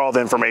got to throw all the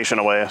information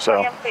away,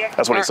 so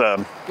that's what he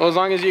said. Well, as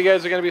long as you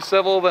guys are going to be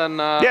civil, then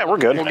yeah, we're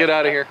good. We'll get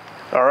out of here.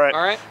 All right.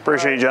 All right.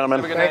 Appreciate you,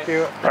 gentlemen. Thank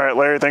you. All right,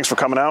 Larry, thanks for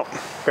coming out.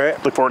 Okay.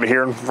 Look forward to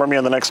hearing from you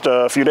in the next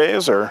few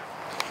days, or?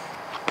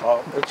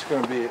 Well, it's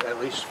going to be at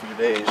least a few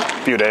days.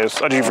 Few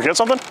days. Oh, did you forget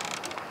something?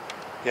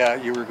 Yeah,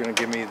 you were going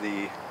to give me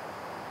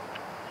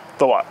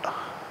the what?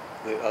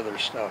 The other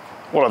stuff.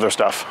 What other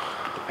stuff?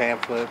 The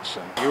pamphlets,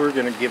 and you were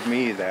going to give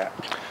me that.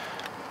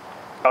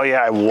 Oh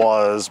yeah, I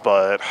was,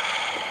 but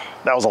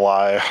that was a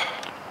lie.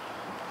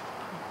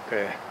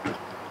 Okay.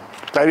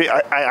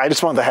 I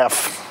just want the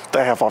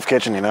half off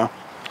kitchen, Well,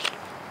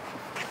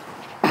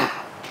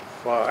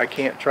 I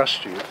can't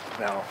trust you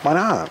now. Why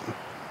not?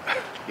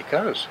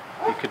 Because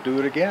you could do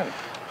it again.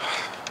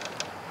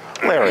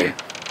 Larry,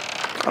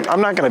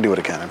 I'm not going to do it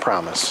again, I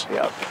promise.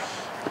 Yep.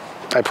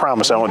 I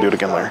promise I won't do it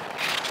again, Larry.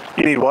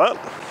 You need what?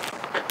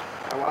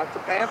 I want the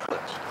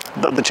pamphlets.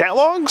 The chat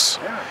logs?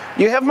 Yeah.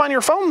 You have them on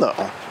your phone,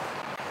 though.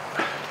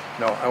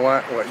 No, I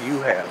want what you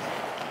have.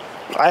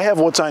 I have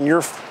what's on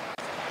your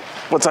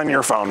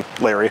phone,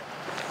 Larry.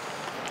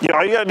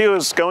 All you gotta do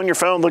is go on your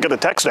phone, look at the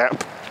text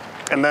app,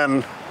 and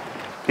then,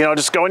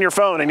 just go on your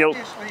phone and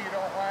Obviously you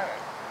don't want it.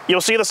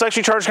 you'll see the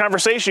sexually charged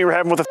conversation you were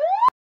having with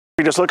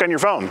you just look on your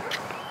phone.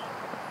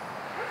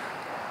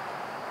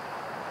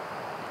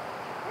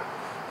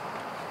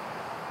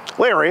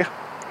 Larry,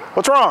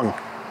 what's wrong?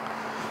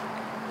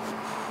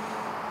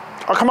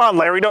 Oh, come on,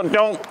 Larry,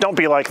 don't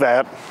be like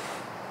that.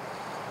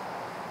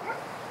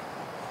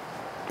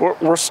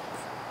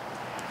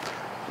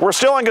 We're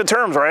still on good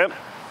terms, right? We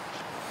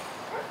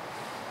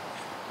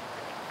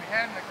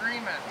had an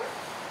agreement.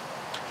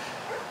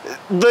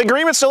 The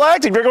agreement's still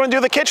active. You're going to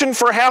do the kitchen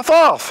for half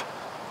off.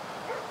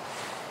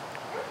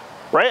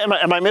 Right?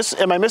 Am I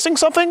missing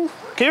something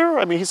here?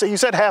 I mean, he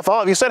said half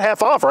off. You said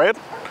half off, right?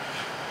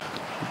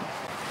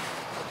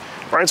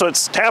 Right, so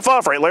it's half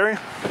off, right, Larry?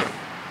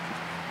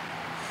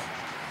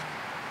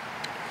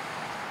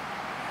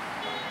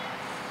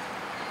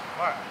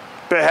 What?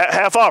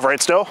 Half off,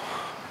 right, still?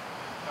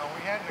 No,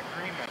 we had an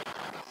agreement.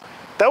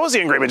 That was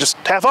the agreement, just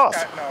half off.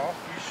 No,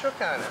 you shook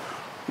on it.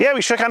 Yeah,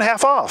 we shook on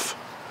half off.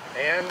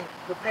 And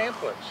the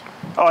pamphlets.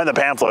 Oh, and the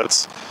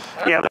pamphlets.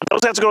 Huh? Yeah,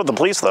 those have to go to the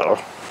police, though.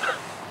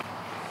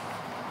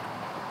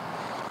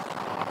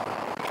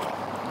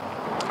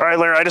 All right,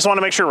 Larry, I just want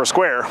to make sure we're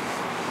square. So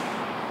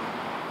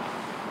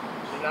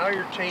now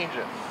you're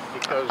changing.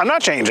 Because I'm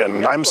not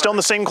changing. I'm still in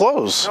the same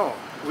clothes. No,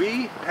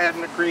 we had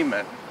an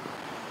agreement.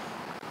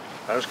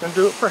 I was going to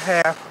do it for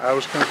half. I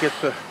was going to get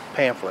the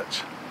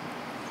pamphlets.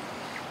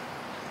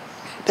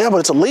 Yeah, but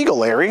it's illegal,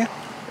 Larry.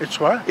 It's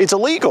what? It's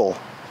illegal.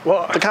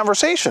 Well, the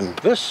conversation.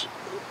 This.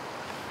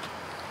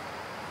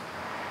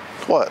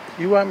 What?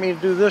 You want me to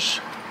do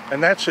this?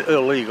 And that's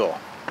illegal.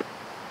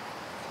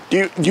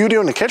 You do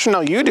in the kitchen?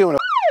 No, you do in a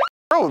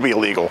would be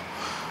illegal.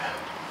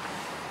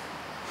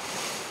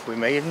 We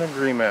made an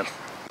agreement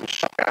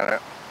on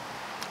it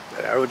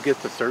that I would get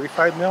the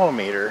 35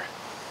 millimeter.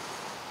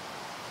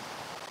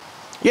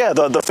 Yeah,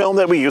 the film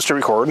that we used to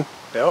record.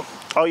 Yep.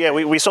 Oh yeah,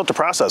 we still have to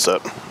process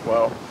it.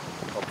 Well,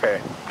 okay.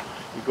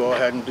 You go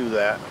ahead and do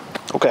that.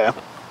 Okay.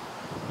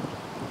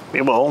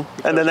 We will.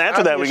 And then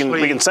after that we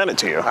can send it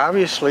to you.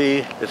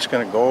 Obviously it's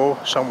gonna go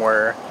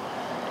somewhere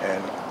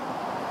and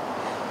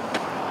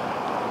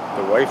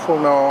the wife will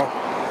know.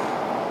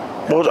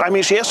 Well, I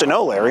mean, she has to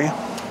know, Larry.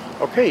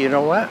 Okay, you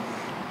know what?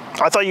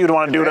 I thought you'd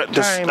want to do it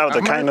just out of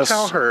the kindness. I'm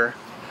gonna tell her,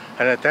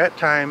 and at that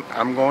time,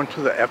 I'm going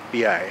to the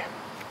FBI.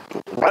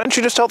 Why didn't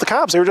you just tell the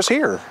cops? They were just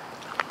here.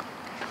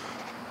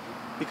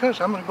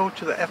 Because I'm gonna go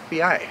to the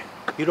FBI.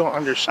 You don't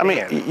understand.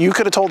 I mean, you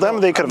could have told them.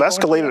 They could have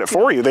escalated it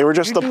for you. They were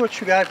just do what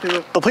you gotta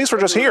do. The police were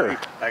just here.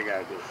 I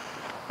gotta do.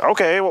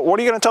 Okay, well, what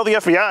are you gonna tell the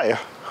FBI?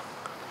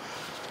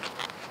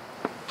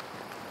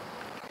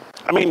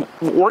 I mean,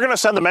 we're gonna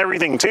send them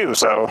everything too,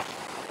 so.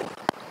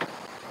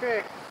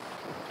 Okay.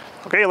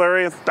 Okay,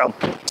 Larry. I'll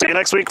see you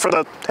next week for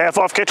the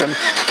half-off kitchen.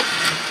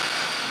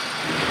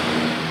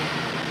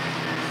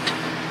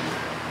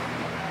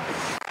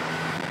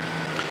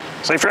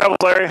 Safe travels,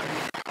 Larry.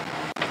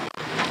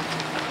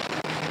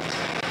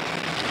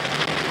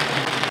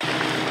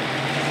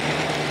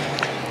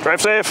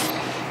 Drive safe.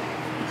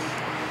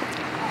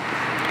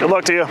 Good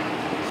luck to you.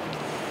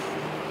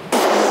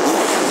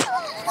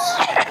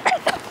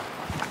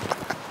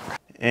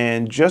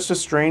 And just as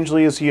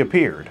strangely as he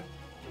appeared,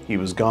 he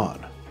was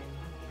gone.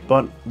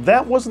 But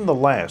that wasn't the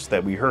last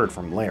that we heard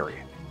from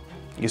Larry.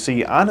 You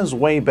see, on his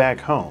way back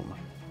home,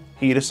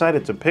 he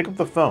decided to pick up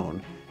the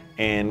phone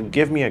and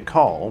give me a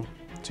call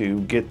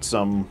to get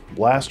some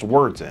last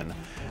words in.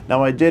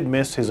 Now, I did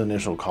miss his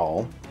initial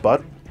call,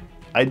 but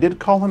I did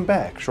call him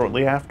back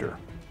shortly after.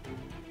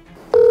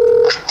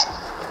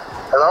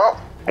 Hello?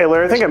 Hey,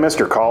 Larry, I think I missed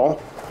your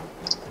call.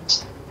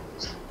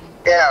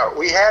 Yeah,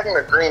 we had an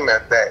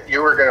agreement that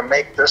you were going to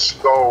make this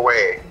go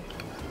away.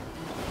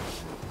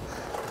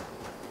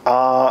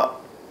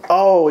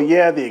 Oh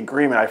yeah, the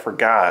agreement, I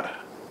forgot.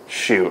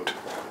 Shoot.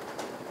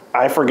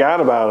 I forgot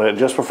about it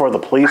just before the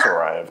police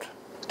arrived.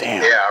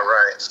 Damn. Yeah,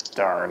 right.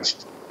 Darn.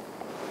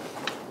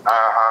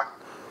 Uh-huh.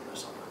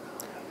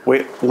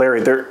 Wait,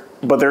 Larry,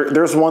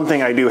 there's one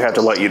thing I do have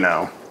to let you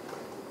know.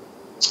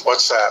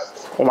 What's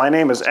that? Well, my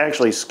name is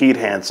actually Skeet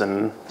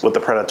Hansen with the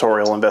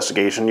Predatorial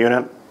Investigation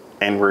Unit,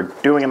 and we're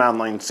doing an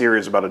online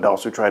series about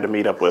adults who try to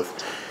meet up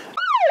with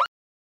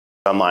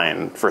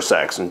online for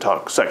sex and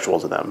talk sexual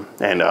to them.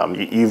 And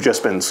you've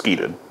just been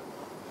skeeted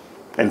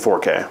in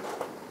 4K.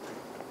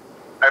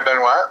 I've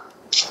been what?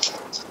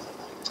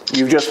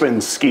 You've just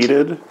been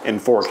skeeted in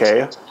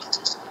 4K.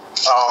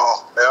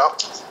 Oh, yeah.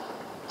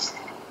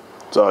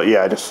 So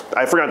yeah,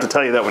 I forgot to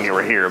tell you that when you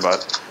were here,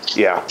 but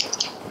yeah.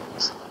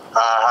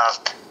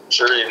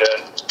 Sure you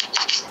did.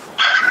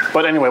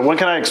 But anyway, when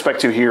can I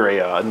expect to hear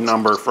a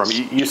number from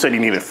you? You said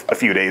you need a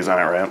few days on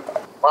it, right?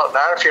 Well,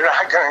 not if you're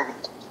not going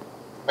to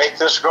make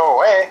this go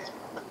away.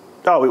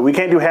 Oh, we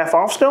can't do half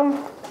off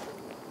still?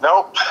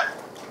 Nope.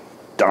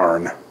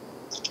 Darn.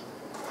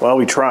 Well,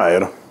 we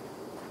tried.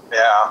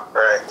 Yeah,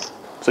 right.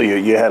 So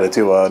you headed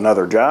to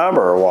another job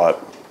or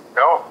what?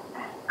 Nope.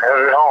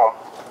 Headed home.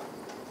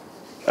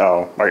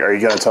 Oh, are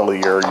you going to tell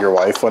your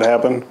wife what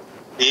happened?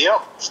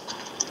 Yep.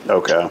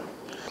 Okay.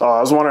 I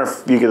was wondering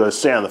if you could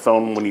stay on the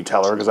phone when you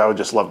tell her, because I would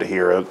just love to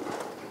hear it.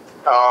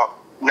 No,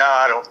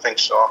 I don't think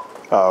so.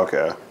 Oh,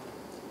 okay.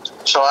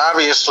 So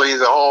obviously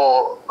the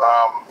whole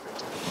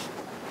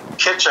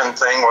kitchen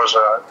thing was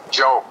a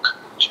joke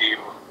to you.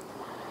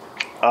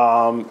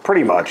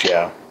 Pretty much,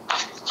 yeah.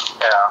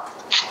 Yeah.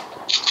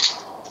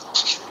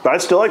 But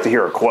I'd still like to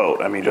hear a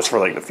quote. I mean, just for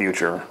like the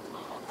future.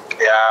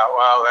 Yeah,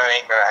 well, that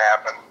ain't gonna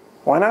happen.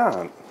 Why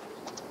not?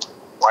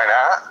 Why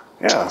not?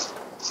 Yeah.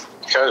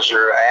 Because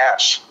you're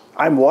ass.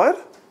 I'm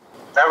what?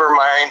 Never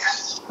mind.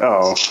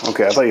 Oh,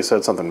 okay. I thought you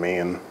said something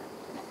mean.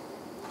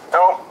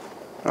 Nope.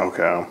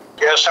 Okay.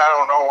 Guess I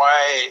don't know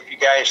why you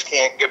guys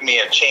can't give me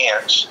a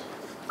chance.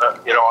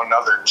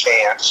 Another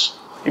chance.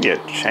 You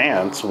get a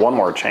chance, one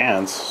more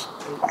chance.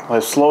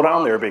 Let's slow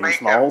down there, Biggie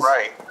Smalls.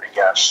 Right, I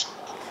guess.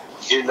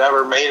 You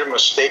never made a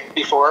mistake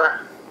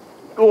before?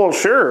 Well,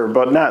 sure,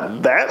 but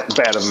not that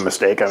bad of a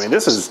mistake. I mean,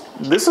 this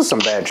is some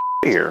bad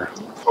shit here.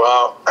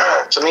 Well,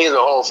 to me, the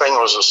whole thing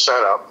was a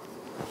setup.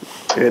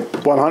 It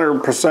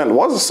 100%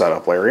 was a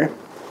setup, Larry.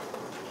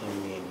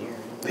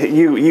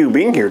 You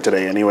being here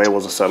today anyway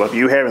was a setup.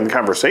 You having the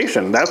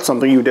conversation, that's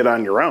something you did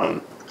on your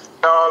own.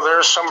 No,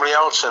 there's somebody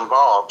else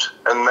involved,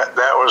 and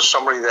that was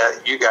somebody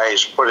that you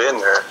guys put in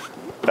there.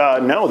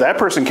 No, that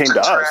person came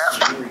to us.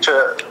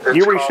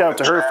 You reached out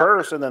to her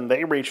first, and then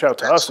they reached out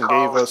to us and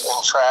gave us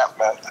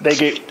entrapment.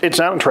 It's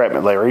not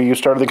entrapment, Larry. You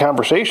started the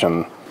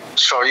conversation.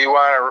 So you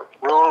want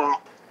to ruin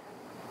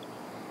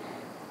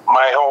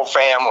my whole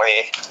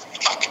family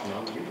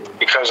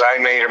because I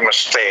made a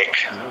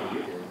mistake?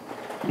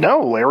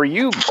 No, Larry,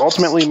 you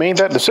ultimately made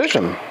that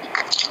decision.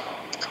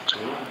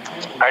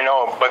 I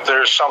know, but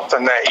there's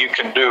something that you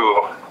can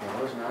do.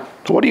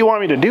 So what do you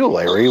want me to do,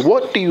 Larry?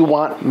 What do you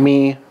want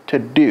me to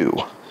do?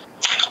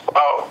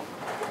 Well,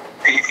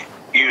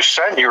 you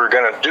said you were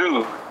going to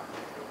do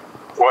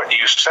what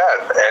you said,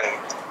 and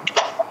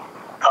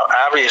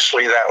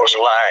obviously that was a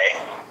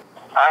lie.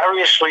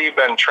 Obviously you've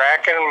been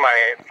tracking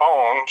my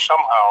phone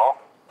somehow.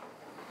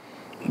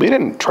 We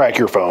didn't track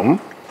your phone.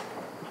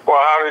 Well,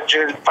 how did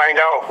you find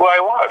out who I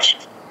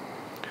was?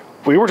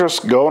 We were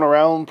just going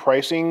around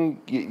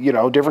pricing,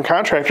 different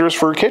contractors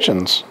for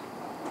kitchens.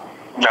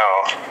 No.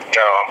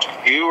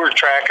 You were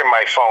tracking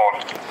my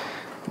phone.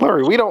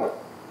 Larry, we don't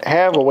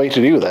have a way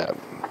to do that.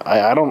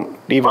 I don't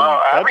even...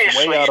 Well, that's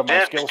obviously way out you of my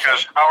did, skill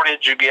because set. how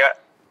did you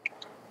get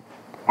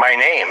my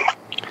name?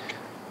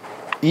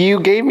 You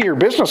gave me your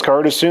business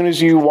card as soon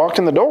as you walked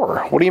in the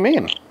door. What do you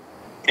mean?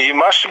 You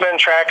must have been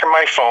tracking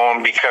my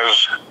phone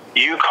because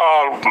you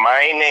called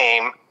my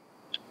name,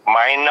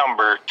 my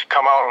number, to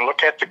come out and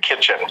look at the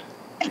kitchen.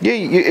 Yeah,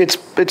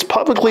 it's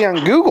publicly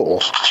on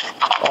Google.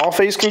 All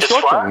Face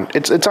Construction.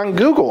 It's on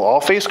Google. All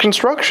Face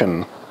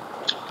Construction.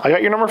 I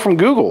got your number from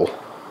Google.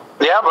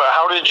 Yeah, but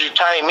how did you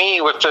tie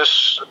me with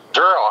this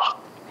girl?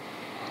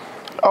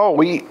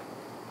 Oh, You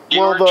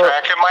were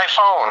tracking my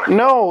phone.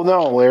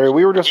 No, Larry.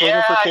 We were just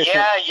looking for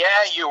kitchen.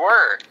 Yeah, you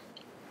were.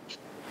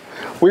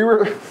 We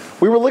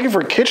were looking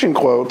for kitchen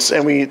quotes,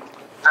 and we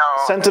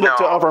sent it up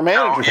to upper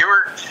management. No,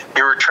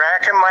 you were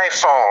tracking my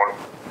phone.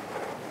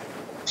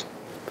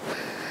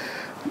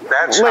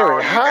 That's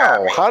Larry,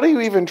 how? How do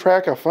you even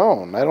track a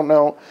phone? I don't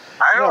know.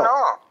 I don't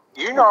know.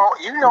 You know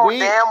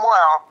damn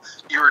well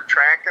you were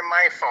tracking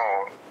my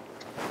phone.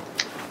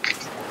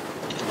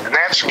 And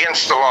that's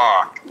against the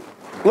law.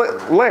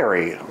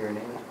 Larry.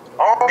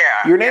 Oh,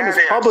 yeah. Your name is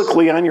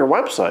publicly on your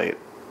website.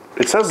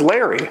 It says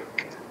Larry.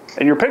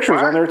 And your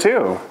picture's on there,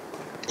 too.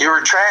 You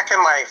were tracking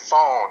my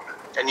phone,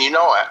 and you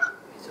know it.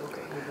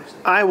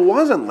 I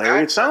wasn't,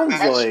 Larry. It sounds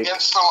that's like...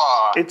 against the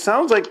law. It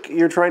sounds like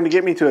you're trying to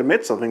get me to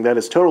admit something that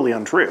is totally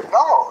untrue.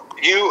 No.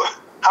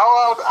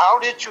 How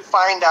did you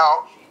find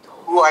out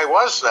who I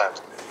was then?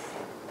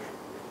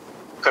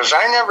 Because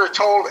I never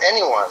told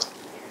anyone.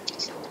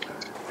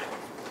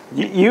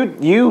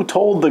 You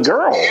told the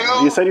girl.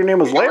 You said your name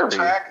was Larry.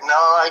 No,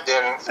 I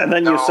didn't. And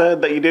then you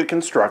said that you did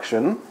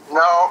construction.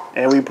 No.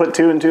 And we put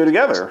two and two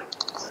together.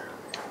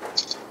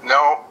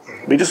 No.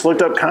 We just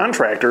looked up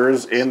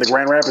contractors in the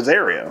Grand Rapids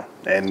area,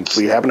 and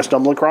we happened to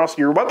stumble across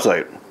your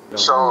website.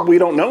 So we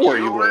don't know where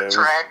you were live.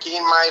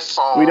 Tracking my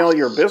phone. We know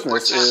your business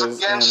which is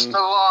against the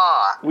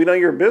law. We know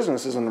your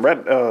business is in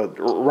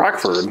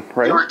Rockford,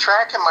 right? You were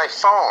tracking my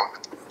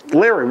phone.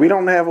 Larry, we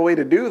don't have a way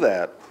to do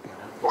that.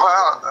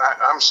 Well,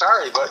 I'm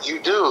sorry, but you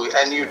do,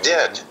 and you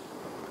did.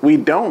 We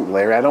don't,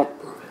 Larry. I don't.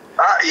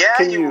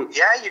 You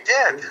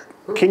did.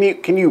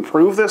 Can you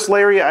prove this,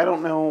 Larry? I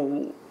don't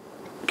know.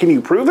 Can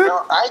you prove it?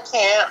 No, I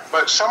can't,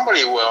 but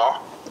somebody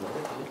will.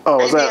 Oh,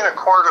 maybe is that in a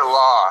court of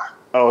law?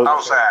 Oh,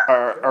 how's that?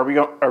 Are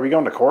we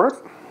going to court?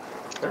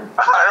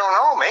 I don't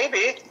know.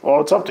 Maybe.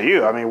 Well, it's up to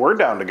you. I mean, we're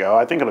down to go.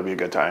 I think it'll be a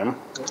good time.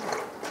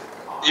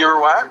 You're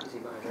what?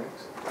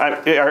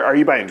 Are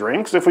you buying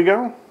drinks if we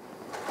go?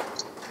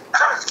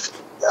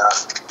 Yeah.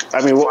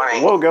 I mean,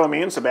 we'll go.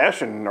 Me and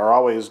Sebastian are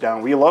always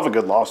down. We love a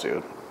good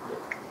lawsuit.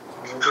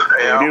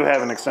 Yeah. We do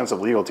have an extensive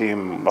legal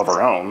team of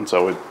our own,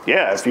 so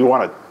if you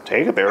want to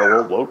take it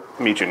there, we'll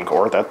meet you in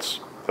court. That's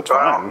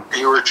fine.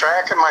 You were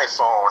tracking my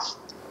phone.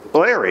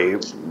 Larry,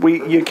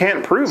 you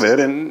can't prove it,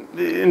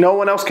 and no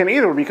one else can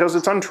either because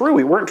it's untrue.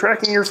 We weren't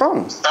tracking your phone.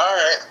 All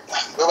right.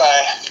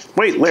 Goodbye.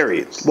 Wait,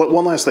 Larry.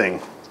 One last thing.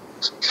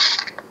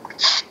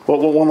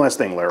 One last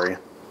thing, Larry.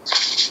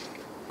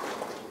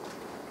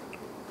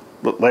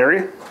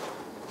 Larry?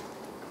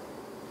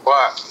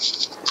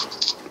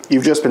 What?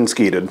 You've just been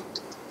skeeted.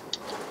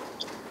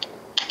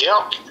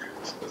 Yep.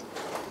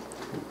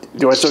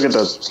 Do I still get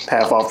the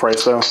half off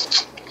price though?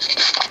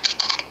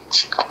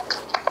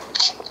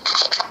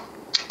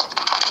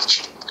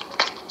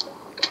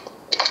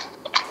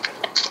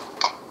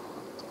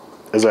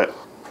 Is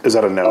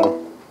that a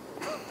no?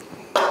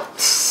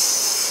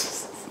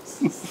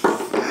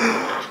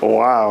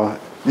 Wow.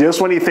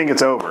 Just when you think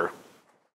it's over.